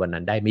ต์งานในวัน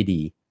นั้นได้ไม่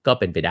ดีก็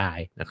เป็นไปได้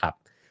นะครับ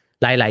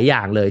หลายๆอย่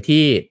างเลย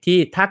ที่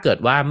ถ้าเกิด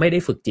ว่าไม่ได้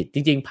ฝึกจิตจ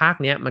ริงๆภาค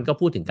นี้มันก็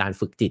พูดถึงการ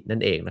ฝึกจิตนั่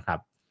นเองนะครับ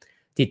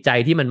จิตใจ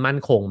ที่มันมั่น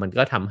คงมัน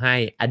ก็ทำให้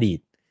อดีต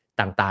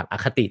ต่างๆอ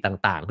คติ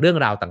ต่างๆเรื่อง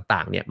ราวต่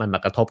างๆเนี่ยมันมา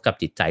กระทบกับ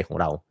จิตใจของ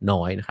เรา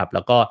น้อยนะครับแ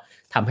ล้วก็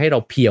ทำให้เรา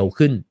เพียว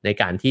ขึ้นใน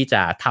การที่จ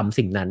ะทำ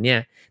สิ่งนั้นเนี่ย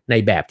ใน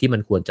แบบที่มั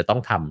นควรจะต้อ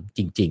งทำจ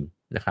ริง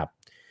ๆนะครับ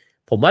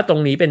ผมว่าตร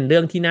งนี้เป็นเรื่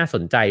องที่น่าส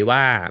นใจว่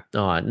า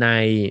ใน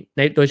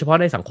โดยเฉพาะ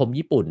ในสังคม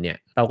ญี่ปุ่นเนี่ย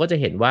เราก็จะ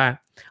เห็นว่า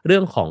เรื่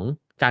องของ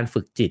การ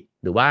ฝึกจิต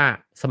หรือว่า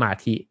สมา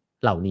ธิ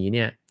เหล่านี้เ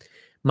นี่ย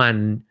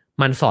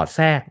มันสอดแ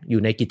ทรกอ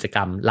ยู่ในกิจกร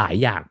รมหลาย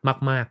อย่าง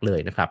มากๆเลย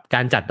นะครับก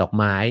ารจัดดอก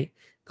ไม้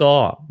ก็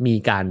มี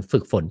การฝึ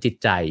กฝนจิต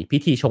ใจพิ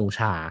ธีชงช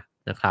า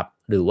นะครับ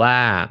หรือว่า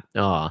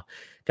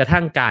กระ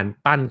ทั่งการ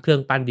ปั้นเครื่อ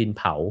งปั้นดินเ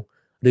ผา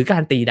หรือกา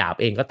รตีดาบ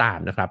เองก็ตาม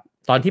นะครับ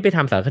ตอนที่ไปท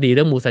ำสารคดีเ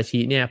รื่องมูซาชิ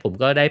เนี่ยผม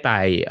ก็ได้ไป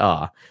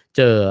เ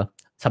จอ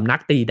สำนัก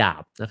ตีดา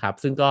บนะครับ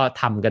ซึ่งก็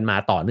ทำกันมา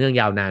ต่อเนื่อง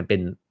ยาวนานเป็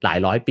นหลาย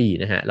ร้อยปี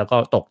นะฮะแล้วก็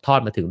ตกทอด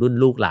มาถึงรุ่น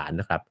ลูกหลาน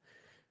นะครับ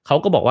เขา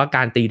ก็บอกว่าก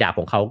ารตีดาบ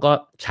ของเขาก็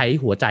ใช้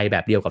หัวใจแบ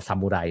บเดียวกับซา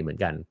มูไรเหมือน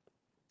กัน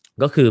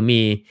ก็คือ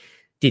มี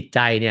จิตใจ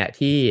เนี่ย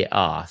ที่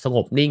สง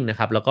บนิ่งนะ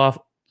ครับแล้วก็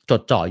จ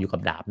ดจ่ออยู่กั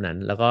บดาบนั้น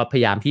แล้วก็พ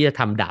ยายามที่จะ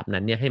ทำดาบ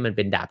นั้นเนี่ยให้มันเ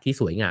ป็นดาบที่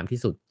สวยงามที่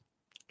สุด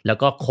แล้ว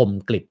ก็คม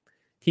กริบ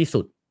ที่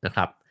สุดนะค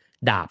รับ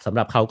ดาบสำห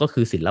รับเขาก็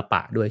คือศิลป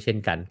ะด้วยเช่น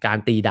กันการ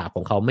ตีดาบข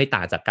องเขาไม่ต่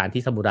างจากการ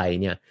ที่ซามูไร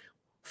เนี่ย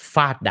ฟ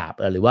าดดาบ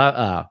หรือว่า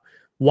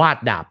วาด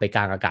ดาบไปก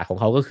ลางอากาศของ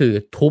เขาก็คือ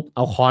ทุบเอ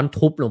าค้อน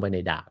ทุบลงไปใน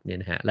ดาบเนี่ย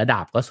นะฮะและด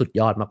าบก็สุด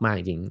ยอดมากๆ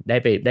จริงไ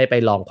ด้ไป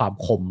ลองความ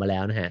คมมาแล้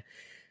วนะฮะ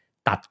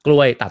ตัด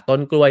ต้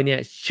นกล้วยเนี่ย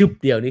ชึบ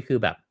เดียวนี่คือ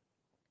แบบ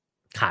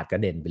ขาดกร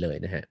ะเด็นไปเลย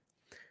นะฮะ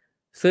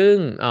ซึ่ง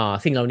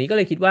สิ่งเหล่านี้ก็เ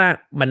ลยคิดว่า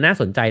มันน่า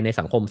สนใจใน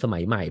สังคมสมั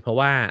ยใหม่เพราะ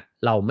ว่า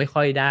เราไม่ค่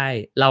อยได้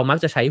เรามัก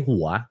จะใช้หั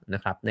วน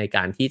ะครับในก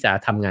ารที่จะ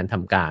ทำงานท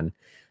ำการ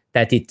แ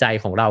ต่จิตใจ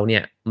ของเราเนี่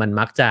ยมัน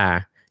มักจะ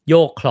โย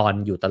กคลอน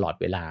อยู่ตลอด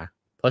เวลา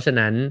เพราะฉะ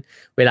นั้น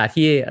เวลา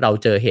ที่เรา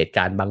เจอเหตุก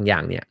ารณ์บางอย่า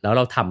งเนี่ยแล้วเ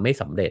ราทำไม่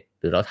สำเร็จ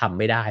หรือเราทำ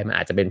ไม่ได้มันอ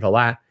าจจะเป็นเพราะ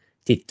ว่า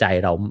จิตใจ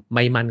เราไ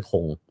ม่มั่นค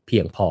งเพี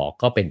ยงพอ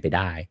ก็เป็นไปไ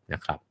ด้น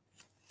ะครับ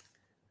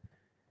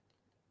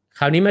ค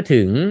ราวนี้มา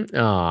ถึง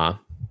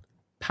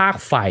ภาค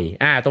ไฟ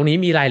ตรงนี้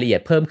มีรายละเอีย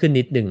ดเพิ่มขึ้น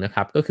นิดนึงนะค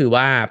รับก็คือ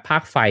ว่าภา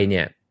คไฟเ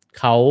นี่ย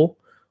เขา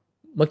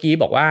เมื่อกี้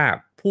บอกว่า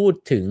พูด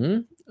ถึง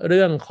เ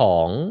รื่องขอ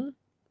ง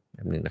แบ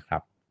บนึงนะครั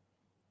บ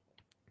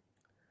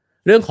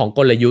เรื่องของก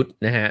ลยุทธ์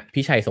นะฮะ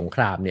พิชัยสงค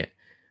รามเนี่ย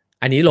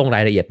อันนี้ลงรา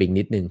ยละเอียดอีก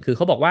นิดนึงคือเข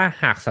าบอกว่า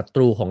หากศัต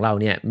รูของเรา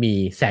เนี่ยมี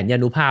แสนยา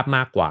นุภาพม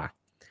ากกว่า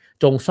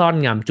จงซ่อน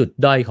งำจุด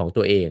ด้อยของ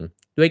ตัวเอง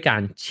ด้วยกา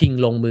รชิง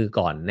ลงมือ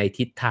ก่อนใน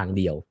ทิศทาง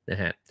เดียวน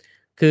ะฮะ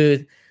คือ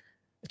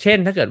เช่น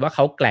ถ้าเกิดว่าเข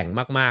าแกร่ง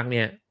มากๆเ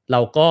นี่ยเร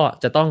าก็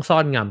จะต้องซ่อ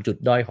นงำจุด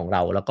ด้อยของเร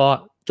าแล้วก็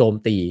โจม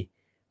ตี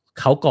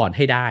เขาก่อนใ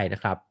ห้ได้นะ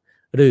ครับ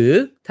หรือ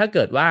ถ้าเ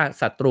กิดว่า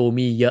ศัตรู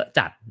มีเยอะ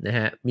จัดนะฮ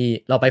ะมี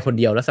เราไปคน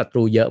เดียวแล้วศัต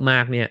รูเยอะมา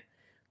กเนี่ย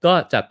ก็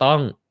จะต้อง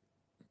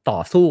ต่อ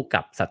สู้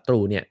กับศัตรู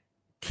เนี่ย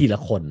ทีละ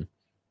คน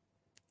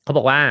เขาบ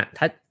อกว่า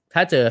ถ้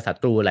าเจอศั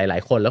ตรูหลา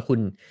ยๆคนแล้ว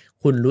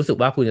คุณรู้สึก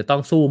ว่าคุณจะต้อ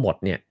งสู้หมด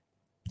เนี่ย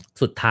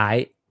สุดท้าย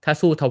ถ้า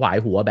สู้ถวาย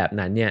หัวแบบ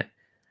นั้นเนี่ย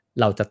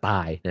เราจะต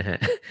ายนะฮะ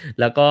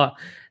แล้วก็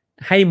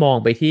ให้มอง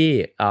ไปที่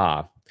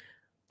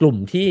กลุ่ม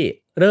ที่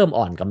เริ่ม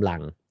อ่อนกำลั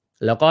ง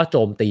แล้วก็โจ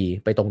มตี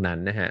ไปตรงนั้น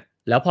นะฮะ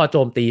แล้วพอโจ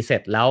มตีเสร็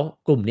จแล้ว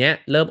กลุ่มนี้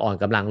เริ่มอ่อน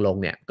กำลังลง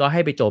เนี่ยก็ให้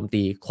ไปโจม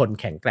ตีคน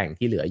แข็งแกร่ง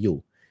ที่เหลืออยู่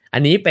อั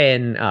นนี้เป็น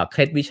เค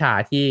ล็ดวิชา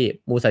ที่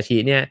มูซาชิ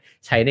เนี่ย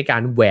ใช้ในกา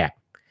รแหว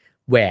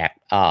ก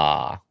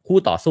คู่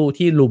ต่อสู้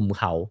ที่ลุม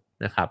เขา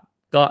นะครับ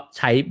ก็ใ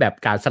ช้แบบ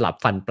การสลับ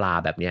ฟันปลา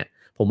แบบเนี้ย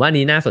ผมว่า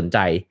นี้น่าสนใจ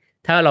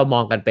ถ้าเราม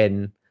องกันเ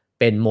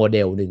ป็นโมเด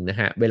ลหนึ่งนะ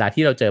ฮะเวลา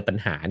ที่เราเจอปัญ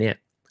หาเนี่ย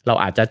เรา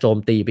อาจจะโจม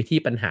ตีไปที่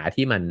ปัญหา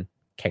ที่มัน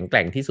แข็งแก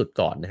ร่งที่สุด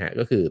ก่อนนะฮะ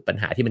ก็คือปัญ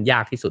หาที่มันยา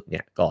กที่สุดเนี่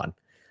ยก่อน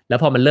แล้ว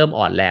พอมันเริ่ม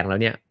อ่อนแรงแล้ว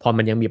เนี่ยพอ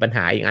มันยังมีปัญห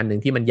าอีกอันนึง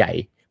ที่มันใหญ่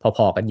พ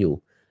อๆกันอยู่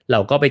เรา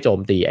ก็ไปโจม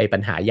ตีไอ้ปั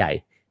ญหาใหญ่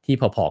ที่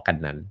พอๆกัน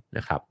นั้นน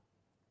ะครับ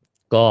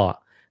ก็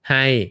ใ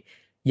ห้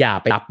อย่า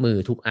ไปรับมือ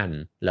ทุกอัน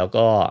แล้ว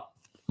ก็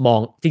มอง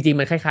จริงๆ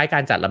มันคล้ายๆกา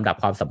รจัดลำดับ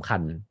ความสำคั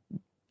ญ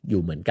อ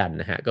ยู่เหมือนกัน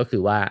นะฮะก็คื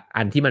อว่า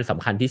อันที่มันส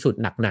ำคัญที่สุด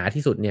หนักหนา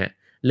ที่สุดเนี่ย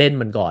เล่น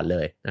มันก่อนเล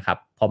ยนะครับ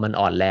พอมัน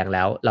อ่อนแรงแ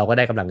ล้วเราก็ไ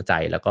ด้กำลังใจ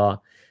แล้ว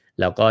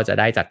ก็จะ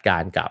ได้จัดกา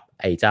รกับ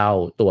ไอ้เจ้า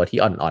ตัวที่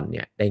อ่อนๆเ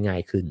นี่ยได้ง่า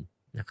ยขึ้น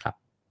นะครับ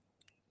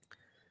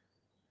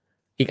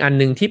อีกอัน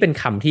นึงที่เป็น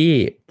คำที่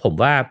ผม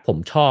ว่าผม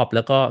ชอบแ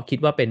ล้วก็คิด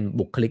ว่าเป็น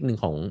บุคลิกหนึ่ง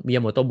ของมิย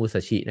าโมโตะมุซ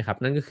าชินะครับ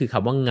นั่นก็คือค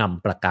ำว่าง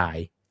ำประกาย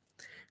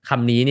ค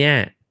ำนี้เนี่ย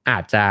อา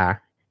จจะ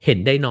เห็น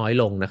ได้น้อย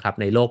ลงนะครับ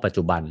ในโลกปัจ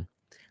จุบัน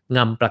ง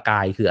ำประกา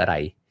ยคืออะไร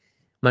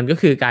มันก็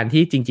คือการ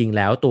ที่จริงๆแ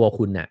ล้วตัว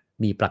คุณน่ะ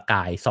มีประก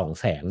ายส่อง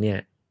แสงเนี่ย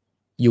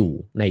อยู่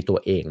ในตัว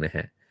เองนะฮ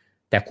ะ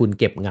แต่คุณ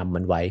เก็บงำ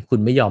มันไว้คุณ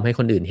ไม่ยอมให้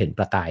คนอื่นเห็นป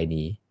ระกาย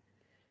นี้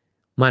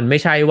มันไม่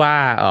ใช่ว่า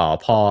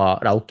พอ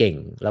เราเก่ง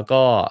แล้ว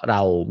ก็เร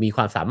ามีค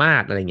วามสามาร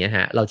ถอะไรเงี้ยฮ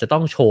ะเราจะต้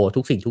องโชว์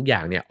ทุกสิ่งทุกอย่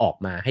างเนี่ยออก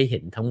มาให้เห็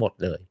นทั้งหมด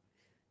เลย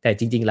แต่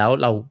จริงๆแล้ว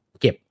เรา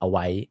เก็บเอาไ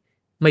ว้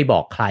ไม่บอ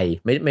กใคร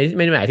ไม่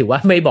หมายถึงว่า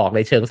ไม่บอกใน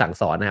เชิงสั่ง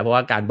สอนนะครับเพราะว่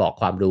าการบอก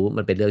ความรู้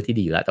มันเป็นเรื่องที่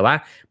ดีอยู่แล้วแต่ว่า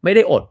ไม่ไ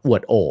ด้อว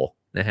ดโอ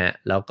นะฮะ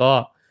แล้วก็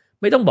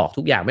ไม่ต้องบอก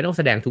ทุกอย่างไม่ต้องแ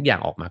สดงทุกอย่าง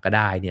ออกมาก็ไ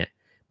ด้เนี่ย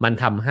มัน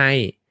ทำให้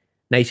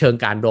ในเชิง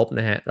การรบ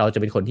นะฮะเราจะ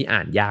เป็นคนที่อ่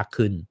านยาก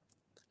ขึ้น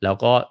แล้ว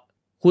ก็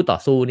คู่ต่อ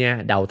สู้เนี่ย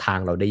เดาทาง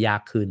เราได้ยา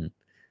กขึ้น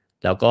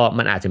แล้วก็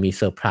มันอาจจะมีเ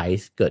ซอร์ไพร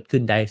ส์เกิดขึ้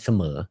นได้เส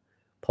มอ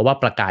เพราะว่า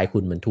ประกายคุ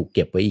ณมันถูกเ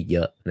ก็บไว้อีกเย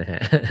อะนะฮะ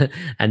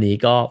อันนี้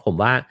ก็ผม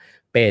ว่า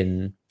เป็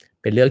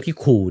นเรื่องที่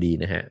คูลดี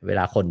นะฮะเวล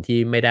าคนที่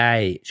ไม่ได้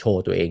โช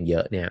ว์ตัวเองเยอ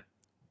ะเนี่ย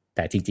แ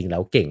ต่จริงๆแล้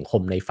วเก่งค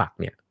มในฝัก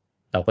เนี่ย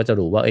เราก็จะ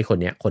รู้ว่าไอ้คน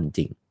เนี้ยคนจ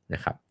ริงน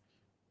ะครับ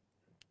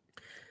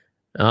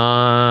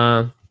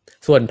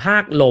ส่วนภา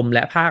คลมแล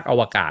ะภาคอ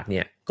วกาศเ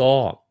นี่ยก็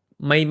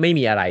ไม่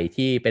มีอะไร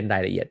ที่เป็นรา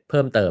ยละเอียดเ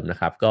พิ่มเติมนะ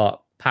ครับก็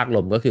ภาคล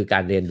มก็คือกา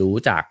รเรียนรู้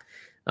จาก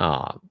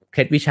เค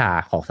ล็ดวิชา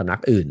ของสำนั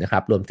กอื่นนะครั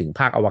บรวมถึง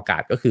ภาคอวกา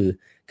ศก็คือ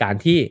การ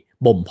ที่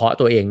บ่มเพาะ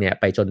ตัวเองเนี่ย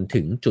ไปจน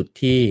ถึงจุด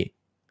ที่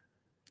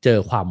เจอ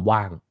ความ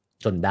ว่าง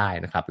จนได้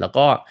นะครับแล้ว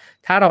ก็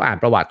ถ้าเราอ่าน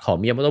ประวัติของ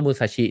มิยาโมโตะมุ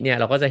ซาชิเนี่ย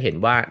เราก็จะเห็น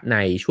ว่าใน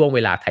ช่วงเว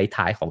ลา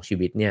ท้ายๆของชี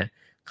วิตเนี่ย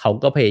เขา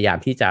ก็พยายาม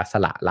ที่จะส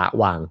ละละ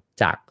วาง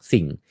จาก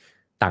สิ่ง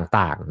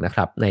ต่างๆนะค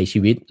รับในชี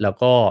วิตแล้ว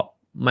ก็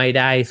ไม่ไ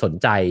ด้สน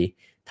ใจ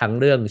ทั้ง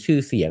เรื่องชื่อ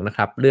เสียงนะค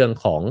รับเรื่อง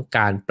ของก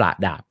ารปรา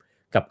ดาบ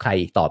กับใคร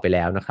อีกต่อไปแ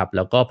ล้วนะครับแ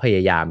ล้วก็พย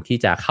ายามที่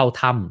จะเข้า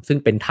ถ้ำซึ่ง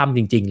เป็นถ้ำจ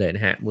ริงๆเลยน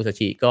ะฮะมูซา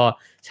ชิก็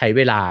ใช้เ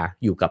วลา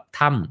อยู่กับ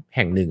ถ้ำแ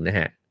ห่งหนึ่งนะฮ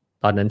ะ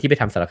ตอนนั้นที่ไป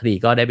ทำสารคดี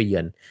ก็ได้ไปเยื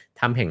อน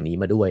ถ้ำแห่งนี้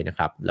มาด้วยนะค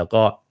รับแล้ว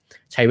ก็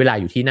ใช้เวลา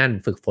อยู่ที่นั่น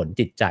ฝึกฝน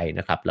จิตใจ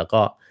นะครับแล้ว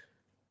ก็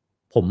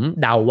ผม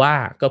เดาว่า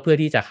ก็เพื่อ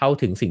ที่จะเข้า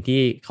ถึงสิ่ง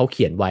ที่เขาเ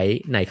ขียนไว้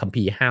ในคัม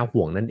ภีร์5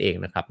ห่วงนั่นเอง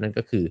นะครับนั่น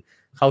ก็คือ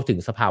เข้าถึง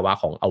สภาวะ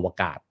ของอว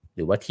กาศห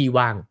รือว่าที่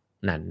ว่าง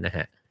นั้นนะฮ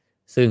ะ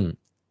ซึ่ง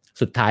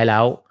สุดท้ายแล้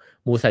ว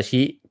มูซา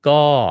ชิ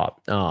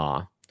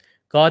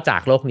ก็จา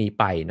กโลกนี้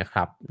ไปนะค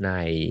รับใน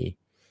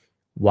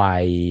วั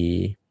ย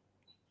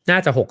น่า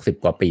จะ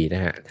60กว่าปีน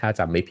ะฮะถ้า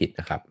จำไม่ผิด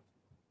นะครับ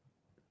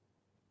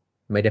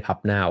ไม่ได้พับ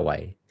หน้าเอาไว้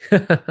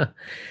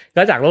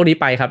ก็จากโลกนี้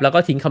ไปครับแล้วก็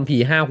ทิ้งคัมภี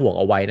ร์5ห่วง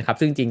เอาไว้นะครับ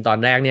ซึ่งจริงตอน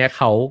แรกเนี่ยเ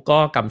ขาก็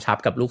กำชับ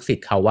กับลูกศิษ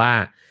ย์เขาว่า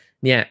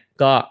เนี่ย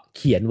ก็เ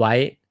ขียนไว้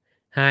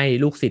ให้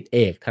ลูกศิษย์เอ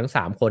กทั้ง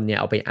3คนเนี่ย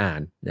เอาไปอ่า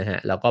นนะฮะ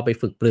แล้วก็ไป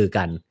ฝึกปรือ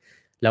กัน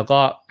แล้วก็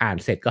อ่าน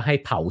เสร็จก็ให้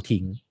เผา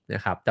ทิ้งน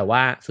ะครับแต่ว่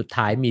าสุด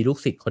ท้ายมีลูก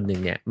ศิษย์คนหนึ่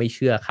งเนี่ยไม่เ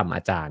ชื่อคำอ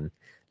าจารย์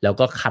แล้ว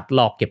ก็คัดล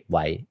อกเก็บไ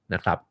ว้น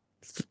ะครับ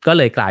ก็เ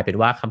ลยกลายเป็น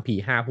ว่าคัมภี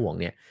ร์5ห่วง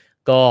เนี่ย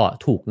ก็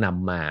ถูกน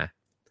ำมา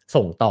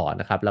ส่งต่อ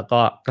นะครับแล้ว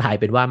ก็กลาย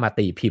เป็นว่ามา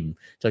ตีพิมพ์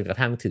จนกระ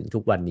ทั่งถึงทุ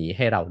กวันนี้ใ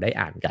ห้เราได้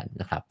อ่านกัน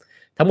นะครับ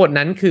ทั้งหมด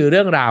นั้นคือเ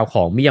รื่องราวข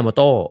องมิยาโมโ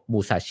ตะมู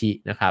ซาชิ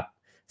นะครับ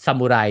ซา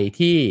มูไร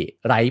ที่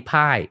ไร้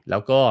พ่ายแล้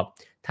วก็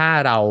ถ้า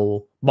เรา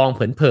มองเ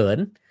ผิน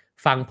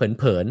ๆฟังเ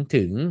ผินๆ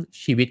ถึง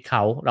ชีวิตเข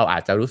าเราอา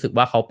จจะรู้สึก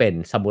ว่าเขาเป็น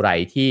ซามูไร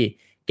ที่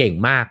เก่ง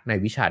มากใน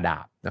วิชาดา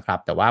บนะครับ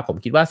แต่ว่าผม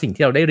คิดว่าสิ่ง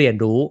ที่เราได้เรียน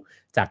รู้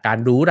จากการ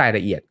รู้รายล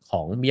ะเอียดข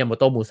องมิยาโม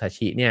โตะมูซา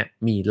ชิเนี่ย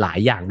มีหลาย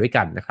อย่างด้วย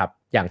กันนะครับ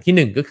อย่างที่ห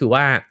นึ่งก็คือ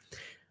ว่า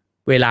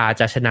เวลา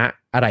จะชนะ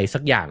อะไรสั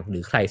กอย่างหรื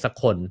อใครสัก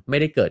คนไม่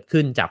ได้เกิด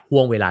ขึ้นจากห่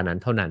วงเวลานั้น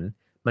เท่านั้น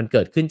มันเ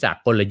กิดขึ้นจาก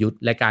กลยุท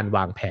ธ์และการว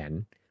างแผน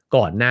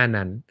ก่อนหน้า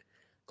นั้น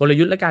กล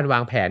ยุทธ์และการวา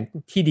งแผน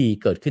ที่ดี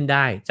เกิดขึ้นไ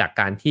ด้จาก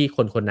การที่ค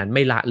นคนนั้นไ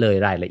ม่ละเลย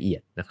รายละเอีย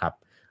ดนะครับ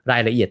รา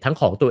ยละเอียดทั้ง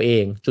ของตัวเอ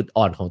งจุด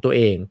อ่อนของตัวเ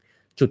อง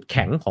จุดแ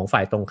ข็งของฝ่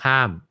ายตรงข้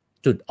าม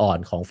จุดอ่อน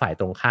ของฝ่าย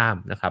ตรงข้าม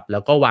นะครับแล้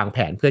วก็วางแผ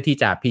นเพื่อที่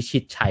จะพิชิ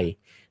ตชัย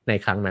ใน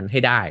ครั้งนั้นให้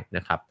ได้น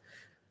ะครับ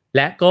แ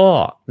ละก็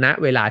ณ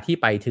เวลาที่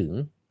ไปถึง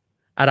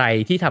อะไร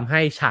ที่ทำใ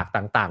ห้ฉาก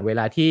ต่างๆเว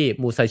ลาที่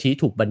มูซาชิ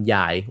ถูกบรรย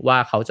ายว่า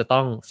เขาจะต้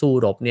องสู้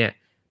รบเนี่ย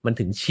มัน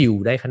ถึงชิล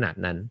ได้ขนาด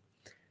นั้น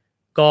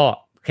ก็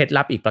เคล็ด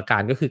ลับอีกประกา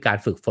รก็คือการ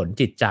ฝึกฝน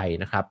จิตใจ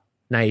นะครับ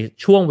ใน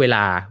ช่วงเวล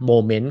าโม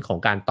เมนต์ของ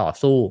การต่อ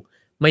สู้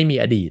ไม่มี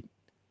อดีต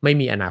ไม่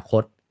มีอนาค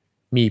ต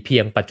มีเพี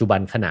ยงปัจจุบั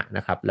นขณะน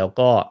ะครับแล้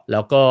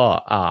วก็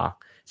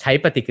ใช้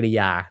ปฏิกิริ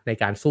ยาใน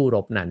การสู้ร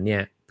บนั้นเนี่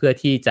ยเพื่อ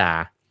ที่จะ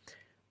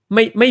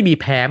ไม่มี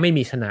แพ้ไม่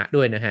มีชนะ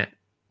ด้วยนะฮะ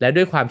และ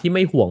ด้วยความที่ไ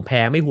ม่ห่วงแ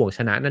พ้ไม่ห่วงช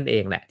นะนั่นเอ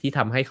งแหละที่ท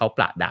ำให้เขาป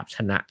ราดดาบช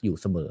นะอยู่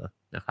เสมอ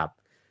นะครับ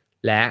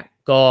และ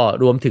ก็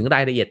รวมถึงรา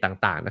ยละเอียด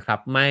ต่างๆนะครับ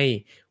ไม่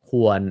ค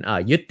วร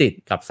ยึดติด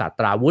กับศาสต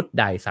ราวุธ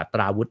ใดศาสต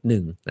ราวุธห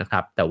นึ่งนะครั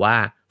บแต่ว่า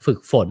ฝึก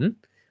ฝน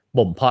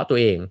บ่มเพาะตัว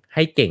เองใ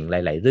ห้เก่งห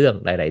ลายๆเรื่อง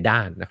หลายๆด้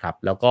านนะครับ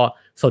แล้วก็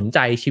สนใจ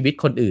ชีวิต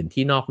คนอื่น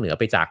ที่นอกเหนือ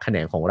ไปจากแขน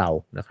งของเรา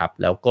นะครับ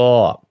แล้วก็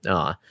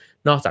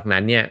นอกจากนั้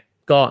นเนี่ย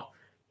ก็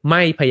ไ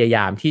ม่พยาย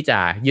ามที่จะ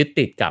ยึด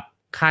ติดกับ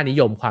ค่านิ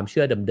ยมความเ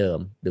ชื่อเดิม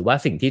ๆหรือว่า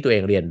สิ่งที่ตัวเอ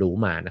งเรียนรู้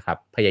มานะครับ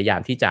พยายาม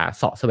ที่จะ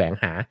เสาะแสวง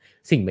หา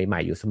สิ่งให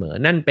ม่ๆอยู่เสมอ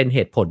นั่นเป็นเห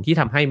ตุผลที่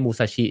ทำให้มู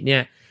ซาชิเนี่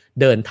ย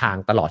เดินทาง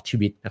ตลอดชี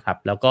วิตนะครับ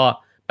แล้วก็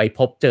ไปพ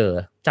บเจอ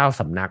เจ้า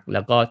สำนักแ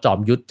ล้วก็จอม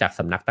ยุทธจากส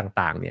ำนัก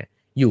ต่างๆเนี่ย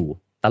อยู่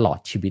ตลอด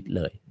ชีวิตเ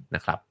ลยน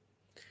ะครับ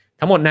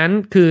ทั้งหมดนั้น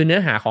คือเนื้อ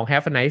หาของ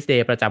Have a Nice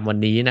Day ประจำวัน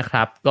นี้นะค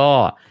รับก็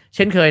เ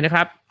ช่นเคยนะค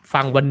รับ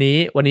ฟังวัน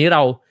นี้เร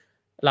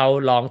า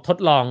ลองทด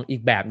ลองอี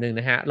กแบบหนึ่ง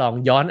นะฮะลอง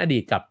ย้อนอดี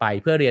ตกลับไป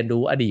เพื่อเรียน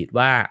รู้อดีต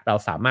ว่าเรา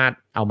สามารถ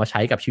เอามาใช้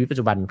กับชีวิตปัจ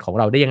จุบันของ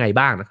เราได้ยังไง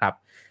บ้างนะครับ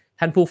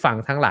ท่านผู้ฟัง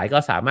ทั้งหลายก็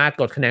สามารถ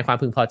กดคะแนนความ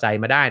พึงพอใจ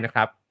มาได้นะค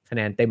รับคะแ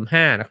นนเต็ม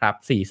5นะครับ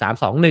4 3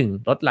 2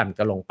 1ลดหลั่น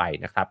กันลงไป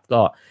นะครับ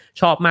ก็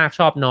ชอบมาก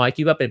ชอบน้อย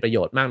คิดว่าเป็นประโย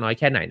ชน์มากน้อย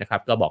แค่ไหนนะครั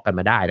บก็บอกกัน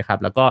มาได้นะครับ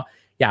แล้วก็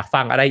อยาก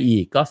ฟังอะไรอี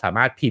กก็สาม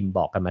ารถพิมพ์บ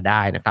อกกันมาไ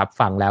ด้นะครับ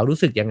ฟังแล้วรู้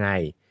สึกยังไง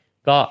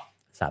ก็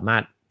สามาร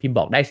ถพิมพ์บ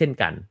อกได้เช่น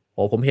กันโ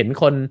อ้ผมเห็น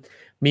คน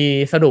มี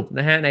สรุป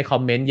นะฮะในคอ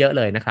มเมนต์เยอะเ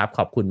ลยนะครับข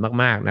อบคุณ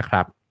มากๆนะค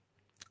รับ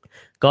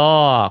ก็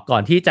ก่อ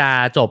นที่จะ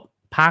จบ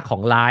ภาคขอ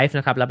งไลฟ์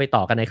นะครับแล้วไปต่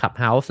อกันใน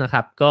Clubhouse นะค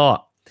รับก็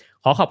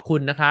ขอขอบคุ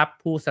ณนะครับ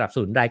ผู้สนับส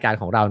นุนรายการ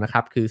ของเรานะค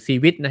รับคือซี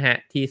วิตนะฮะ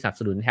ที่สนับ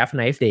สนุน Have a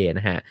Nice Day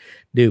นะฮะ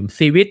ดื่ม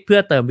ซีวิตเพื่อ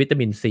เติมวิตา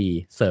มินซี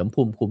เสริม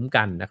ภูมิคุ้ม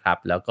กันนะครับ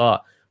แล้วก็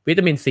วิต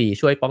ามินซี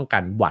ช่วยป้องกั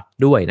นหวัด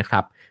ด้วยนะครั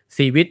บ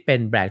ซีวิตเป็น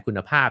แบรนด์คุณ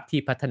ภาพที่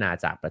พัฒนา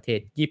จากประเทศ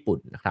ญี่ปุ่น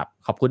นะครับ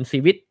ขอบคุณซี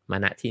วิตมา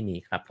ณที่นี้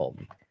ครับผม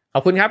ข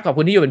อบคุณครับขอบ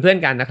คุณที่อยู่เป็นเพื่อน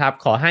กันนะครับ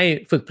ขอให้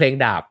ฝึกเพลง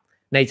ดาบ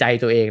ในใจ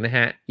ตัวเองนะฮ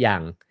ะอย่า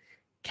ง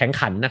แข็ง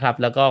ขันนะครับ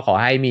แล้วก็ขอ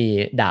ให้มี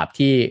ดาบ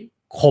ที่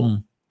คม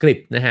กริบ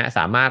นะฮะส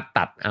ามารถ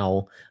ตัดเอา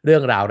เรื่อ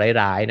งราว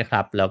ร้ายๆนะค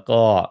รับแล้วก็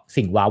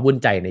สิ่งว้าวุ่น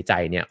ใจในใจ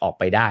เนี่ยออก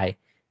ไปได้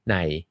ใน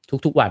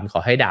ทุกๆวันขอ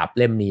ให้ดาบ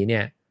เล่มนี้เนี่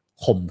ย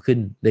คมขึ้น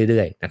เ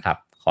รื่อยๆนะครับ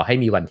ขอให้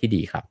มีวันที่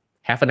ดีครับ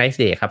Have a nice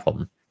day ครับผม